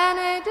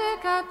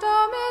 benedicat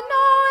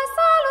Domino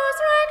salus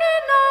Regi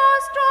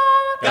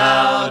nostrum.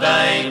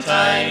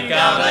 Gaudete,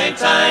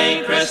 gaudete,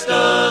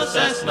 Christus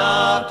es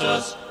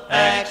natus,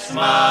 Ex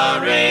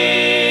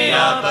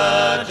Maria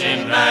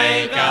Virgin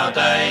Rei,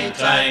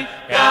 Gaudete,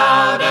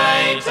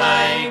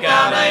 Gaudete,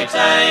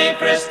 Gaudete,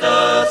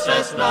 Christus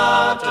es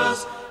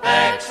natus.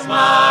 Ex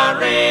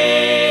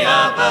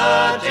Maria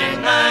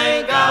Virgin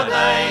Rei,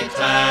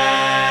 Gaudete.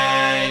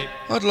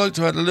 I'd like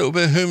to add a little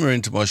bit of humour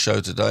into my show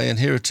today, and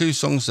here are two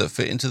songs that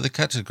fit into the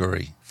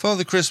category.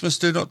 Father Christmas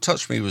Do Not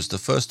Touch Me was the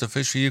first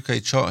official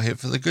UK chart hit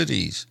for the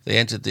Goodies. They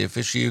entered the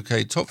official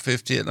UK Top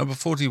 50 at number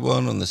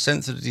 41 on the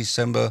 10th of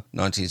December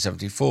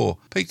 1974,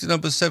 peaked at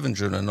number 7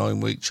 during a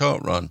 9-week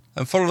chart run,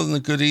 and following the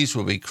Goodies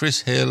will be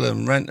Chris Hill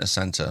and Rent a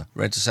Santa.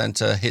 Rent a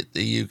Santa hit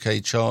the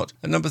UK chart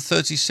at number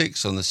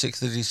 36 on the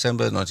 6th of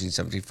December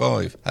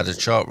 1975, had a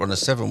chart run of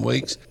 7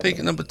 weeks, peaked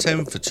at number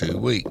 10 for 2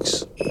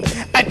 weeks.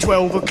 At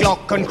 12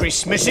 o'clock on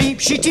Christmas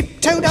Eve, she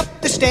tiptoed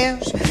up the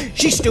stairs.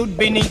 She stood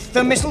beneath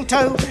the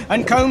mistletoe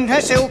and combed her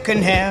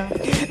silken hair.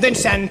 Then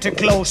Santa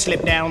Claus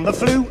slipped down the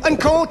flue and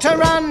caught her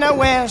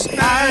unawares.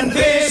 And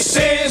this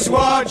is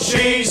what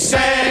she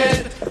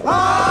said. Oh,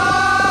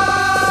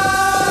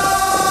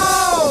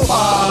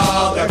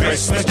 Father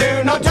Christmas,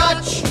 do not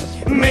touch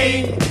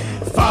me.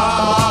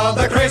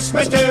 Father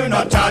Christmas, do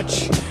not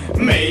touch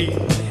me.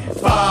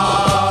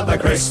 Father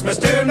Christmas,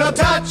 do not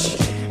touch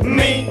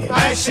me,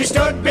 as she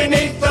stood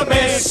beneath the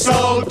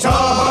mistletoe.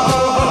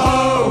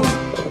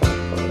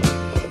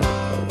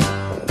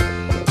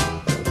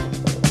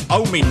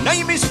 Oh, me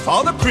name is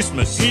Father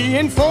Christmas. He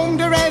informed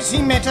her as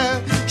he met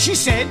her. She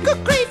said,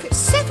 Good grief, it's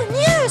 7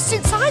 years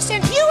since I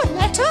sent you a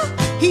letter.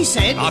 He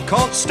said, I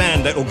can't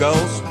stand little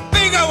girls.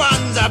 Bigger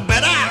ones are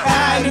better.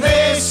 And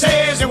this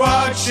is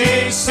what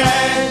she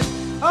said.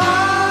 Oh,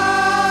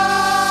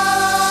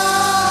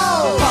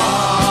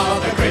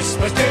 Father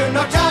Christmas, do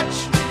not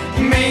touch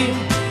me.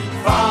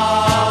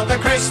 Father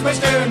Christmas,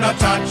 do not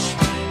touch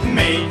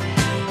me.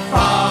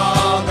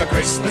 Father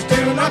Christmas,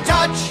 do not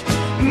touch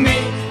me,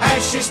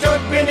 as she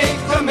stood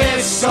beneath the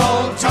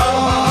mistletoe.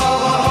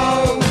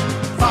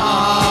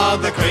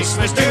 Father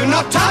Christmas, do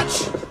not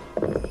touch.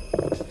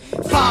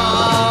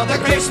 Father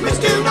Christmas,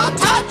 do not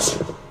touch.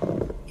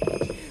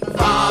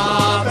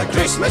 Father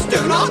Christmas,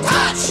 do not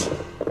touch,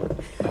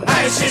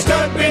 as she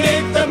stood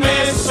beneath the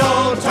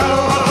mistletoe.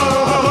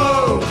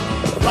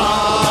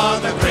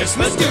 Father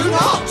Christmas, do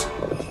not.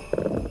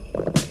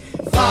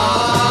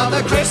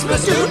 Father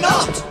Christmas, do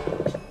not.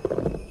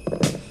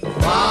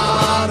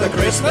 Father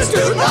Christmas,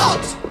 do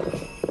not,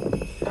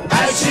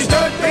 as she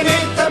stood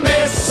beneath the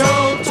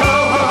mistletoe.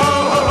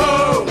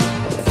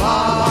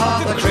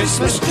 Father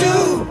Christmas,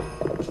 do.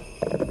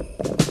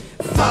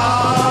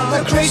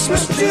 Father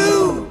Christmas,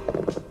 do.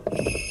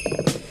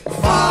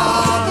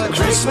 Father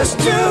Christmas,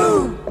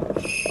 do,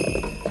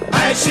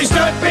 as she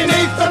stood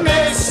beneath the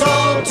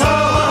mistletoe.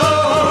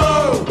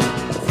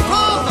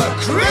 Father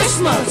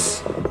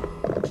Christmas.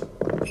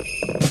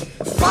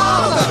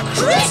 Father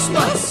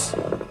Christmas.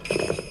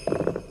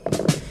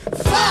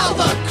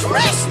 Father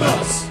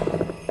Christmas,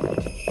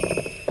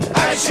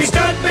 as she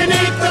stood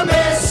beneath the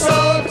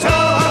mistletoe.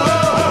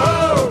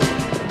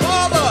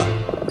 Father.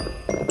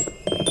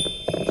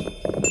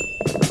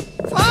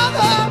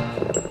 Father.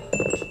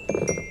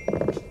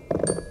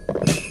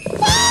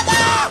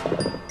 Father,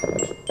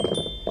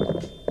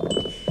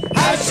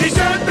 as she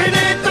stood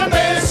beneath the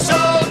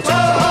mistletoe.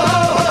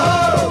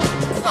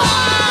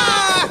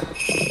 Fire!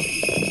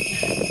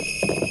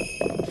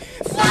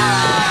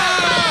 Fire!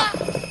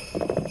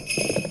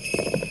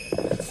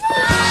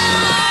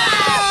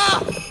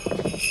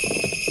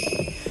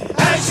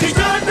 As she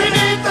stood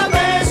beneath the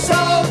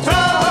mistletoe.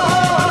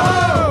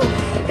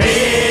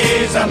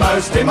 He's a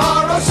most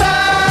immoral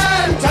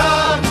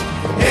Santa.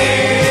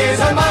 He's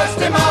a most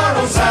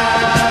immoral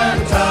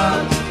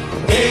Santa.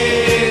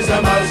 He's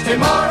a most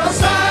immoral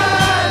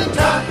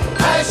Santa,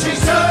 as she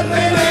stood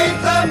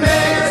beneath the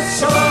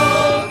mistletoe.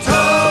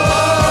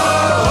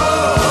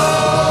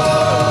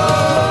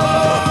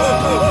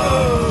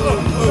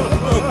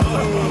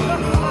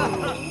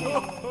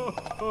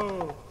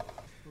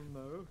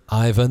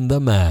 Ivan the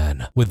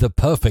Man, with the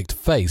perfect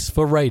face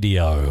for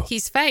radio.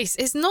 His face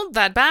is not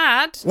that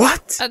bad.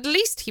 What? At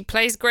least he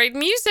plays great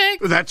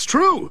music. That's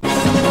true.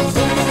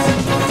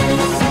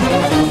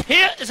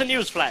 Here is a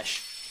news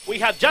flash. We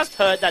have just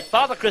heard that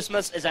Father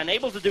Christmas is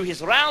unable to do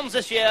his rounds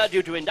this year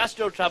due to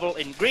industrial trouble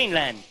in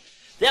Greenland.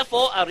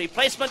 Therefore, a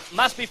replacement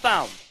must be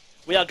found.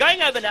 We are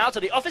going over now to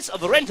the office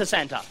of Rent a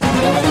Santa.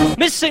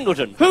 Miss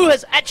Singleton, who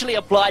has actually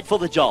applied for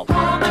the job?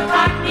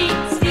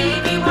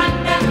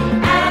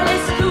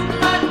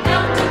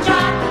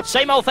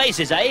 Same old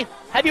faces, eh?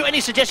 Have you any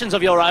suggestions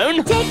of your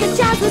own? Take a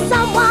chance with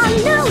someone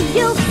new,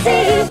 you'll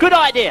see. Good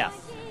idea.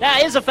 Now,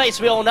 here's a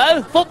face we all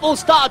know. Football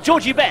star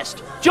Georgie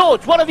Best.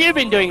 George, what have you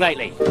been doing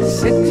lately?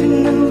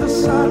 Sitting in the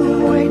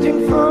sun,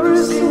 waiting for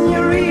a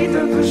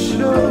senorita to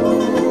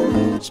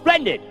show.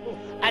 Splendid.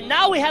 And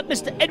now we have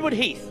Mr. Edward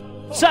Heath.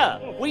 Sir,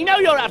 we know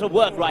you're out of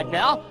work right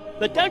now,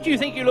 but don't you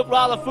think you look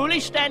rather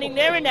foolish standing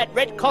there in that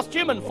red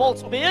costume and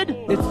false beard?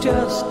 It's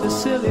just a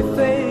silly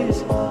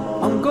phase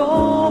I'm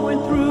going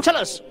through. Tell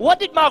us, what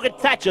did Margaret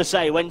Thatcher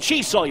say when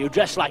she saw you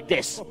dressed like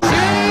this?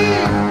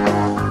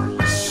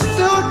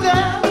 Stood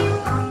down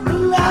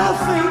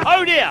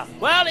dear.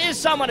 Well, here's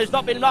someone who's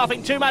not been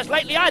laughing too much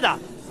lately either.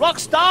 Rock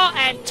star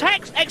and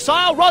tax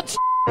exile Rod.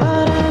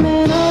 I'm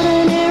an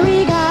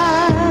ordinary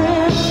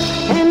guy,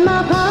 and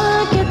my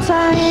pockets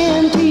are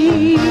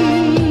empty.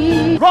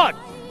 Rod,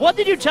 what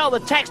did you tell the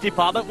tax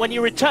department when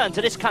you returned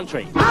to this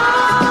country? Can't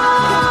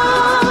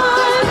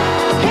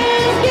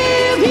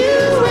give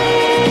you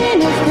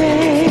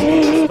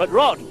anything, But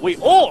Rod, we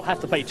all have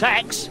to pay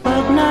tax.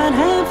 but not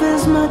half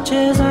as much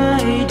as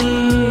I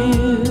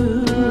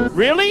do.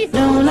 Really?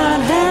 No,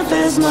 not half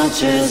as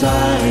much as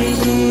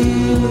I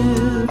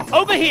do.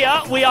 Over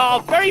here, we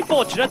are very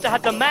fortunate to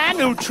have the man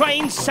who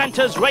trains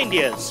Santa's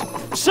reindeers.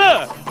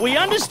 Sir, we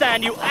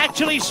understand you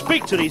actually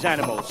speak to these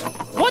animals.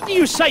 What do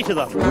you say to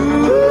them?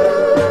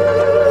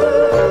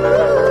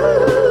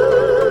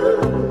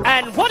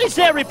 And what is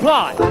their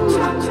reply?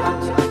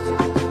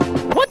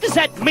 What does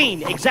that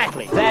mean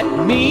exactly? That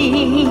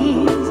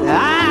means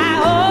I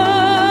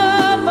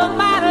offer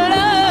my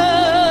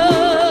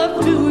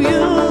love to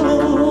you.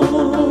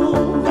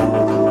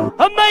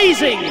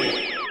 Amazing!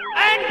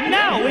 And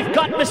now we've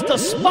got Mr.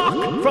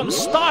 Spock from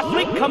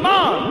Starfleet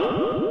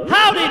Command.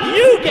 How did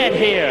you get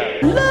here?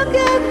 Look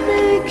at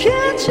me,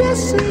 can't you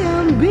see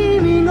I'm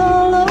beaming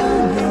all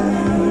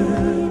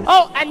over?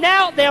 Oh, and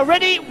now they're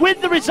ready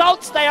with the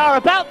results. They are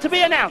about to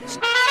be announced.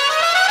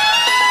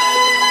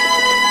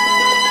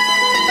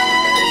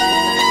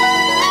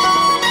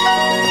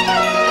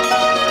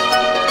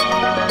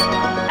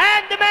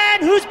 And the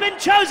man who's been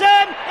chosen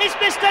is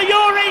Mr.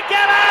 Yuri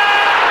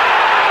Geller!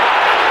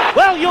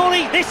 Well,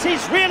 Yuri, this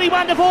is really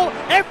wonderful.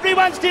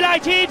 Everyone's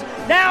delighted.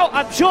 Now,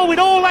 I'm sure we'd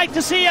all like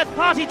to see a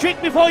party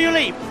trick before you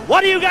leave.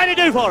 What are you going to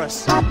do for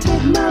us? I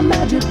take my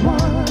magic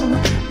wand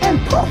and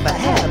puff and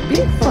have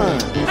big fun.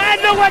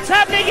 And look what's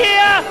happening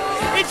here.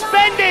 It's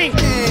bending.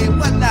 Hey,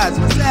 what nuts?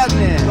 What's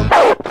happening?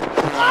 Oi!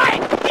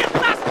 You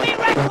must be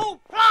Red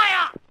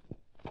Flyer!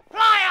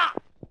 Flyer!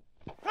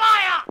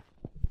 Flyer!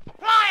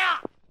 Flyer!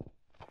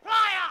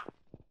 Flyer!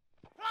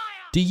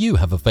 Do you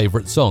have a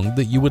favourite song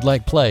that you would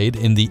like played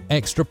in the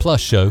Extra Plus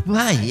show?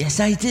 Why, yes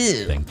I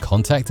do. Then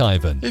contact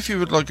Ivan. If you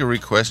would like a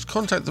request,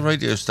 contact the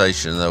radio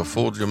station and they'll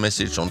forward your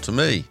message on to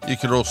me. You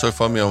can also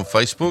find me on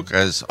Facebook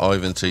as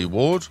Ivan T.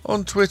 Ward,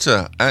 on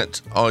Twitter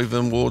at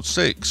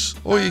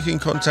IvanWard6, or you can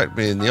contact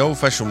me in the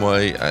old-fashioned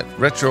way at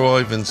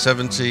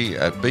RetroIvan70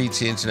 at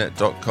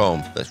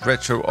btinternet.com. That's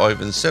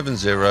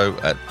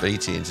RetroIvan70 at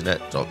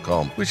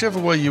btinternet.com. Whichever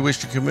way you wish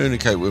to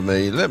communicate with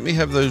me, let me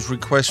have those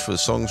requests for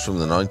songs from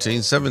the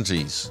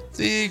 1970s.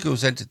 The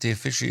Eagles entered the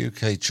official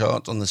UK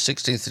chart on the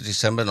 16th of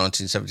December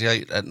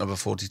 1978 at number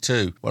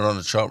 42, went on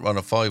a chart run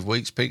of 5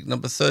 weeks, peaked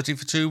number 30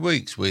 for 2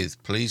 weeks with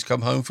Please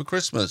Come Home for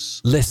Christmas.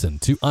 Listen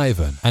to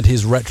Ivan and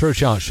his Retro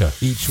Chart Show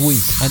each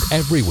week, and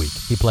every week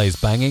he plays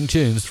banging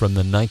tunes from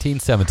the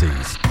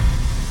 1970s.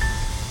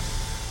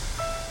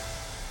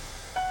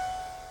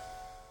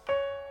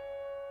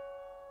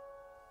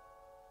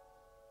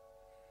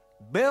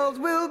 Bells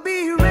will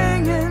be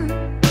ringing.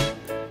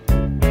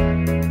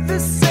 The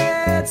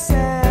sad,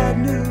 sad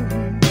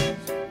news.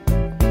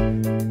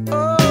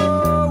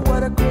 Oh,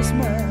 what a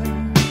Christmas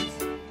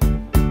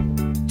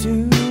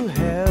to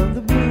have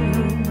the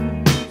blues.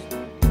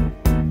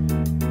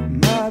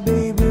 My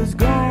baby's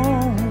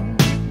gone.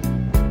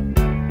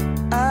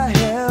 I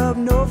have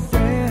no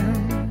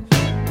friends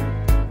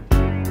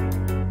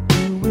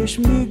who wish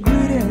me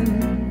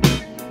greeting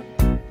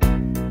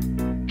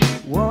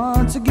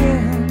once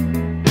again.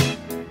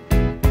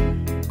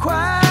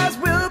 Choirs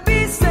will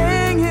be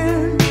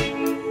singing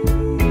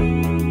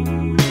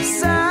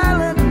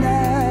Silent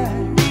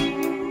Night,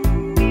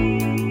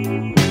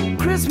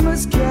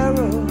 Christmas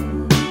carol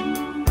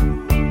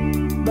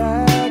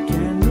by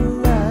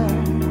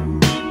candlelight.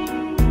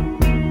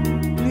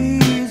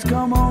 Please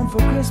come home for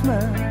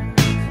Christmas.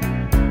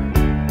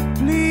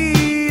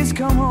 Please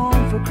come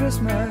home for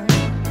Christmas.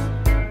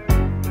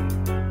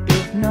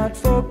 If not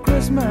for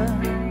Christmas,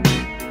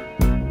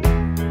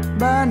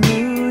 by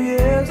New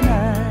Year's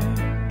night.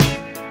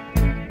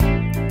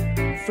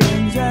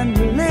 Friends and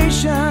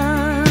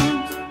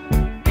relations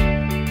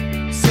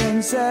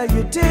send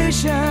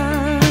salutations.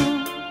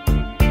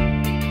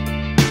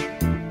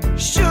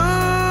 Sure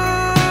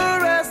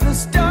as the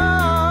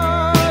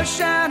stars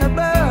shine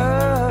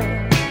above.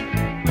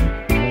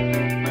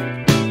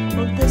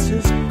 Well, this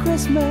is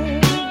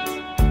Christmas.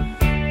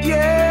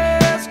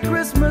 Yes,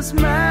 Christmas,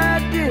 my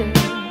dear.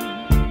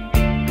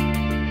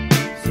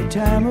 It's the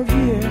time of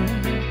year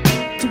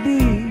to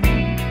be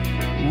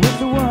with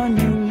the one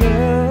you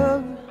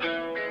love.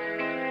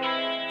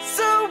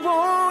 So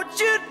won't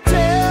you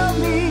tell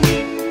me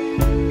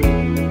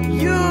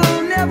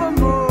you'll never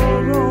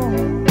more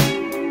roam?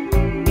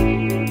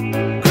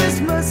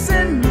 Christmas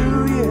and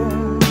New Year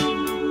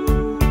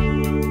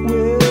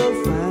will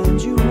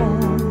find you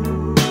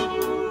home.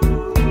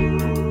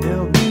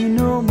 There'll be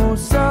no more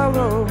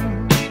sorrow,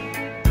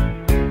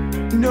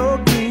 no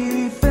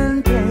grief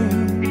and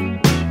pain,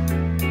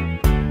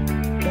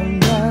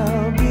 and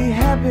I'll be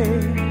happy,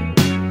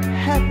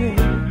 happy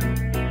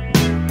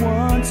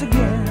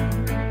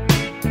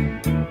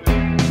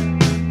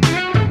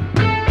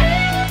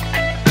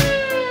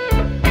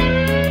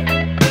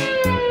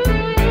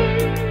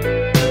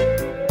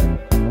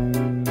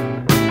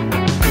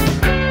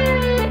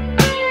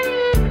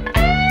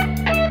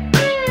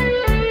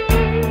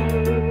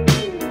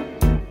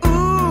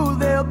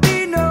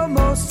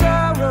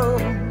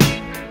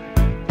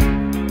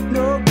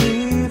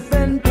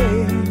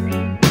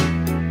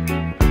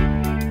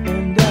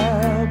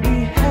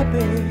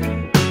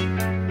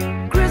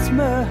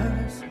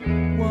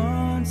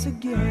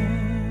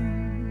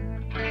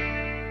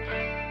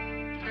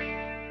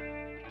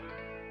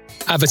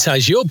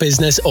advertise your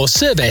business or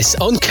service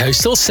on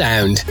Coastal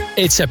Sound.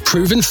 It's a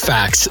proven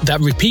fact that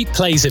repeat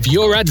plays of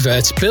your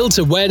advert builds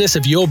awareness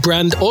of your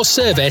brand or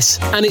service,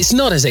 and it's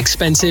not as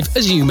expensive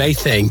as you may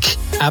think.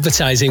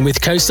 Advertising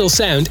with Coastal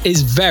Sound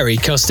is very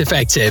cost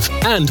effective,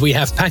 and we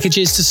have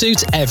packages to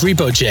suit every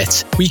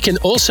budget. We can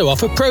also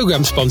offer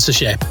program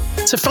sponsorship.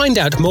 To find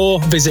out more,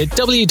 visit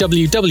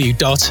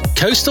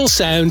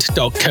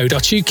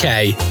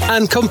www.coastalsound.co.uk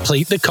and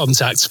complete the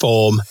contacts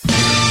form.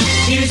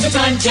 Here's the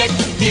time check,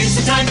 here's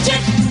the time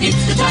check,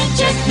 it's the time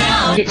check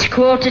now. It's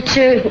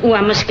 1:45. Oh,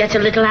 I must get a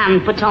little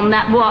hand put on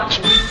that watch.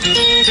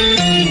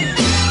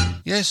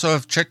 Yes,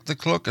 I've checked the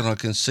clock and I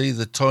can see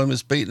the time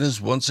has beaten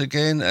us once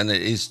again, and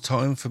it is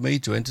time for me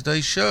to end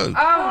today's show.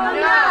 Oh,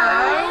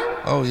 no!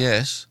 Oh,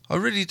 yes. I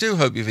really do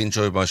hope you've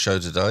enjoyed my show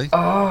today.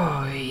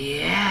 Oh,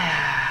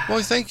 yeah.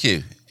 Why, thank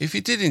you. If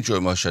you did enjoy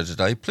my show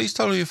today, please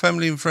tell all your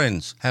family and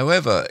friends.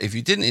 However, if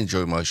you didn't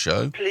enjoy my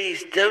show...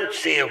 Please don't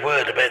say a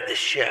word about the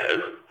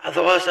show,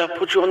 otherwise I'll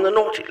put you on the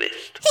naughty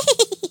list.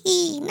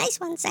 Nice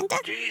one, Santa.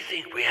 Do you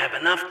think we have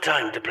enough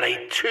time to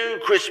play 2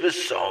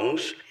 Christmas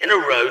songs in a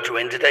row to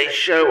end today's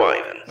show,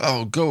 Ivan?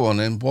 Oh, go on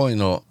then, why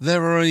not?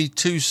 There are only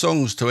 2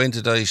 songs to end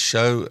today's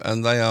show,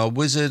 and they are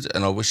Wizard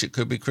and I Wish It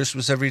Could Be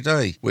Christmas Every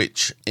Day,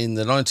 which in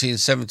the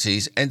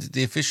 1970s entered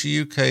the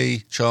official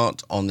UK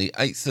chart on the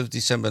 8th of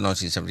December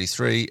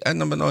 1973, and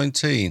number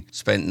 19,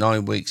 spent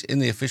 9 weeks in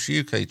the official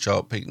UK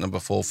chart, peaked number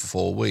 4 for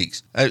 4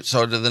 weeks.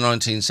 Outside of the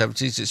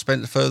 1970s, it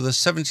spent a further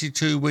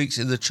 72 weeks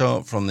in the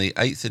chart from the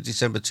 8th of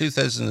December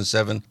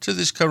 2007 to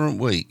this current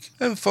week.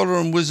 And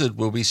following Wizard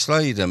will be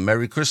Slade and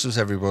Merry Christmas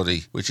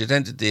Everybody, which had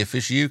entered the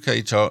official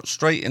UK chart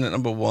straight in at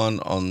number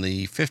 1 on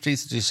the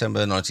 15th of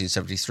December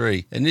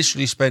 1973.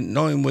 Initially spent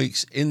 9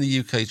 weeks in the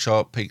UK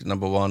chart, peaked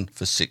number 1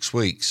 for 6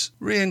 weeks.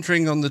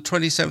 Re-entering on the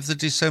 27th of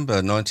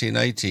December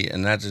 1980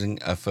 and adding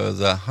a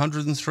further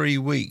 103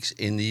 weeks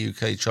in the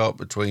UK chart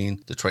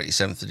between the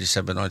 27th of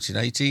December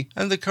 1980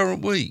 and the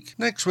current week.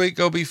 Next week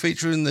I'll be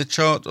featuring the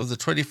chart of the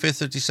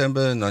 25th of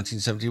December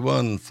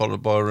 1971,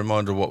 followed by a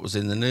reminder of what was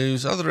in the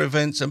news, other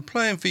events, and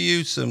playing for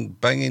you some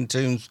banging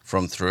tunes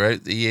from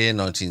throughout the year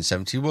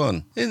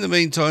 1971. In the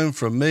meantime,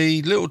 from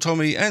me, Little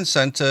Tommy and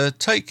Santa,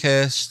 take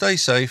care, stay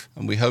safe,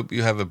 and we hope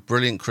you have a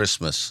brilliant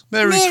Christmas.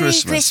 Merry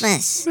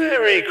Christmas.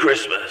 Merry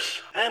Christmas.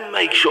 And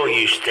make sure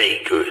you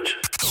stay good.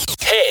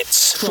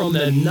 Hits from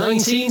the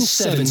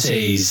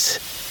 1970s.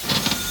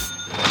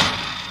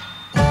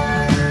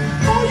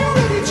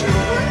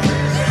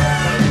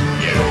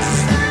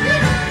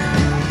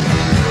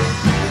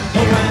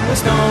 When the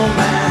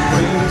snowman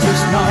brings the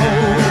snow,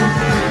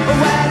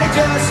 well, he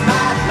just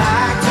might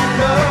like to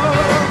know.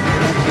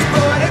 He's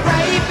put a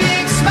great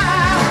big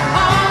smile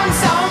on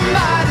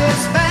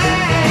somebody's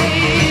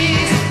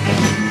face.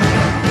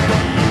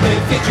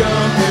 If you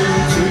jump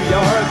into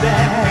your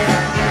bed,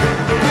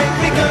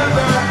 quickly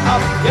cover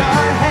up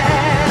your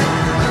head.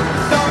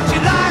 Don't you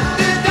like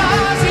this?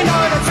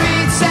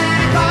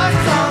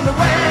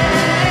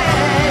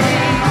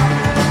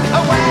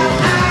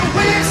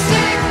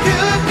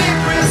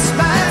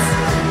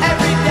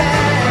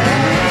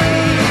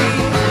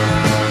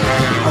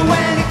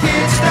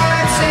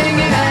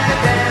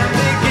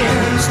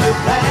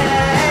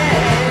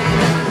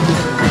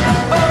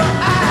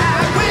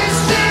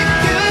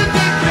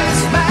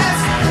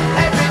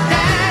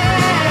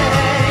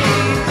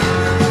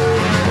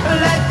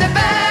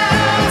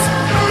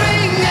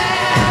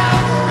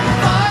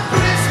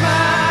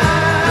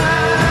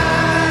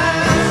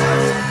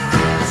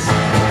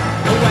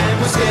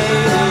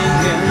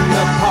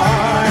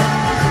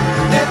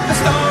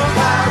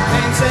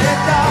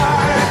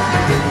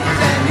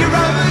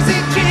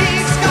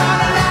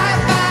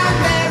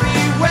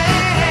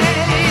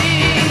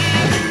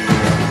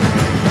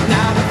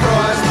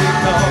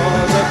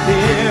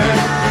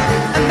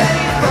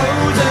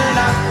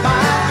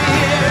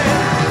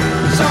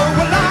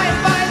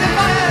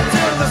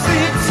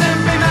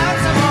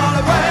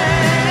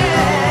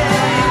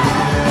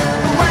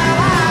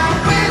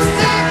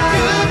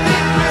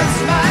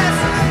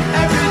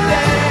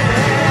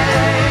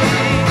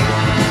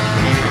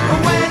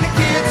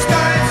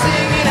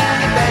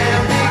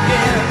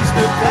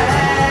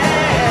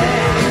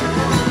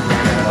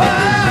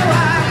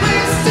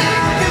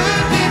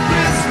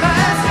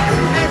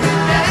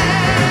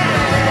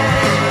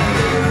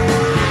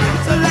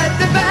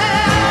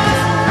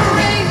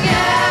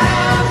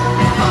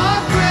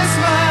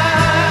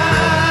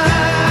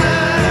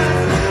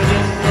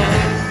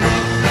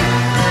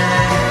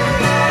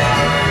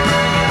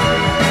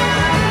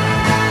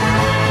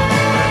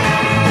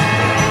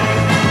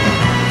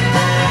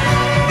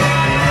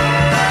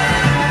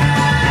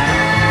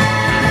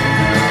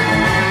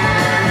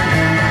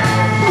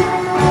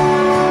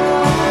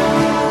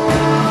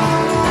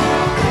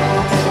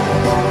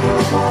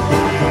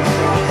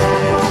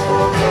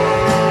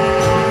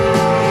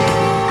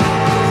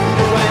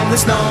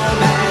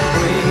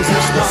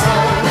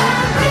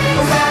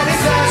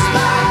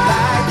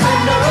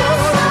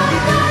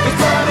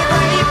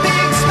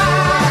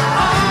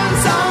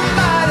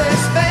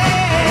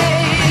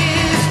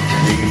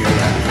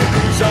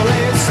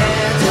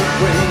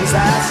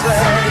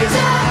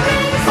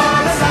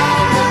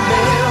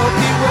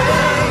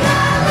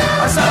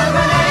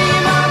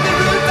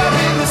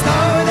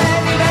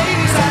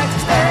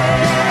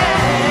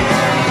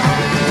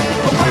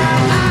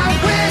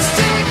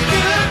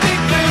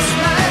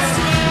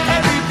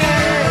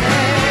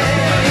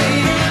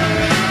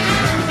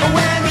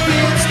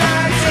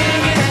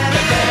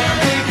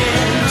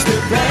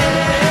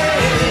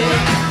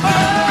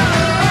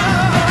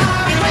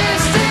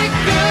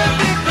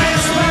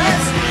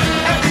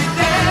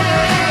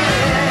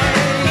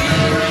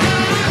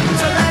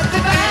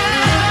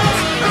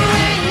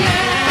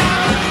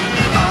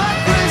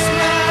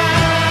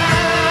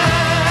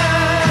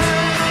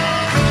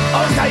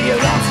 say you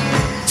lot.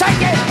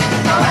 Take it.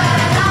 Well,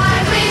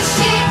 I wish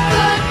it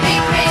could be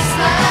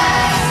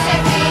Christmas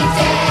every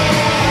day.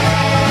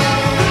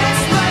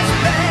 Christmas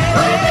Day.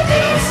 With the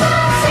bees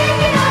all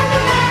singing and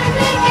the man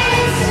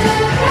begins to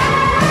play.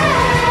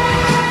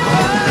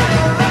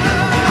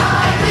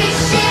 I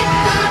wish it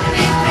could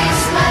be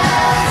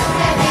Christmas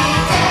every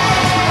day.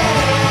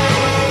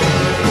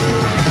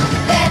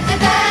 Let the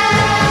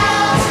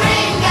bells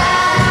ring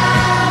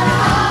out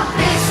for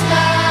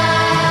Christmas.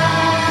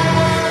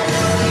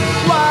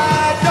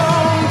 Why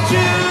don't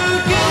you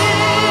give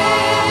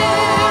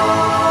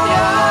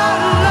your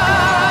love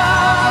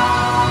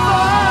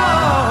for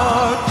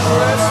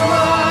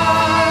Christmas?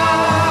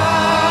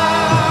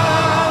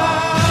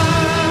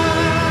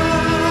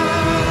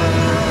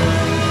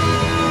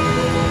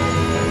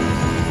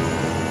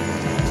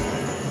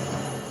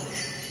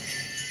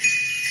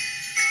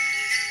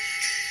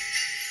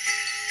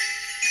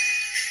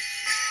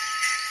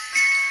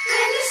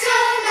 When the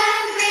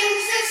snowman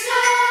brings the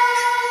snow,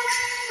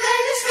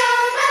 when the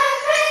snowman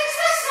brings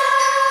the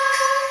snow,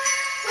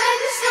 when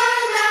the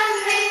snowman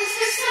brings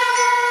the snow,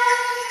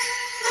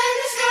 when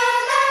the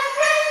snowman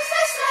brings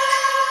the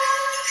snow,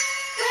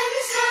 when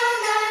the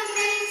snowman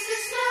brings the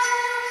snow,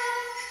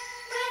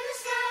 when the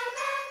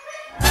snowman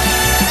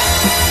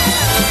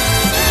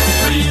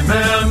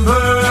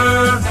Remember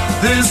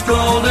this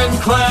golden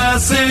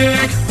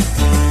classic.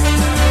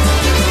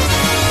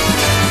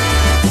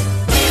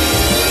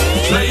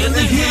 Playing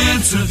the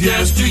hits of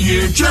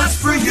yesteryear just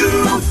for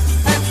you.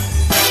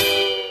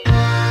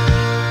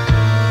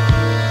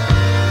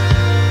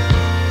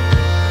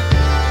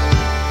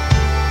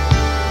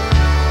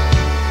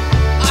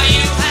 Are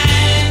you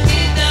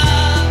hanging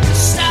up a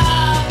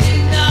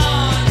stocking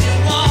on your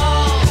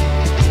wall?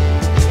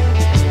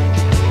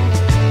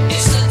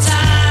 It's the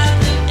time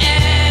that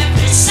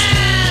every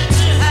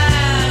Santa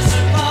has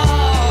a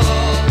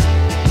ball.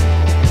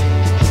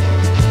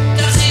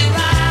 Does he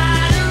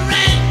ride a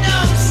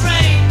red-nosed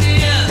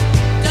reindeer?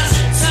 Does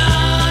it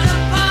turn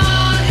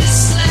upon his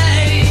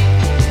sleigh?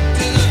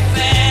 Do the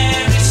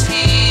fairies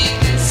sneak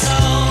and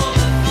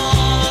sober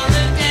for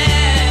a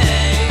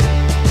day?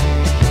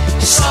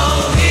 So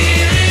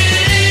here it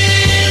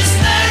is,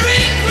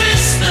 Merry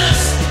Christmas,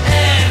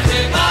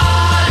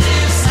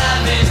 everybody's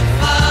having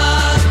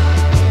fun.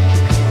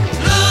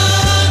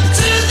 Look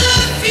to the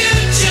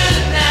future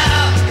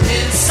now,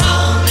 it's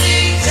only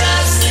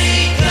just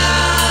begun.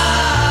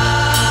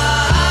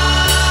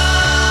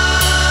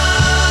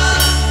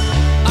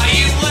 Are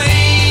you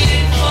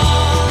waiting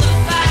for the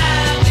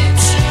family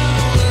to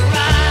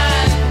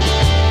arrive?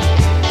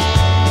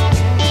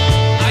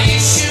 Are you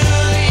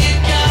sure you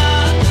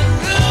got the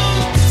room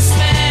to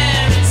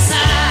spare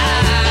inside?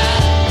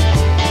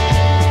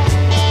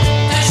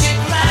 Does your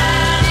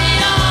granny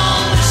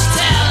always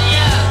tell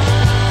you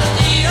that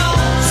the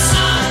old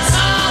songs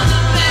are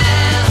the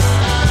best?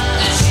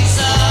 That she's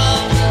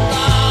up to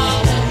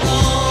rock and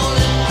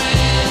rollin'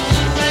 with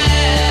the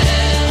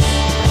rest?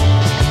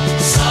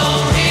 So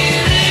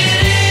here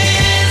it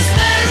is,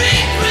 Merry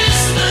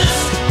Christmas,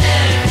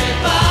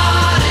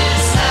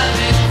 everybody's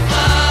having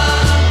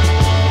fun.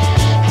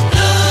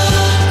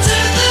 Look to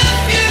the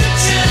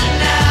future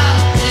now,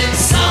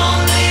 it's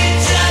only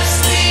just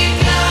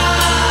begun.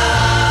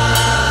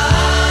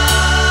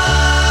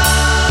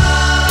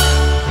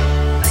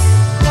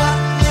 What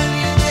will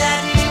your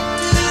daddy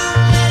do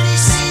when he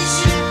sees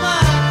your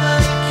mama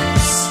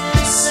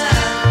kissing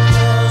Santa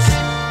Claus?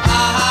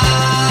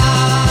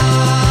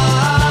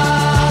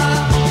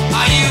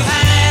 Are you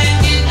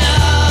hanging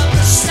up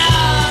a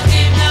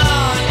stocking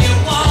on your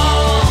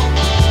wall?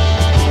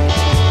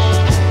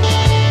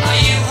 Are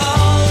you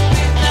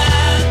hoping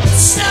that the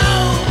snow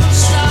will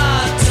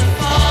start to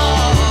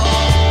fall?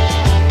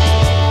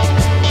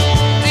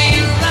 Do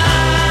you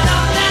ride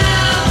on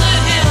down the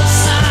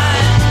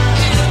hillside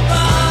in a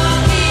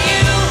buggy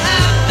you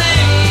have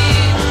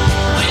made?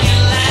 When you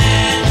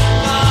land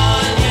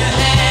upon your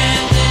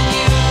hand and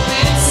you've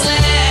been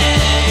slayed.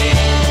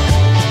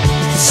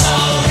 So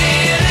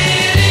here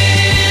it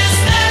is,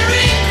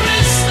 Merry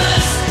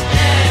Christmas,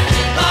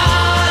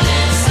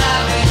 everybody's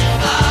having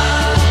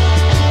fun.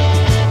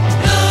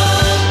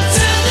 Look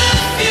to the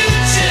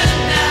future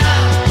now,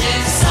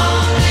 it's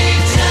only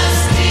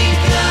just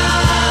begun.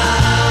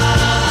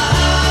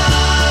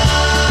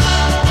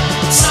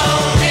 So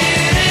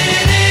here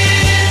it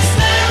is,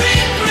 Merry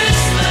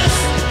Christmas,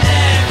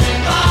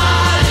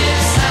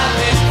 everybody's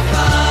having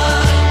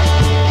fun.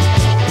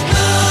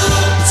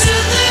 Look to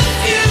the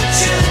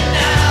future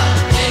now,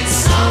 it's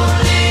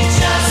only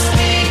just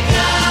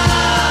begun.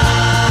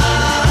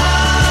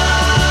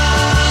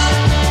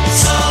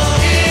 So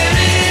here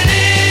it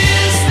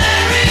is,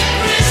 Merry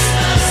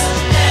Christmas,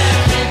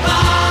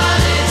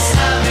 everybody's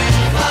having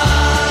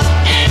fun.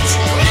 It's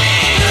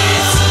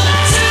Christmas. Look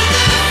to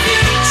the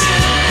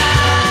future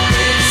now,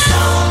 it's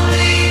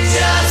only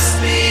just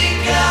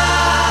begun.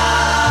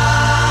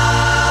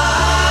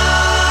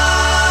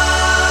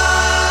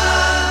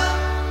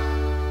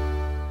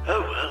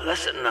 Oh, well,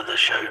 that's another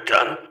show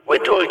done.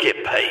 When do I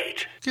get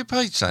paid? Get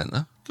paid,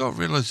 Santa? got to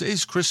realise it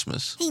is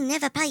Christmas. He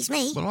never pays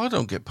me. Well, I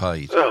don't get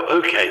paid. Oh,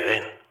 okay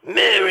then.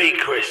 Merry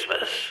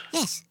Christmas.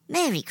 Yes,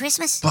 Merry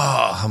Christmas.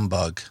 Bah,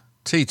 humbug.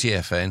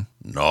 TTFN,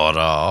 not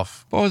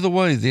half. By the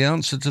way, the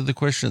answer to the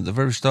question at the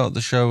very start of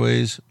the show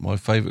is my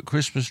favourite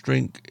Christmas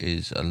drink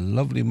is a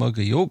lovely mug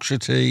of Yorkshire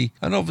tea,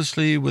 and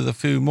obviously with a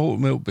few malt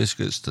milk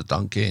biscuits to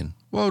dunk in.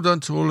 Well done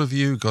to all of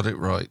you, got it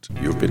right.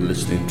 You've been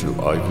listening to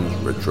Ivan's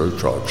Retro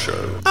Chart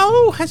Show.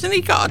 Oh, hasn't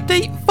he got a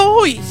deep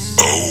voice?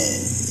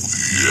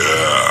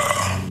 Yeah.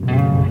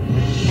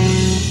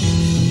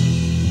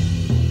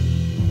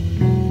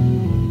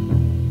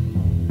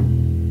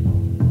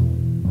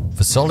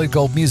 For solid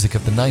gold music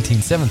of the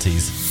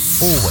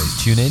 1970s,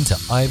 always tune in to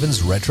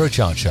Ivan's Retro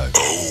Chart Show.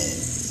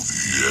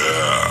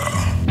 Yeah.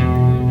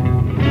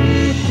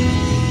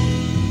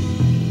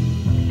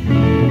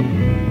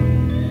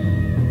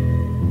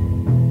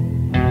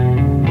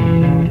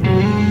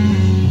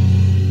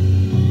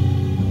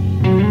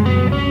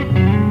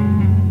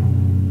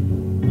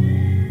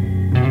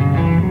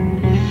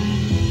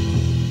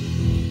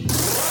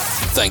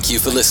 Thank you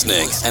for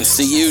listening and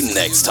see you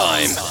next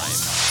time.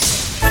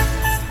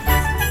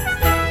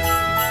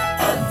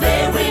 A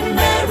very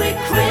Merry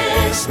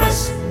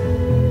Christmas